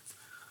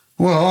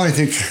 Well, I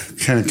think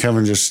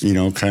Kevin just,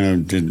 kind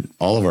of did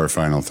all of our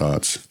final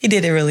thoughts. He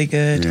did it really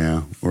good.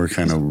 Yeah, we're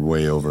kind of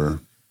way over.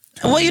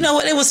 Well, you know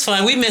what? It was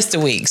fun. We missed a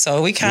week,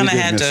 so we kind of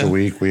had to. Miss a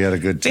week. We had a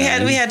good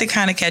time. We had to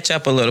kind of catch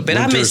up a little bit.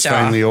 Winter's I missed y'all.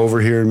 Finally over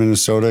here in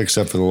Minnesota,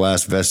 except for the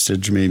last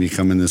vestige maybe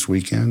coming this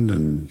weekend,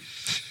 and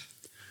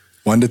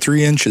 1 to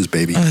 3 inches,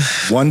 baby.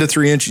 1 to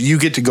 3 inches. You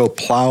get to go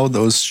plow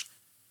those.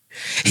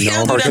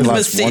 Parking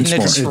lots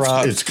once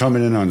more. It's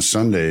coming in on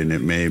Sunday, and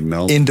it may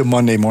melt into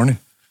Monday morning.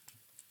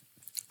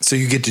 So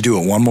you get to do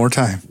it one more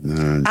time.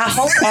 I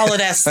hope all of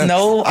that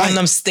snow on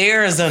them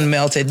stairs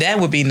unmelted. That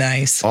would be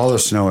nice. All the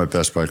snow at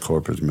Best Buy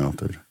Corp is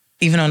melted.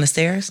 Even on the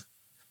stairs?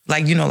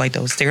 Like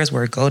those stairs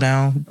where it go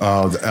down?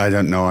 Oh, I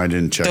don't know. I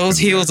didn't check. Those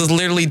hills is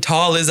literally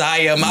tall as I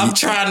am. I'm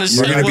trying to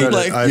shovel. You're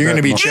going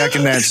to be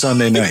checking that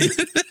Sunday night.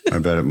 I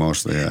bet it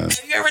mostly has.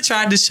 Have you ever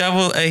tried to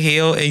shovel a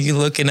hill and you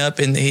looking up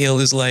and the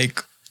hill is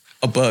like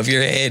above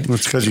your head? Well,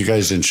 it's because you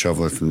guys didn't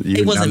shovel it from.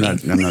 It wasn't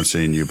me. I'm not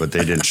saying you, but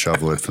they didn't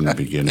shovel it from the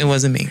beginning. It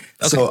wasn't me.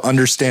 Okay. So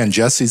understand,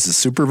 Jesse's the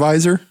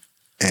supervisor,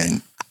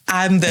 and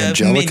I'm the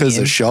Angelica's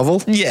minion. A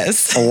shovel.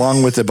 Yes,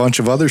 along with a bunch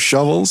of other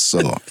shovels.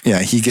 So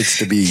yeah, he gets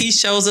to be. He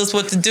shows us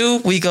what to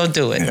do. We go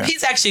do it. Yeah.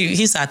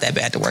 He's not that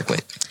bad to work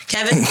with.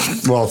 Kevin.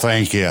 Well,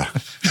 thank you.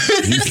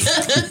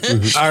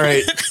 All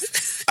right.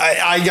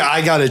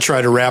 I got to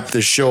try to wrap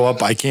this show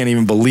up. I can't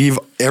even believe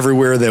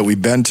everywhere that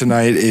we've been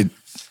tonight.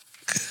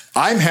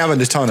 I'm having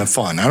a ton of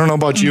fun. I don't know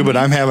about you, but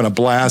I'm having a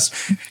blast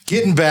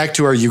getting back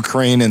to our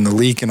Ukraine and the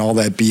leak and all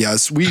that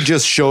BS. We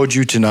just showed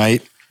you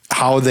tonight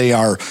how they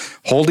are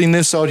holding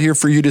this out here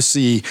for you to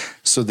see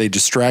so they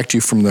distract you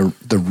from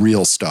the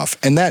real stuff.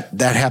 And that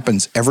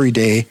happens every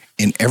day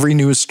in every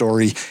news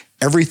story.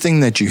 Everything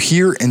that you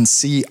hear and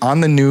see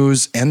on the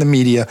news and the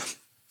media,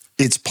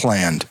 it's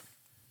planned.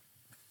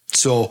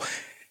 So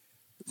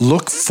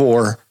look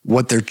for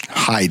what they're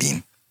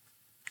hiding.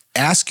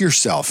 Ask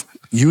yourself,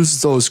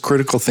 use those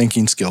critical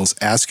thinking skills.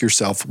 Ask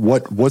yourself,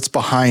 what's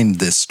behind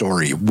this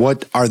story?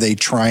 What are they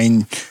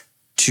trying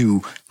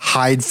to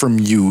hide from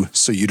you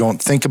so you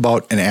don't think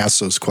about and ask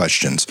those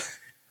questions?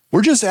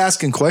 We're just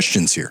asking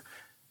questions here.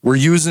 We're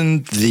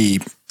using the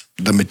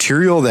the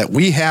material that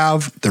we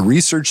have, the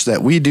research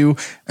that we do,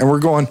 and we're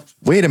going,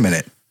 wait a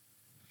minute.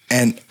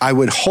 And I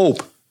would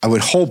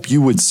hope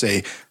you would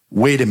say,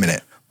 wait a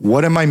minute,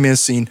 what am I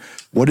missing?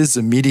 What is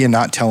the media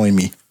not telling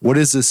me? What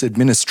is this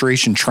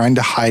administration trying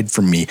to hide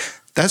from me?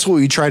 That's what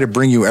we try to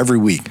bring you every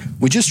week.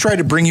 We just try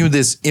to bring you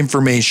this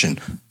information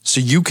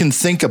so you can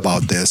think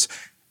about this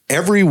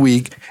every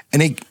week,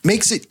 and it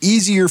makes it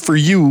easier for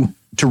you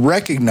to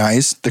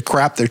recognize the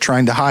crap they're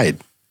trying to hide.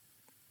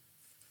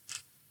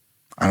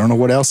 I don't know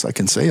what else I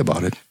can say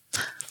about it.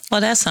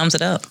 Well, that sums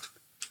it up.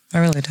 It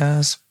really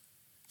does.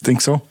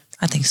 Think so?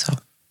 I think so.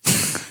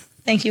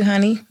 Thank you,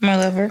 honey, my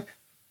lover,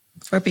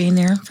 for being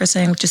there, for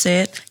saying what you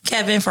said.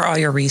 Kevin, for all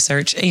your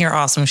research and your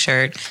awesome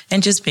shirt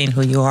and just being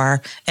who you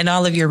are and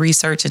all of your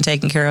research and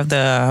taking care of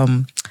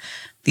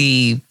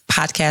the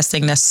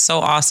podcasting. That's so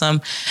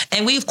awesome.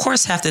 And we, of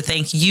course, have to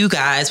thank you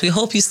guys. We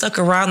hope you stuck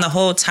around the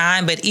whole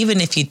time. But even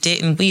if you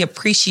didn't, we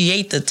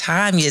appreciate the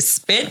time you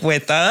spent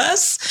with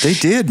us. They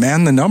did,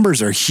 man. The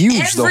numbers are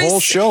huge, the whole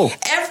show.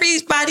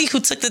 Everybody who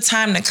took the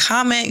time to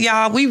comment,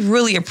 y'all, we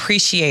really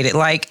appreciate it.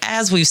 Like,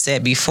 as we've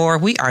said before,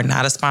 we are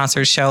not a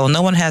sponsored show.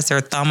 No one has their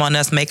thumb on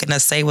us, making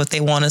us say what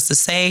they want us to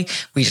say.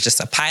 We're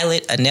just a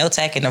pilot, a nail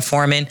tech, and a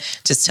foreman,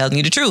 just telling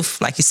you the truth.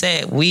 Like you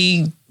said,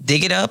 we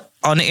dig it up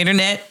on the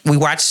internet. We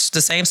watch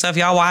the same stuff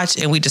y'all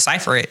watch and we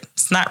decipher it.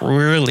 It's not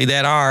really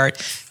that hard.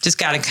 Just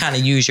got to kind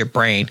of use your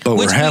brain. But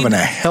we're having a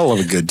hell of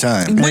a good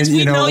time. Which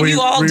we know you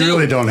all do. We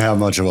really don't have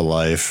much of a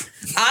life.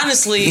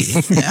 Honestly,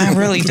 I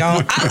really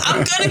don't.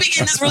 I'm going to be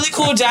getting this really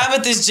cool job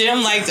at this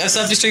gym, like up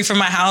the street from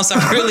my house.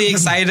 I'm really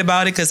excited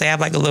about it because they have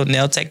like a little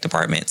nail tech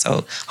department.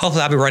 So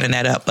hopefully I'll be running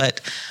that up.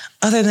 But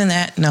other than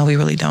that, no, we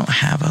really don't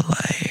have a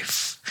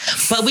life.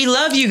 But we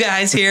love you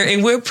guys here,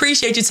 and we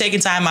appreciate you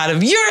taking time out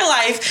of your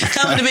life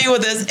coming to be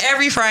with us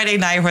every Friday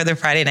night for the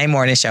Friday Night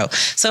Morning Show.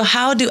 So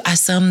how do I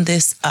sum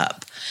this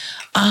up?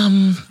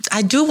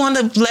 I do want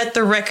to let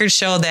the record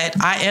show that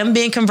I am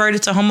being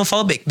converted to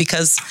homophobic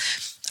because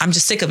I'm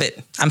just sick of it.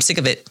 I'm sick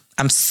of it.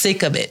 I'm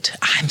sick of it.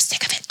 I'm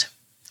sick of it.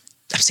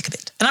 I'm sick of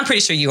it. And I'm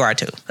pretty sure you are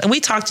too. And we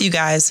talk to you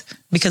guys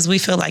because we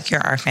feel like you're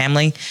our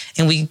family,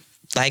 and we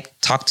like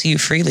talk to you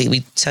freely.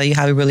 We tell you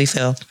how we really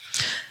feel.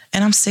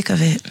 And I'm sick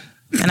of it.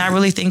 And I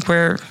really think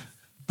we're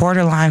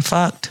borderline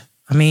fucked.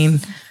 I mean,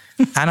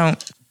 I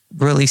don't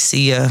really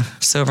see a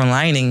silver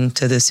lining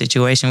to this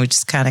situation. We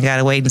just kind of got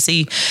to wait and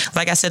see.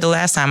 Like I said the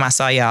last time I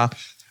saw y'all,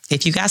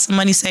 if you got some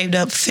money saved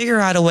up, figure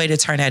out a way to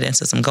turn that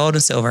into some gold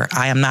and silver.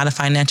 I am not a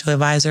financial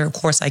advisor. Of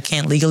course, I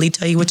can't legally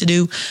tell you what to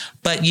do,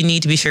 but you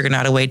need to be figuring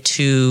out a way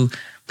to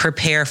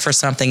prepare for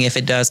something if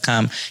it does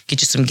come.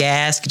 Get you some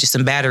gas, get you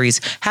some batteries.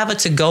 Have a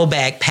to-go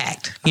bag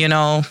packed,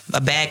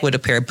 a bag with a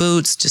pair of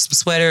boots, just some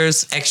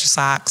sweaters, extra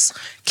socks,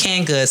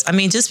 canned goods. I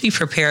mean, just be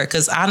prepared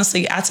because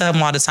honestly, I tell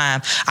them all the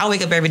time, I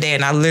wake up every day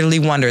and I literally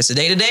wonder, is the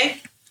day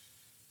today?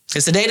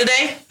 It's the day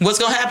today? What's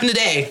going to happen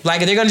today?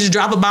 Like, are they going to just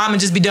drop a bomb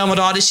and just be done with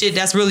all this shit?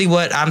 That's really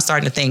what I'm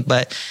starting to think.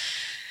 But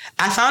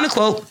I found a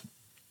quote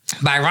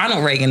by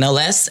Ronald Reagan, no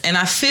less. And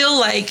I feel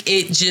like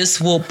it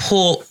just will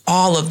pull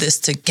all of this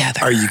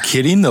together. Are you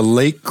kidding? The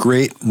late,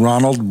 great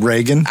Ronald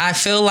Reagan? I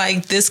feel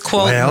like this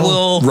quote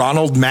will...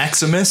 Ronald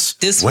Maximus?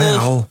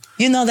 Will...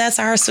 that's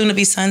our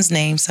soon-to-be son's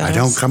name. So I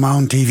don't come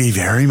on TV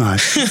very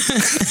much.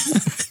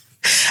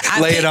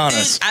 Lay it on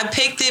us. I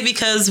picked it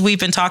because we've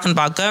been talking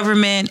about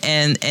government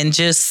and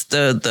just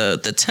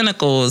the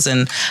tentacles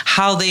and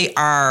how they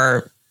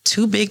are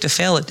too big to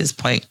fail at this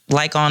point.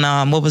 Like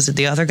on, what was it,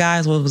 the other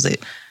guys? What was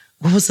it?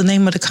 What was the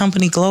name of the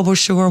company? Global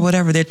Sugar,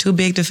 whatever. They're too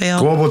big to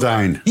fail.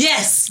 Globaldyne.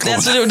 Yes,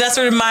 that's what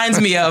it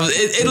reminds me of.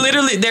 It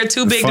literally, they're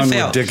too big to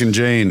fail. With Dick and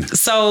Jane.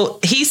 So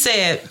he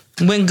said,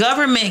 when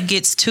government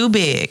gets too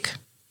big,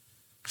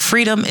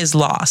 freedom is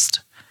lost.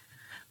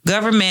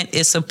 Government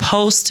is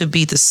supposed to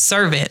be the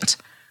servant,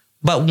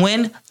 but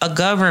when a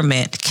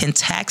government can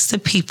tax the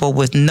people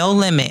with no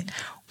limit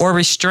or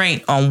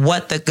restraint on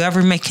what the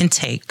government can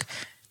take,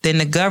 then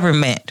the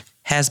government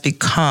has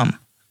become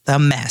the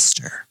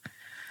master.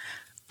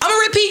 I'm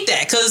gonna repeat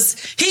that because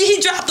he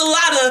dropped a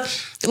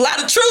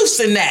lot of truths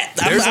in that.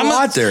 There's a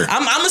lot there.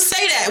 I'm gonna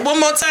say that one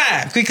more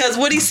time because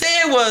what he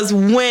said was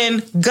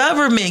when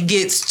government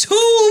gets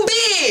too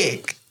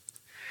big,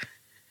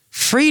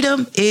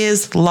 freedom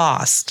is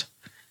lost.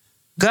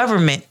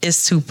 Government is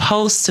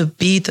supposed to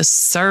be the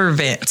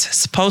servant,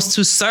 supposed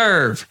to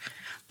serve.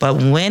 But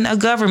when a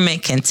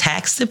government can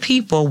tax the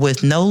people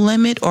with no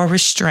limit or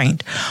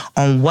restraint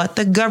on what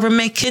the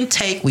government can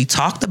take, we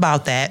talked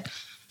about that,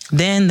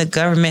 then the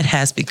government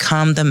has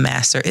become the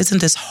master. Isn't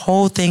this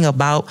whole thing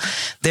about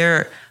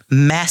their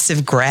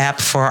massive grab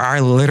for our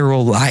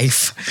literal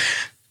life?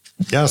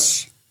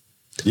 Yes.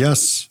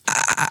 Yes.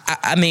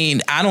 I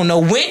mean, I don't know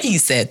when he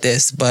said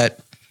this, but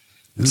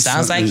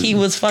sounds like he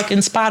was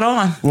fucking spot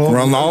on. Well,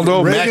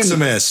 Ronaldo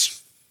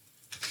Maximus.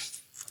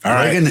 All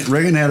right.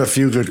 Reagan had a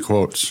few good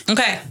quotes.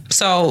 Okay.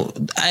 So,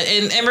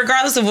 and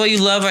regardless of whether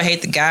you love or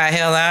hate the guy,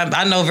 hell,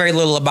 I know very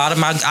little about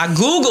him. I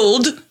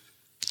Googled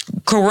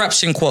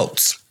corruption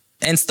quotes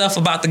and stuff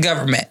about the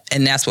government,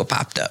 and that's what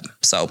popped up.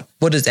 So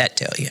what does that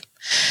tell you?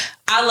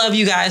 I love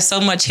you guys so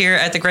much here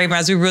at the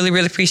Grapevines. We really,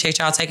 really appreciate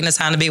y'all taking the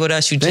time to be with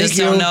us. You just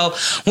don't know.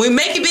 When we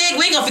make it big,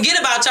 we ain't gonna forget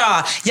about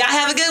y'all. Y'all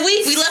have a good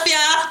week. We love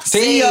y'all.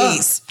 See ya.